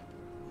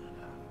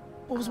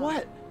 What was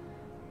what?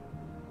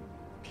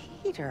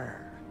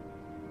 Peter.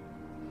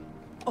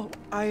 Oh,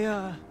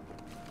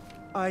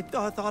 I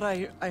thought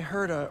I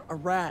heard a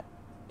rat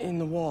in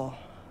the wall.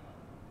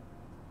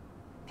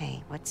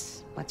 Hey,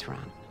 what's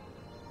wrong?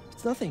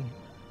 It's nothing.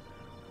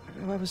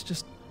 I was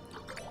just...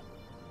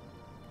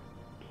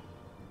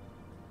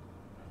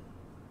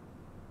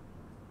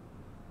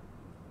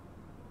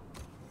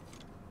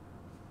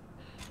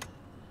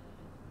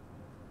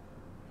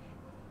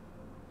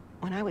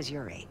 When I was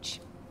your age,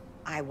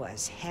 I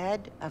was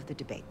head of the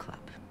debate club,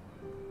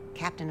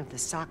 captain of the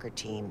soccer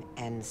team,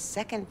 and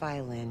second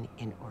violin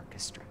in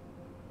orchestra.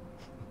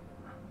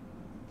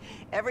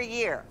 Every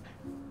year,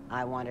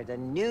 I wanted a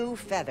new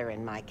feather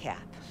in my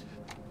cap.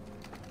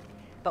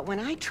 But when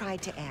I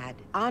tried to add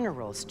honor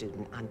roll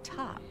student on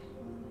top,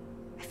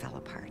 I fell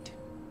apart.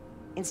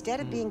 Instead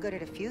of being good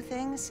at a few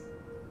things,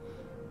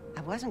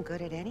 I wasn't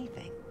good at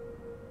anything.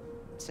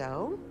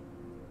 So,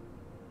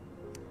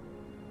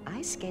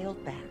 I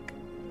scaled back.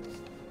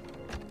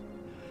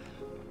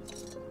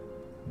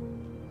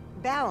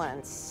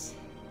 Balance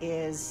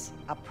is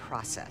a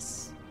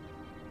process,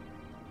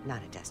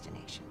 not a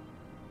destination.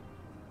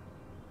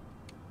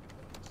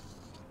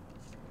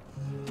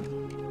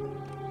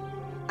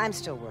 I'm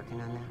still working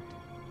on that.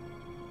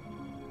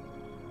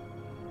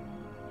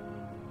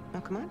 Oh,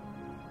 come on.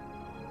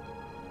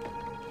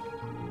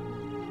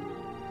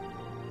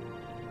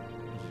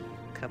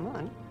 Come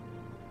on.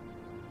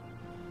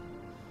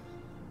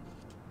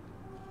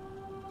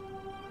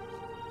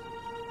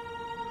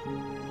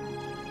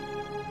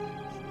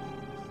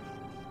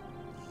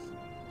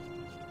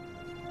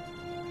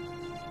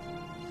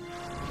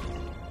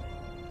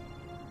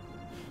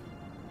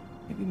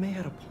 Maybe May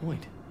had a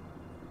point.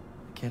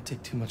 I can't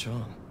take too much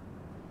on.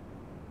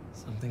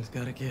 Something's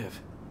gotta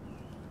give.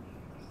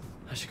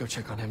 I should go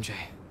check on MJ.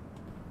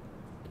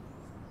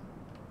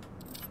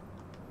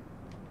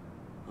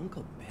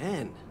 Uncle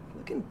Ben,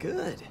 looking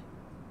good.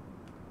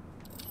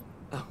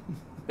 Oh,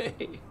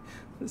 May,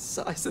 the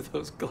size of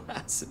those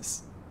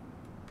glasses.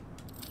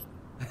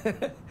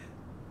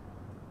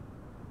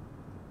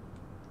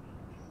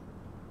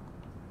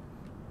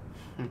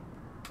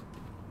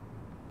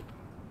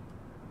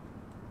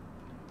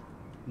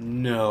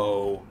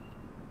 No.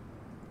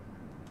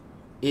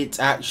 It's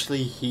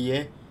actually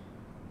here.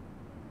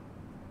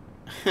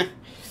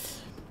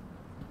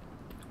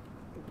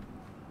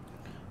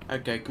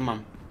 Okay, come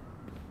on.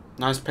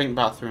 Nice pink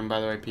bathroom, by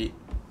the way, Pete.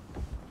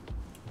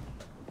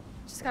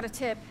 Just got a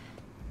tip.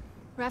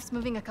 Raph's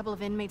moving a couple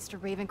of inmates to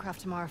Ravencroft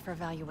tomorrow for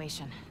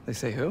evaluation. They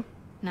say who?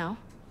 No,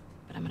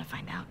 but I'm gonna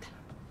find out.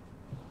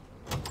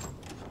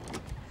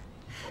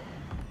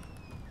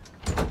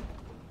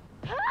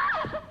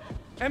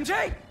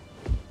 MJ!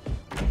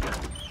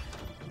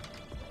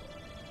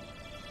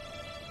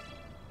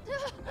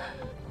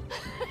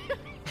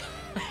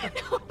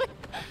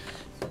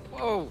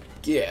 Whoa.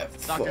 Yeah.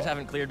 Doctors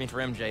haven't cleared me for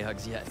MJ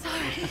hugs yet.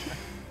 Sorry.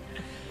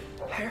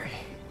 Harry.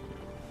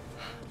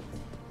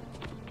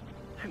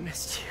 I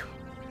missed you.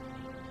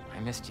 I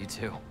missed you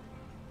too.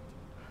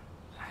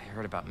 I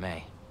heard about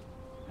May.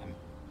 I'm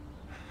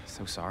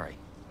so sorry.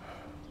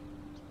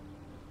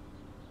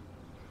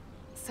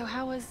 So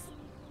how was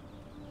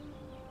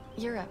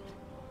Europe?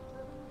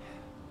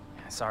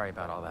 Yeah, sorry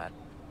about all that.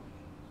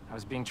 I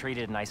was being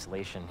treated in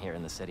isolation here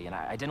in the city, and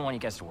I didn't want you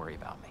guys to worry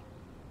about me.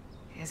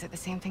 Is it the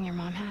same thing your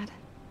mom had?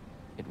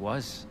 It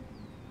was.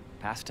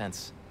 Past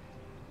tense.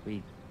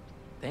 We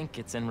think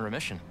it's in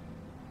remission.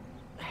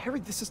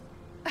 Harry, this is...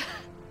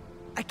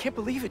 I can't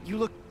believe it. You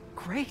look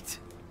great.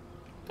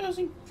 Does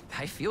he?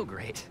 I feel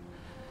great.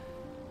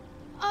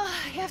 I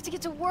have to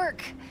get to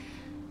work.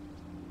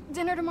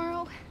 Dinner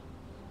tomorrow?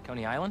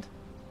 Coney Island?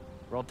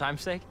 For old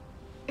time's sake?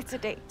 It's a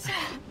date.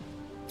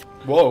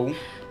 Whoa.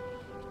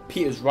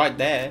 Peter's right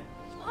there.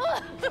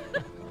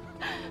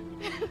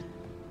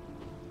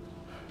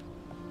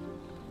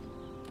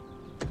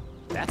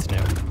 That's new.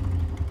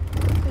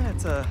 Yeah,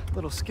 it's a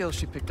little skill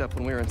she picked up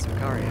when we were in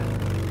Sakaria.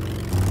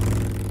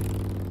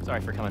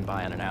 Sorry for coming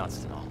by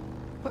unannounced and all.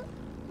 What?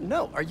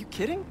 No, are you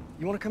kidding?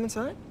 You want to come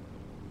inside?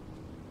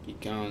 He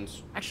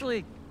counts.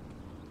 Actually,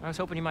 I was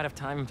hoping you might have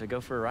time to go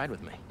for a ride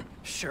with me.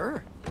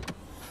 Sure.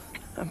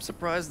 I'm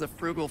surprised the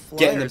frugal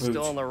Get in flyer the is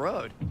still boot. on the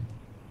road.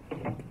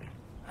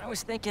 I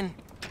was thinking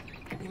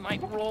you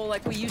might roll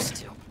like we used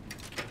to.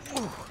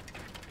 Ooh.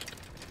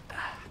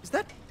 Is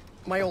that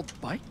my old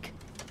bike?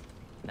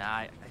 Nah,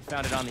 I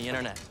found it on the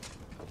internet.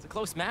 It's a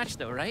close match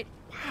though, right?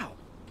 Wow.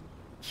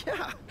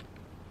 Yeah.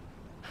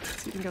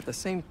 It's even got the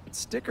same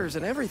stickers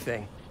and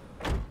everything.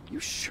 You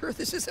sure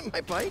this isn't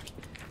my bike?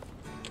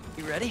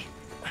 You ready?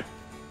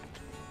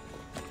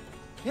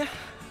 Yeah.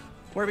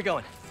 Where are we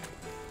going?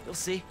 You'll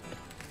see.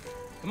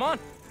 Come on.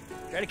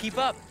 Try to keep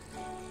up.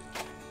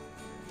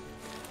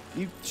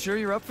 You sure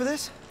you're up for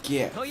this?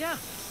 Yeah. Oh yeah,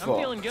 I'm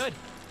feeling good.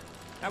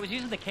 I was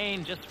using the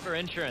cane just for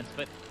insurance,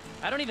 but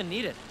I don't even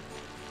need it.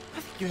 I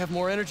think you have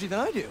more energy than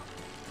I do.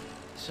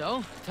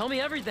 So, tell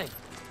me everything.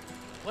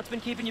 What's been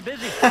keeping you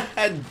busy?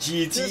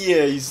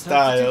 GTA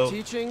style.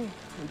 Substitute teaching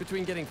in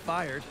between getting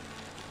fired.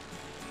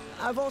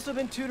 I've also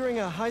been tutoring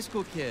a high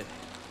school kid.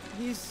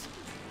 He's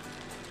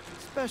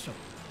special.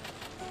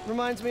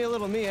 Reminds me a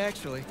little of me,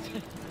 actually.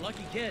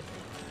 Lucky kid.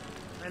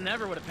 I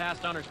never would have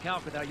passed honors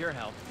calc without your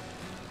help.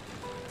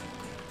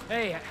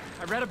 Hey,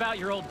 I read about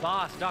your old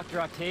boss,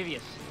 Dr.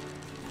 Octavius.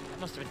 That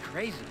must have been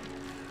crazy.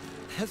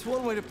 That's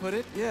one way to put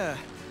it, yeah.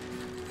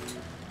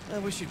 I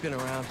wish you'd been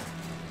around.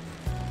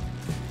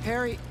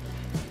 Harry,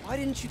 why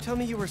didn't you tell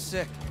me you were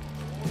sick?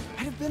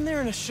 I'd have been there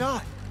in a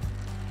shot.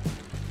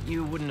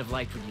 You wouldn't have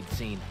liked what you'd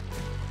seen.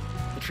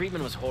 The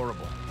treatment was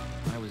horrible.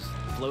 I was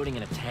floating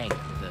in a tank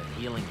with a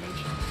healing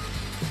agent.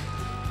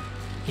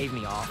 It gave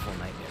me awful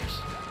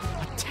nightmares.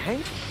 A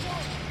tank?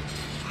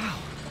 Wow.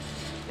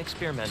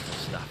 Experimental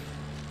stuff.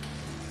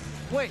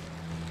 Wait,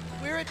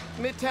 we're at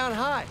Midtown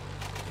High.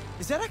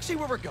 Is that actually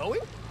where we're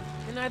going?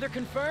 Can neither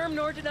confirm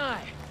nor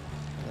deny.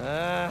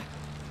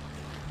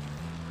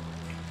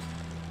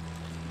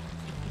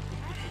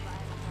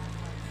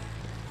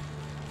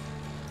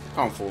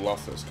 Can't fall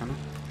off this, can I?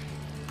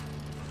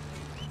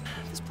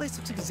 This place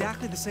looks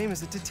exactly the same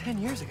as it did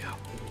 10 years ago.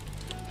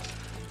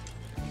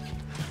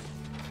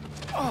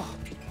 Oh!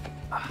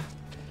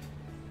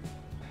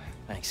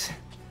 Thanks.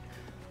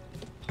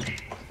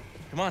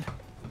 Come on.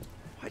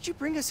 Why'd you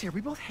bring us here?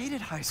 We both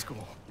hated high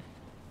school.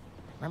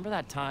 Remember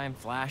that time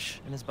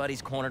Flash and his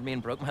buddies cornered me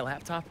and broke my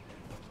laptop?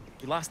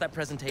 We lost that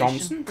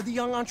presentation. For the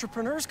Young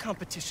Entrepreneurs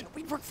Competition.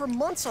 We'd worked for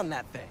months on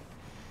that thing.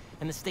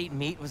 And the state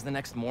meet was the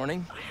next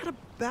morning. I had a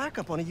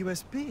backup on a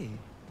USB.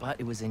 But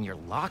it was in your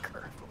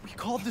locker. We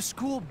called the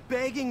school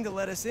begging to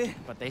let us in.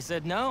 But they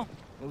said no.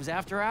 It was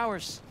after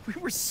hours. We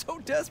were so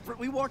desperate,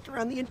 we walked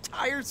around the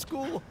entire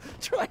school,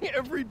 trying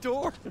every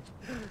door.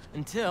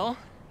 Until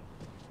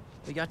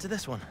we got to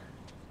this one.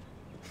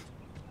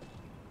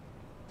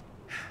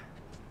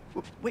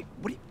 Wait,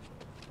 what do you...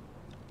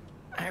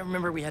 I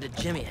remember we had to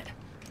jimmy it.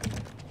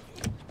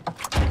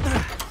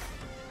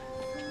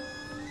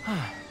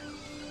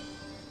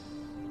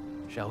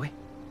 Shall we?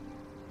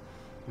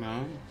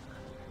 No.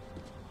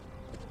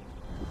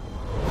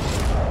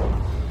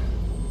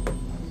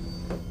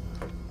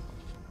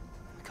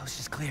 The coast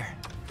is clear.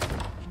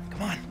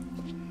 Come on.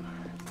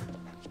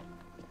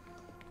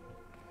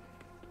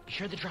 You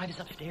sure the drive is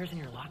upstairs in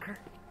your locker?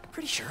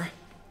 Pretty sure.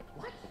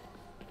 What?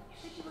 You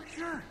said you were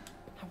sure.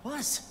 I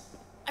was.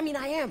 I mean,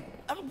 I am.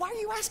 Why are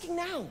you asking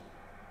now?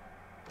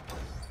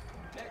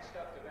 Next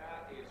up to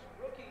bat is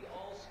rookie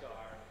all-star,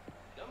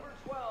 number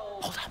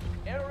 12, Hold up.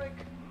 Eric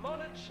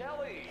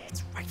Monticelli.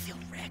 It's right field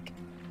Rick.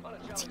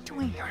 What's he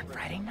doing here on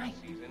Friday night?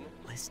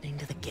 Listening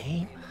to the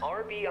game?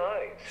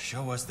 RBI.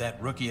 Show us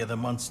that Rookie of the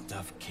Month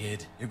stuff,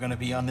 kid. You're gonna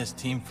be on this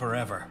team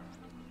forever.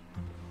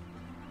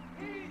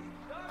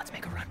 Let's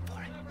make a run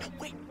for it. No,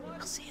 wait.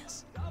 He'll see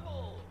us.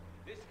 Double.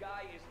 This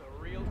guy is the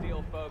real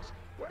deal, folks.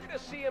 We're gonna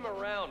see him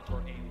around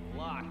for a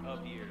lot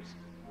of years.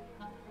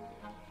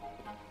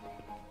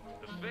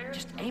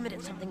 Just aim it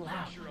at something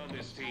loud. On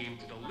this team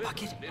to deliver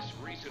Bucket? this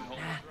recent home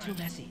Nah, too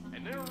messy.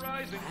 and they're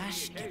rising to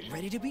Flash, the get occasion.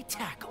 ready to be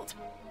tackled.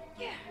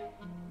 Yeah.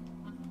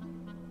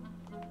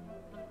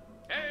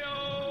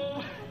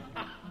 Heyo!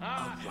 A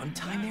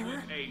runtime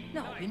error?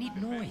 No, we need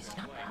noise,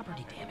 not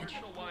property damage.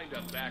 Wind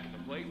up back at the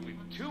plate with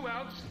 2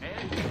 outs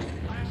and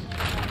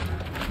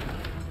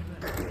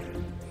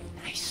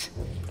Nice.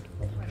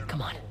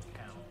 Come on.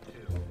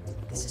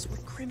 This is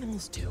what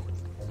criminals do.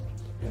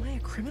 Am I a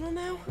criminal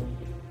now?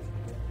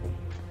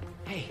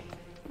 Hey,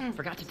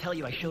 forgot to tell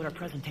you I showed our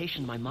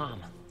presentation to my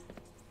mom.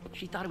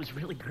 She thought it was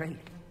really great.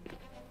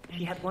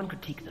 She had one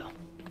critique, though.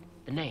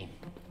 The name.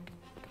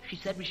 She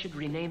said we should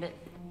rename it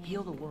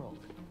Heal the World.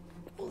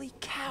 Holy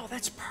cow,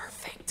 that's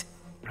perfect.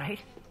 Right?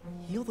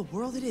 Heal the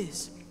world it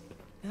is.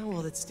 Now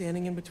all that's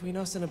standing in between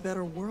us and a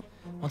better world...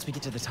 Once we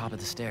get to the top of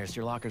the stairs,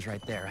 your locker's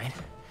right there, right?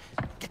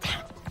 Get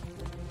down.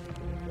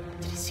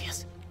 Did he see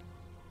us?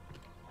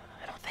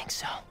 I don't think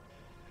so.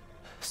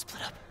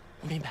 Split up.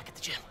 We'll meet back at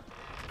the gym.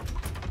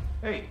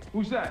 Hey,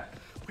 who's that?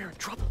 We're in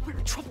trouble. We're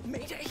in trouble.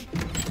 Mayday.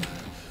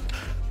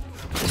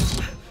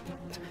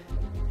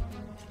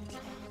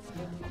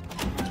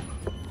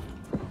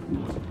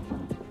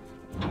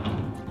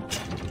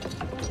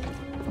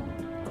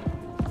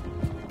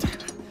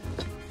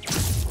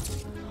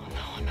 Oh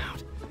no, I'm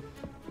out.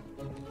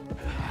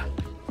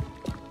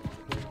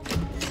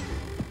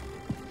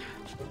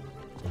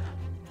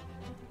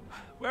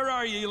 Where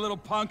are you, you little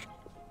punk?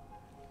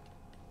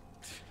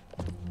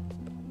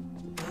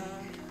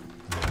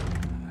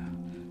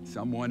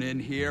 Someone in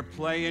here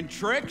playing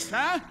tricks,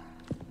 huh?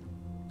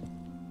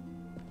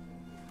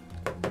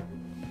 I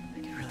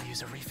could really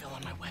use a refill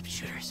on my web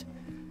shooters.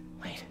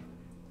 Wait,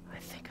 I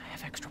think I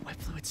have extra web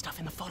fluid stuff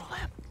in the photo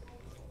lab.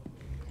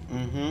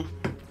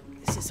 Mm-hmm.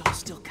 This is all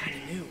still kind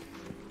of new.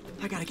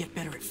 I gotta get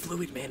better at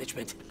fluid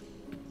management.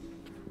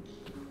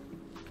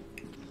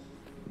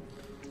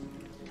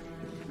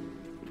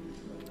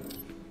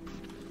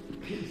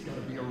 He's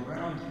gotta be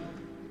around here.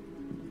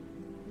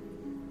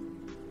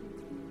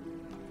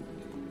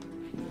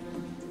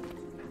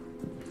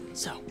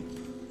 So,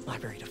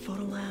 library to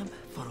photo lab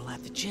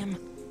to gym,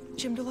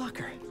 gym to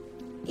locker.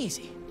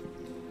 Easy.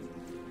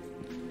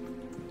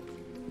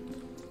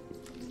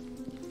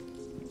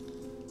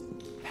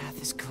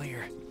 Path is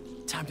clear.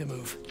 Time to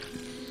move.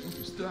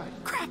 Who's that?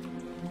 Crap!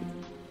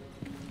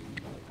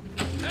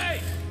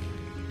 Hey!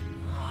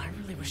 Oh, I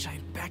really wish I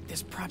had backed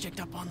this project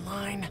up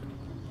online.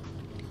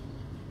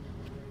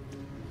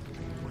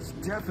 Was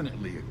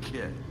definitely a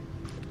kid.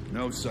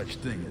 No such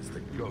thing as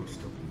the ghost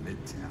of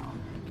Midtown.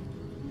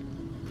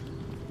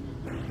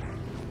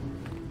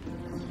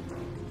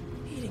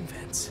 Heating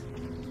vents.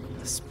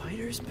 The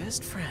spider's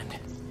best friend.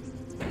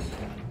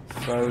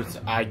 So,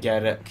 I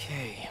get it.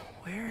 Okay,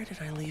 where did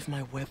I leave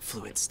my web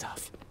fluid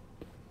stuff?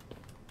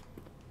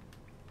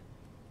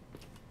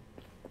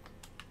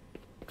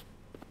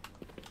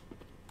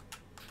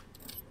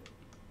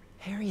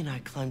 Harry and I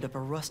climbed up a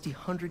rusty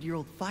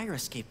 100-year-old fire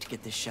escape to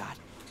get this shot.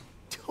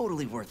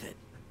 Totally worth it.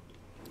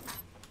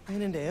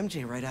 Ran into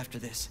MJ right after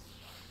this.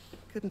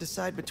 Couldn't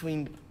decide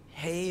between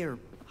hey or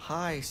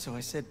hi, so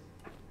I said,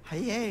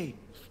 hey.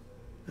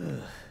 Ugh.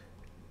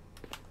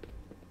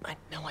 I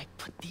know I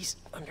put these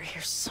under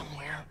here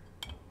somewhere.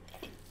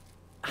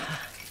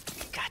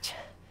 Gotcha.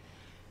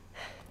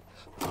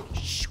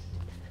 Shoot.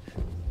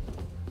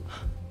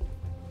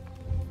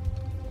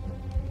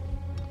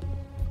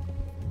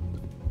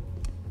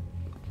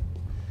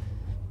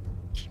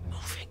 Keep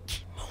moving,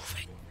 keep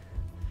moving.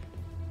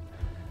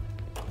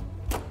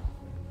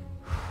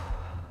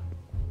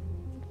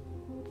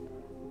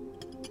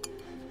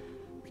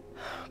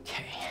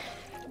 Okay.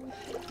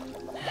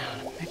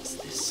 Now mix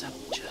this up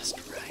just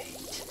right.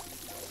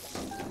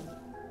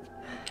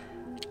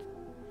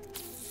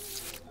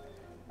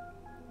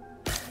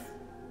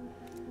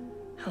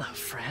 Hello,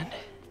 friend.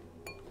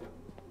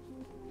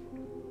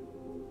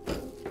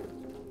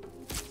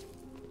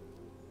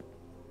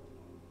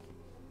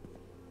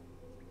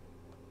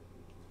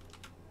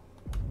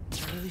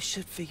 I really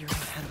should figure out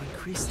how to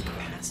increase the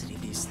capacity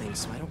of these things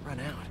so I don't run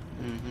out.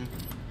 Mm-hmm.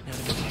 Now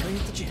to be carrying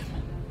at the gym.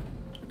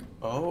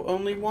 Oh,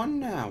 only one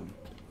now.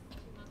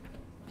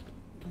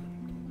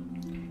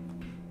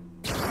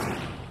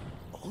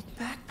 Old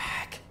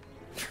backpack.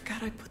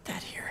 Forgot I put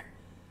that here.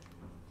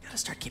 Gotta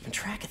start keeping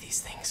track of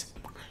these things.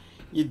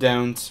 You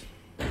don't.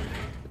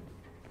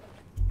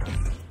 I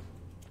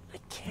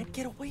can't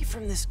get away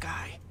from this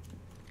guy.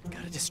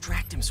 Gotta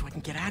distract him so I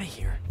can get out of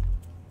here.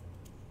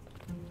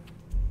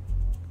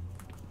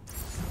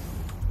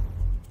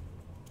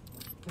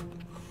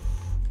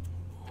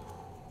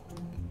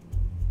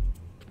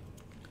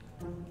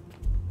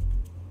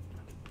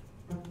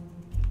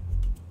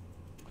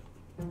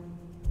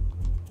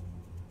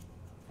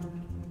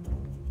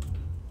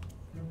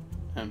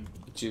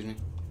 Excuse me.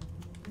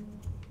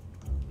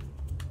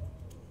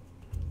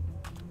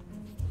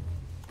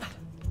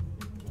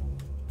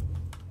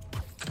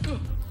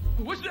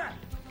 What's that?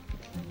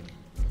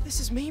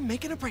 This is me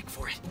making a break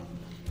for it.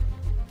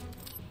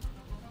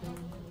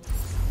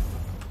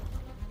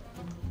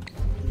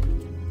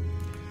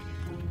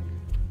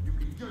 You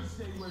can just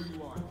stay where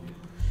you are, kid.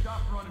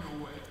 Stop running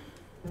away.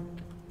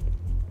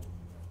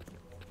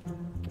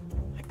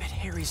 I bet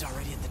Harry's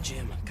already at the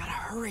gym. Gotta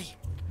hurry.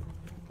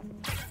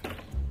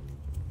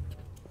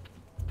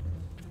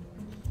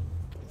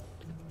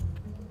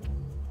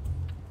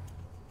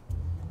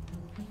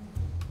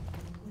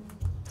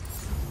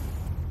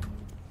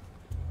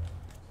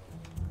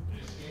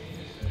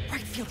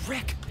 Right field,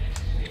 Rick.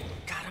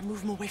 Gotta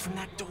move him away from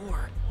that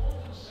door.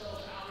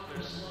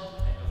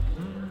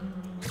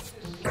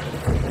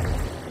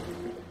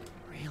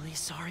 Really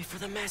sorry for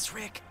the mess,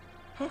 Rick.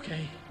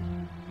 Okay.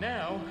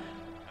 Now,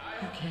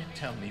 you can't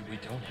tell me we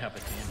don't have a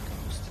damn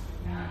ghost.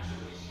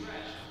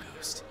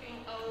 Ghost.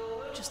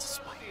 Just a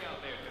spider.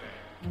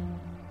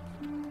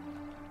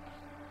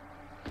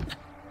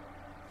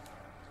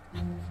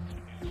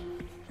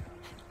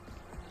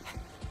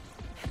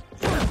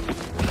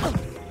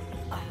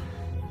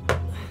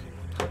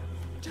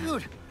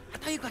 Dude, I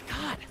thought you got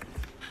caught.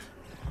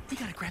 We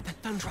gotta grab that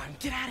thumb drive and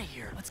get out of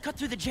here. Let's cut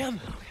through the gym.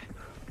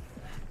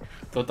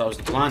 Thought that was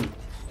the plan.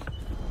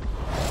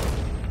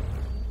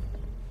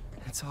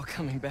 It's all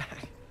coming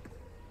back.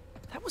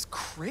 That was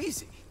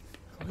crazy.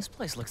 Well, this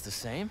place looks the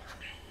same.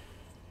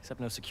 Except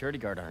no security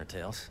guard on our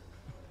tails.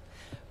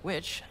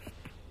 Which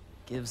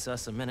gives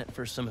us a minute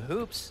for some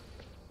hoops.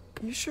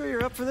 You sure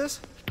you're up for this?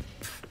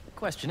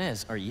 Question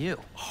is, are you?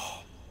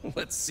 Oh,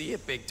 let's see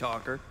it, big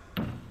talker.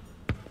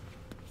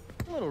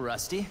 A little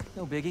rusty,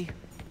 no biggie.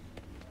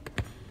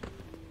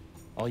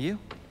 All you?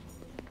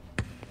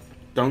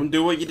 Don't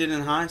do what you did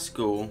in high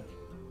school.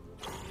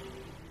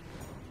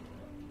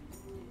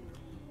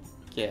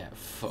 Get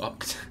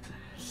fucked.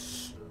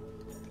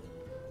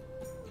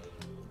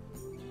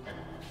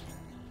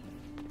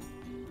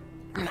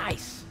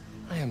 Nice.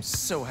 I am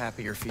so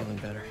happy you're feeling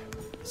better.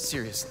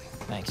 Seriously.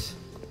 Thanks.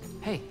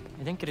 Hey,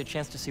 I didn't get a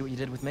chance to see what you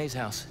did with May's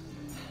house.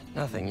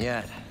 Nothing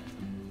yet.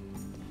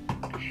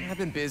 I've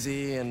been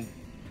busy and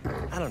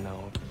I don't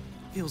know. It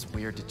feels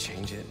weird to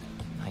change it.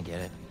 I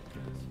get it.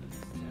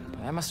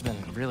 That must have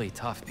been really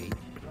tough, Pete.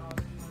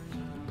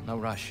 No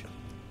rush.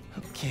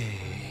 Okay,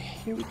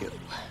 here we go.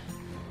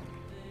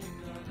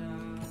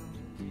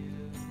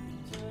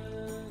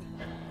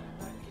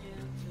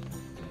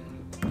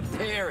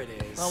 There it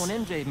is. Well,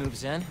 when MJ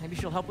moves in, maybe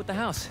she'll help with the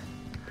house.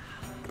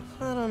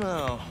 I don't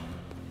know.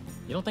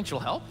 You don't think she'll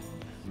help?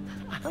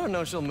 I don't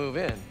know she'll move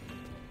in.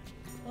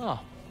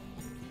 Oh.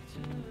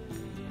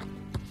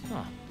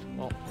 Huh.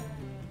 Well,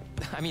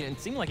 I mean, it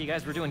seemed like you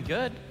guys were doing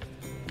good.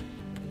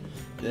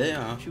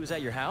 Yeah. She was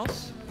at your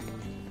house?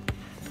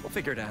 We'll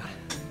figure it out.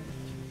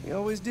 We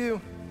always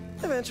do.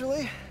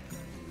 Eventually.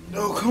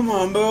 Oh, come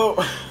on,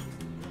 Bo.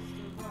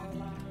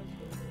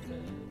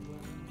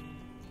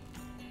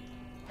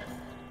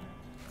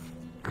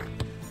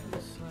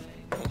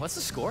 What's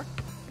the score?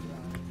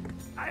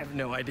 I have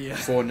no idea.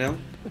 4-0?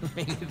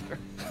 Me neither.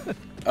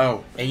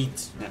 Oh, 8.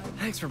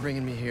 Thanks for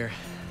bringing me here.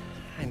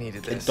 I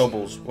needed this. It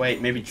doubles.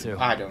 Wait, maybe 2.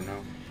 I don't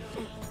know.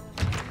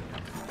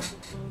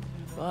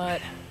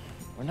 But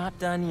we're not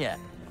done yet.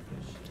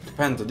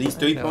 Depends. Are these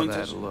 3 I know points?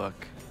 That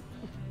look.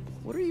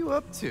 What are you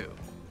up to?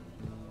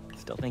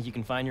 Still think you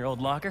can find your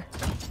old locker?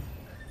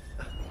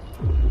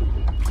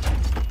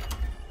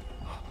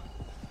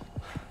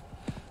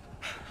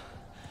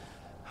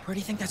 Where do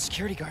you think that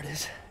security guard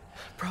is?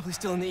 Probably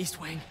still in the East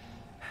Wing.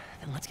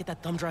 Then let's get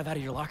that thumb drive out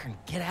of your locker and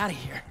get out of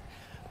here.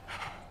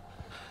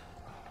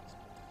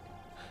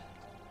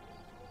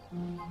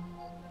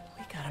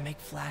 We gotta make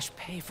Flash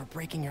pay for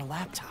breaking your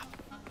laptop.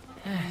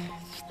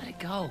 Just let it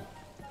go.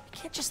 You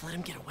can't just let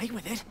him get away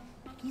with it.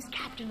 He's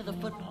captain of the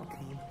football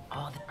team.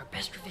 Oh, our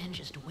best revenge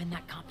is to win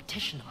that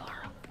competition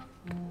tomorrow.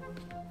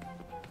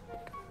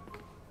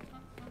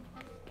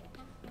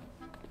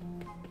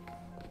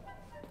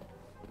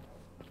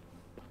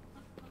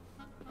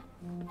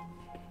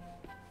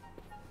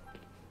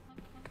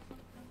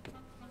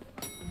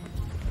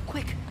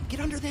 Quick, get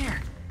under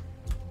there.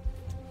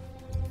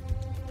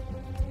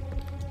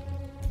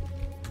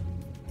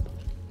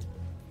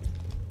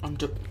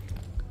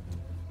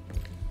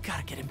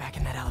 Gotta get him back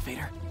in that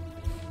elevator.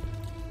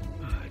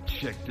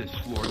 Check this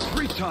floor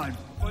 3 times.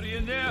 Buddy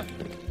in there?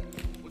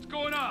 What's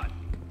going on?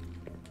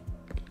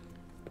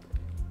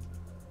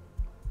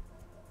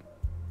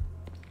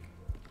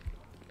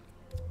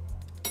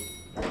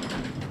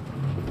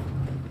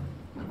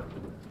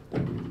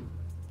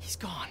 He's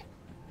gone.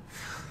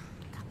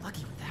 Got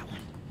lucky with that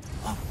one.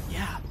 Oh,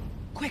 yeah.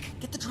 Quick,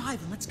 get the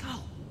drive and let's go.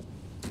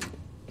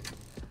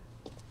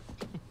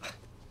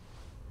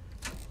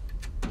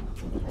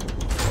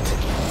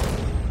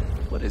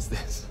 What is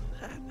this?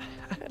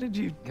 How did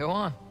you... Go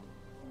on.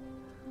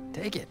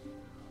 Take it.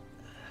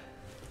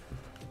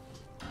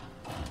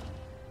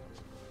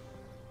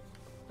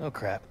 Oh,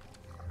 crap.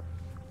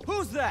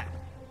 Who's that?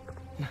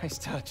 Nice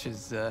touch.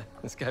 Is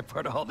this guy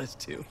part of all this,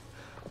 too?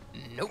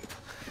 Nope.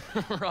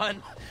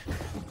 Run.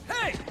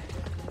 Hey!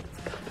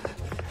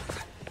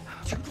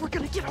 Dude, we're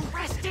gonna get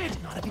arrested!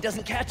 Not if he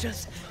doesn't catch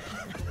us.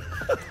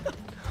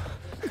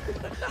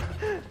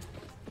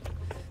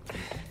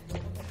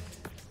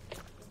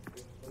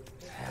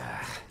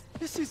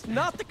 This is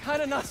not the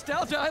kind of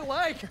nostalgia I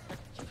like!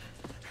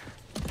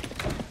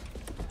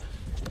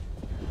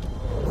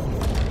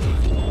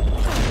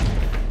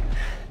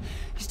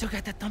 You still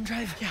got that thumb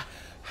drive? Yeah.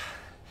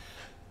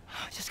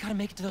 Just gotta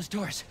make it to those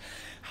doors.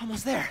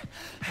 Almost there.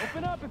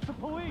 Open up, it's the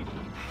police!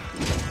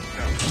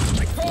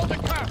 I called the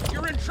cops!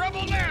 You're in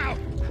trouble now!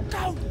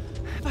 No!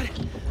 But...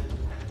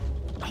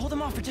 hold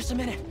them off for just a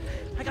minute.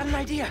 I got an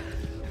idea.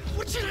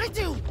 What should I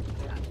do?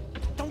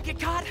 Don't get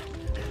caught?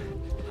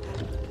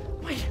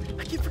 Wait,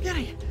 I keep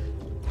forgetting.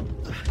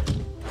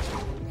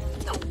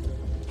 No.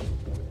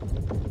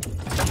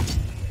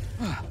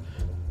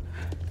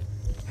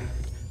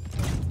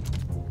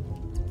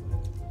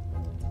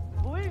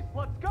 Police,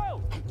 let's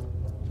go!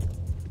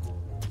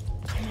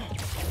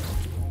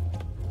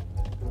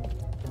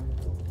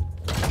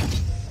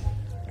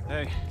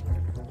 Hey,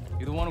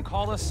 you the one who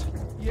called us?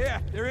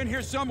 Yeah, they're in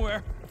here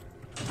somewhere.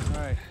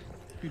 All right,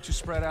 you two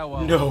spread out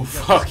while... No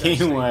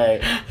fucking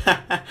way.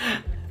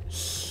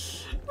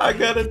 I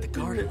gotta get the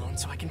guard alone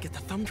so I can get the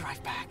thumb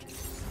drive back.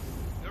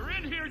 They're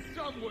in here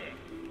somewhere.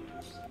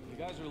 You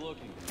guys are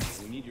looking.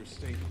 We need your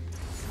statement.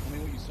 Tell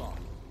me what you saw.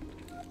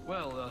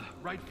 Well,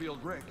 right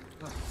field Rick.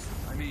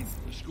 I mean,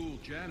 the school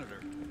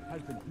janitor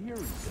has been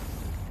hearing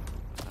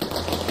something.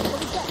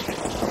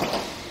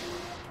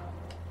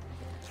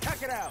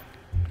 Check it out.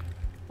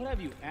 What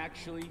have you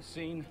actually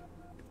seen?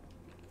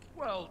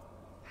 Well,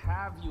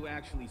 have you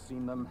actually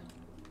seen them?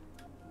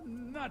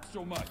 Not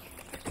so much.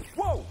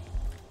 Whoa!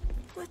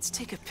 Let's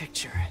take a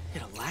picture.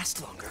 It'll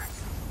last longer.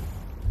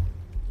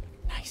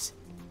 Nice.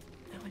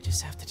 Now I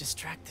just have to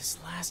distract this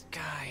last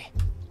guy.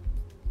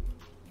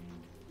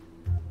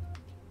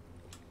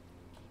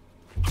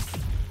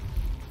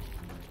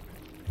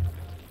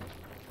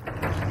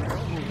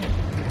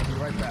 Be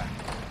right back.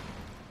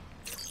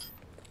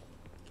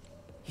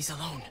 He's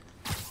alone.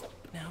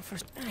 Now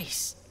first,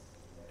 nice.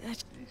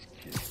 These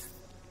kids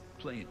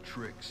playing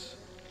tricks.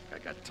 I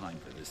got time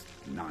for this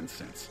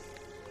nonsense.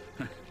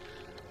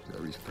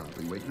 Barry's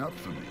probably waiting up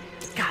for me.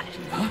 Got it.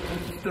 Huh?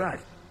 What's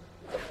that?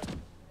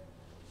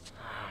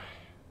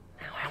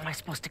 Now how am I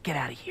supposed to get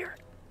out of here?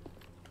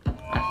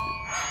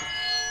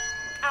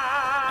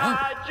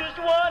 I just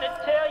want to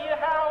tell you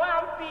how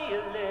I'm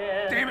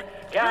feeling. Damn it!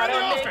 Gotta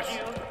You're in the make office.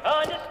 you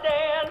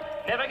understand.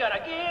 Never gonna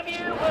give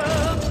you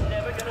up.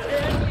 Never gonna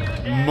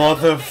let you down.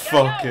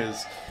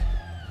 Motherfuckers.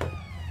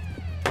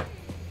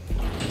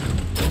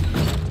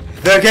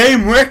 The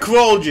game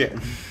rickrolled you.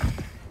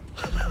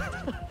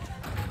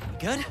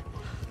 Good?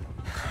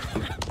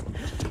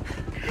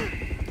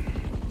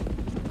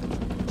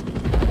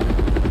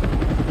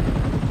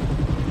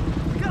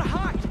 We gotta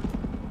hide!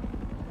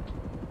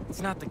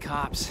 It's not the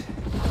cops.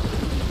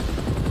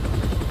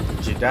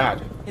 It's your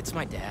dad. It's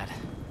my dad.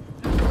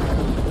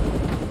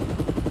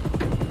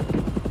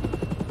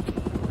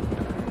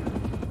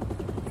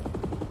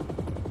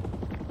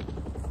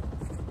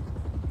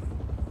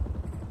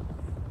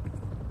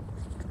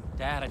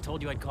 Dad, I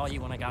told you I'd call you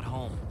when I got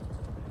home.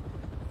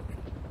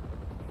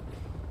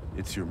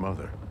 It's your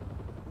mother.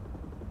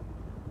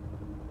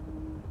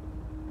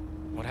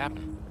 What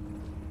happened?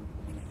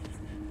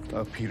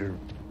 Peter,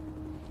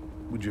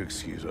 would you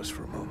excuse us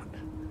for a moment?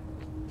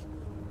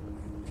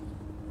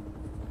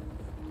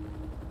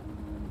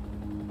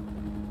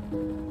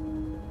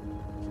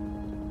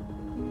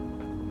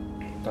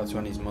 That's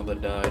when his mother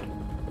died.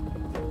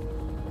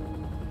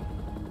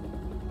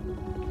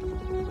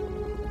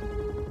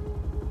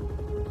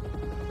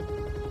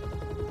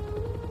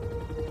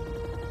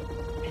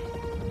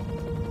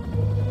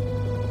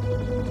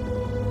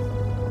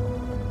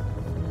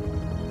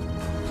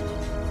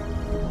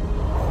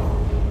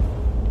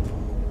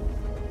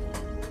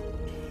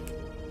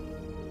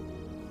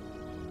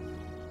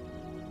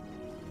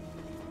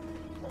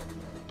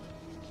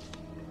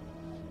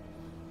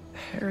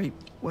 Harry,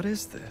 what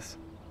is this?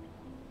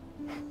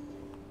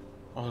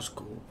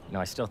 Oscorp. You know,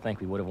 I still think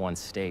we would have won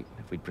state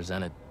if we'd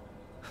presented.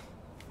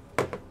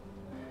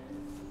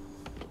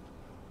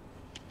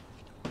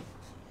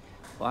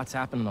 Lots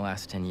happened in the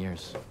last 10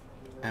 years.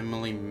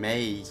 Emily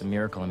May. It's a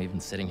miracle I'm even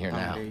sitting here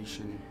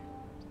Foundation.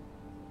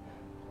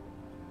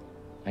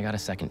 now. I got a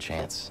second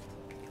chance.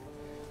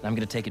 And I'm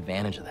gonna take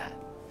advantage of that.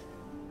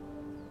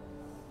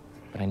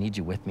 But I need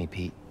you with me,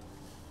 Pete.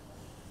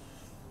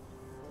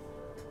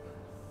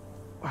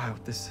 Wow,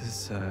 this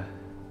is, a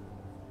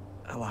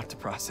lot to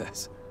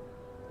process.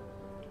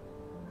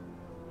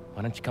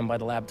 Why don't you come by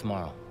the lab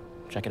tomorrow?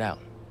 Check it out.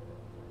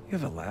 You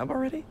have a lab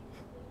already?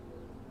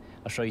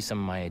 I'll show you some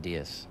of my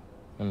ideas.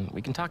 And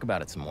we can talk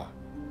about it some more.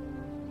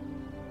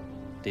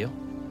 Deal?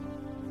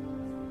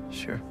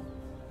 Sure.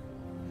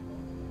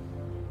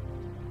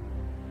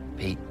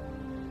 Pete,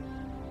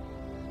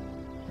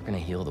 we're gonna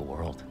heal the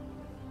world.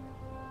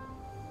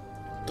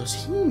 Does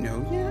he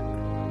know yet?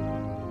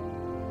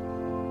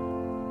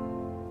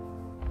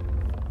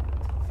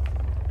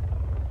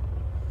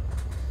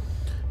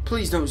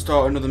 Please don't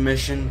start another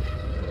mission.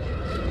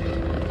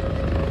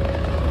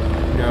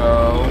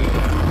 No.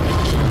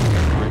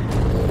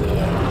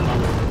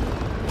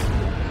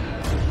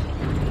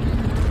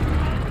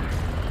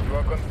 You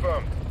are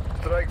confirmed.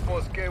 Strike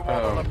Force K1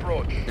 on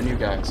approach. The new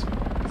guys.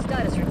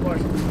 Status report.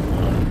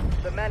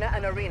 The Mana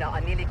and Arena are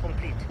nearly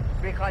complete.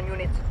 Recon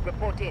units,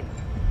 report in.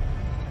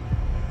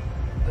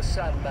 The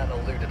Sandman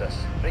eluded us.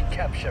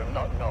 Recapture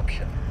not an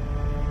option.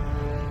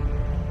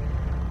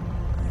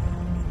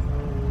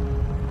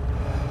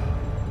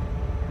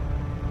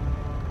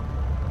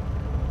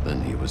 Then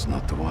he was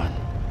not the one.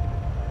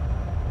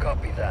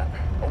 Copy that.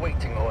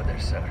 Awaiting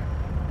orders, sir.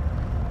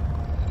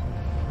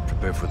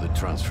 Prepare for the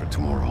transfer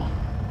tomorrow.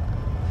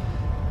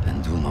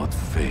 And do not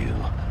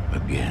fail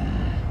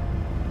again.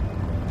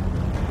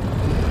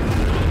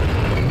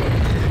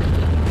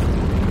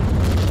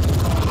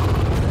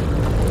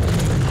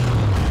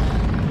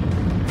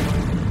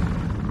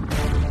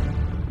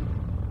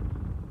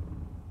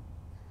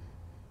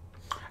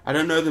 I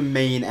don't know the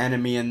main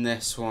enemy in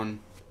this one.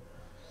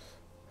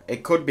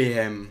 It could be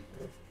him.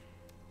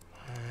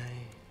 My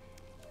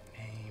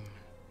name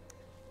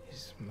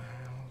is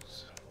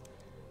Miles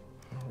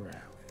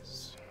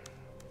Morales.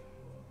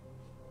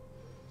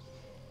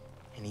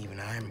 And even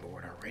I'm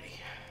bored already.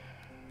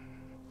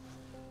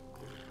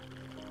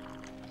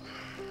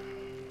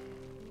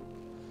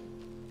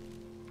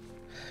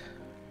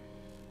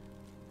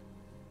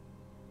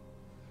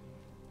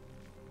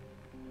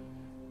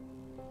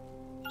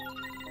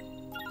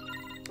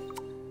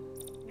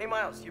 Hey,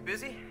 Miles, you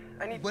busy?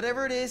 I need...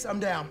 Whatever it is, I'm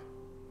down.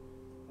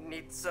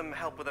 Need some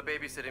help with a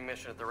babysitting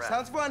mission at the Rat.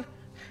 Sounds fun.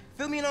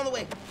 Fill me in on the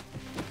way.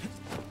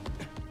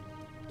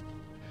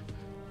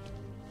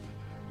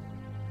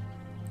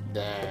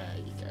 There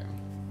you go.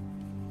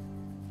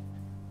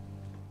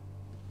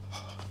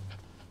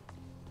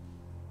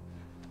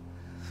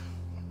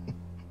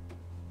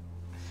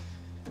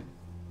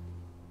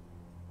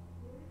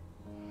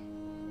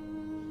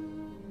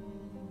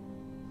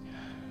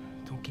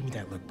 Don't give me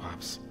that look,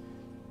 Pops.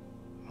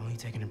 I'm only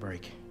taking a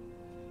break.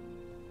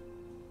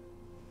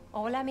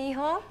 Hola,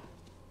 mijo.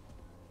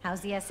 How's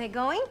the essay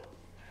going?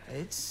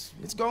 It's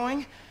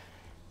going.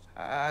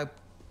 I'm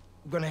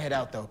gonna head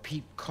out, though.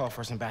 Pete called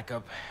for some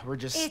backup. We're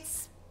just...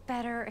 It's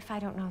better if I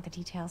don't know the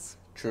details.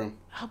 True.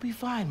 I'll be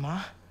fine,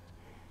 Ma.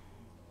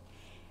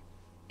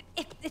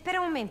 Espera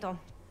un momento.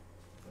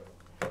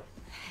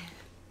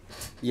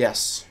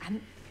 Yes.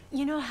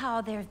 You know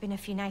how there have been a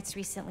few nights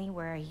recently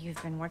where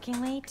you've been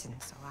working late,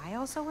 and so I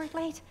also work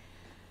late?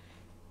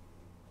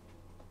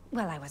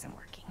 Well, I wasn't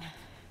working.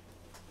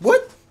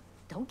 What?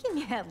 Don't give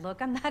me that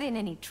look. I'm not in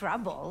any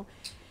trouble.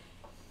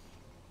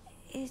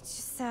 It's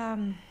just,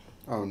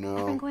 Oh, no.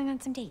 I've been going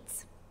on some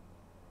dates.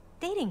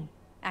 Dating,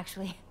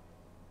 actually.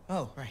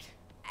 Oh, right.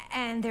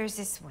 And there's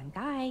this one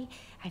guy.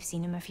 I've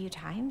seen him a few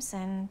times,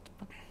 and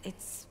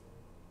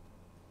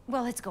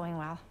well, it's going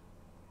well.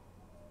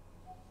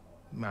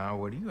 Ma,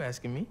 what are you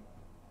asking me?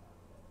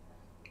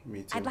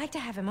 Me too. I'd like to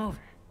have him over.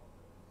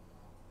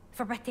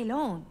 For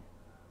Bartelone.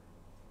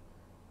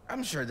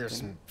 I'm sure there's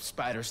some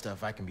spider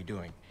stuff I can be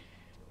doing.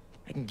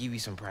 I can give you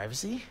some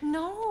privacy.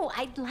 No,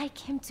 I'd like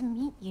him to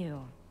meet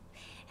you.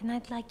 And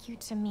I'd like you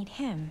to meet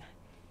him.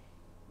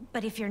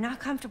 But if you're not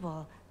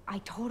comfortable, I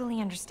totally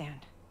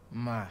understand.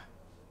 Ma.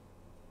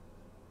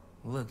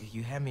 Look,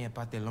 you had me at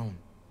Bartelone.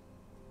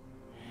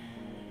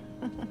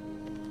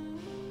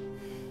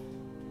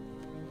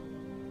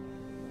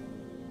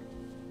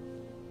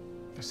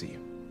 I'll see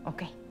you.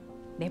 Okay.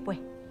 Ve pues.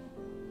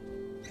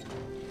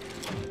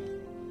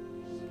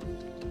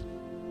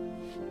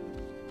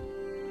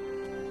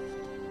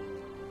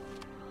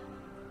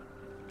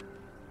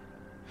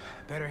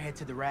 Better head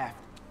to the raft.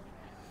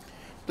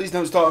 Please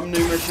don't start a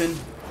new mission.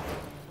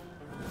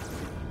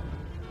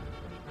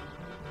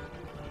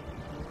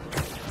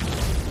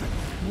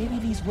 Maybe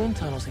these wind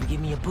tunnels can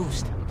give me a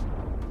boost.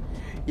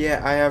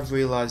 Yeah, I have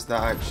realised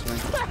that actually.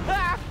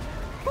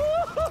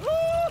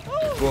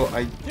 But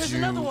I There's do.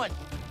 another one.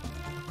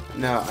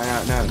 No,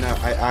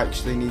 I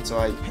actually need to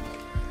like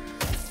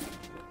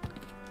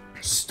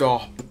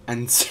stop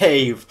and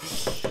save.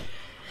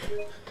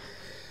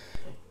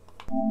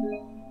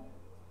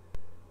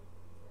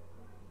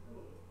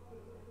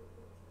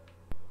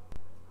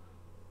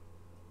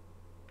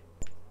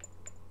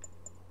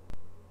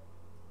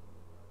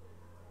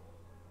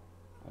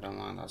 I don't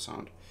like that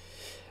sound.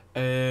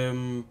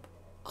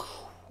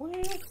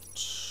 Quit.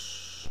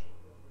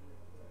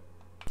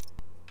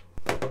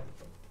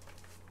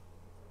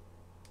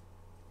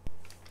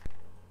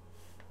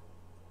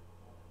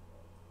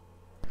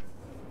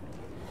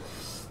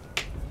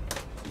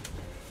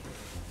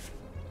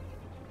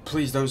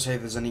 Please don't say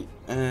there's any,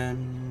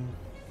 no,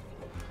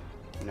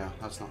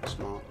 that's not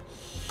smart.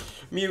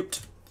 Mute.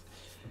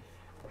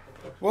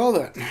 Well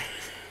then,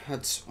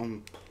 let's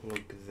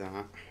unplug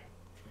that.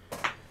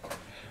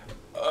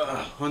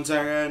 One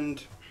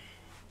second.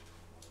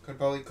 Could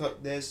probably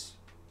cut this,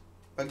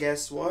 but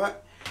guess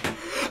what?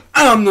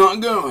 I'm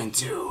not going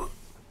to.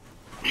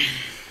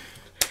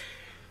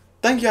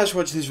 Thank you guys for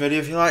watching this video.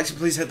 If you liked it,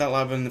 please hit that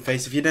like button in the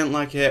face. If you didn't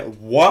like it,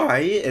 why?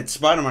 It's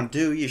Spider-Man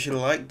 2. You should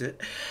have liked it.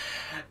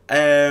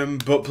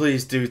 But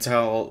please do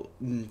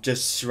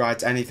just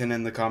write anything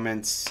in the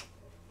comments.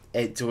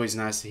 It's always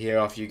nice to hear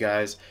off you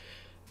guys.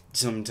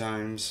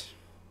 Sometimes.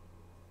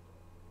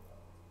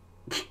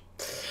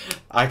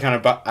 I kind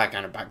of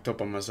backed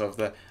up on myself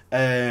there.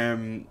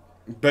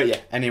 But yeah,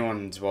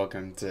 anyone's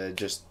welcome to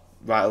just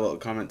write a little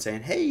comment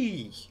saying,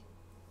 "Hey,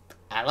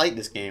 I like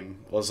this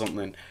game" or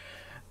something.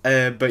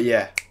 But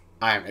yeah,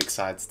 I am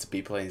excited to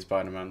be playing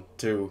Spider-Man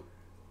 2.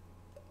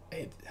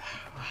 I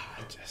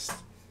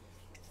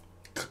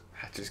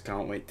just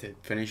can't wait to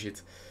finish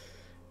it.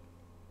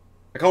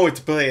 I can't wait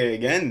to play it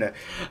again.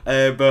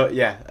 But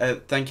yeah,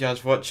 thank you guys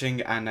for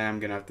watching, and I'm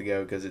gonna have to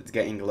go because it's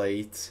getting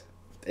late.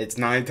 It's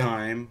night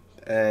time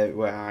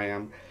where I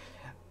am,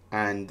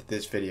 and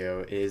this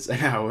video is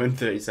an hour and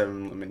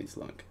 37 minutes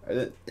long.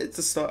 It's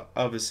the start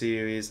of a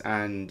series,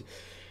 and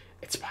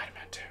it's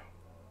Spider-Man 2,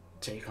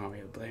 so you can't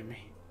really blame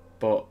me.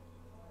 But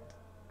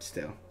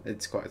still,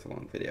 it's quite a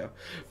long video.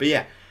 But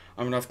yeah,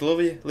 I'm gonna have to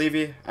leave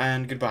you,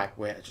 and goodbye.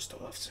 Wait, I just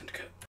don't love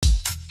Syndicate.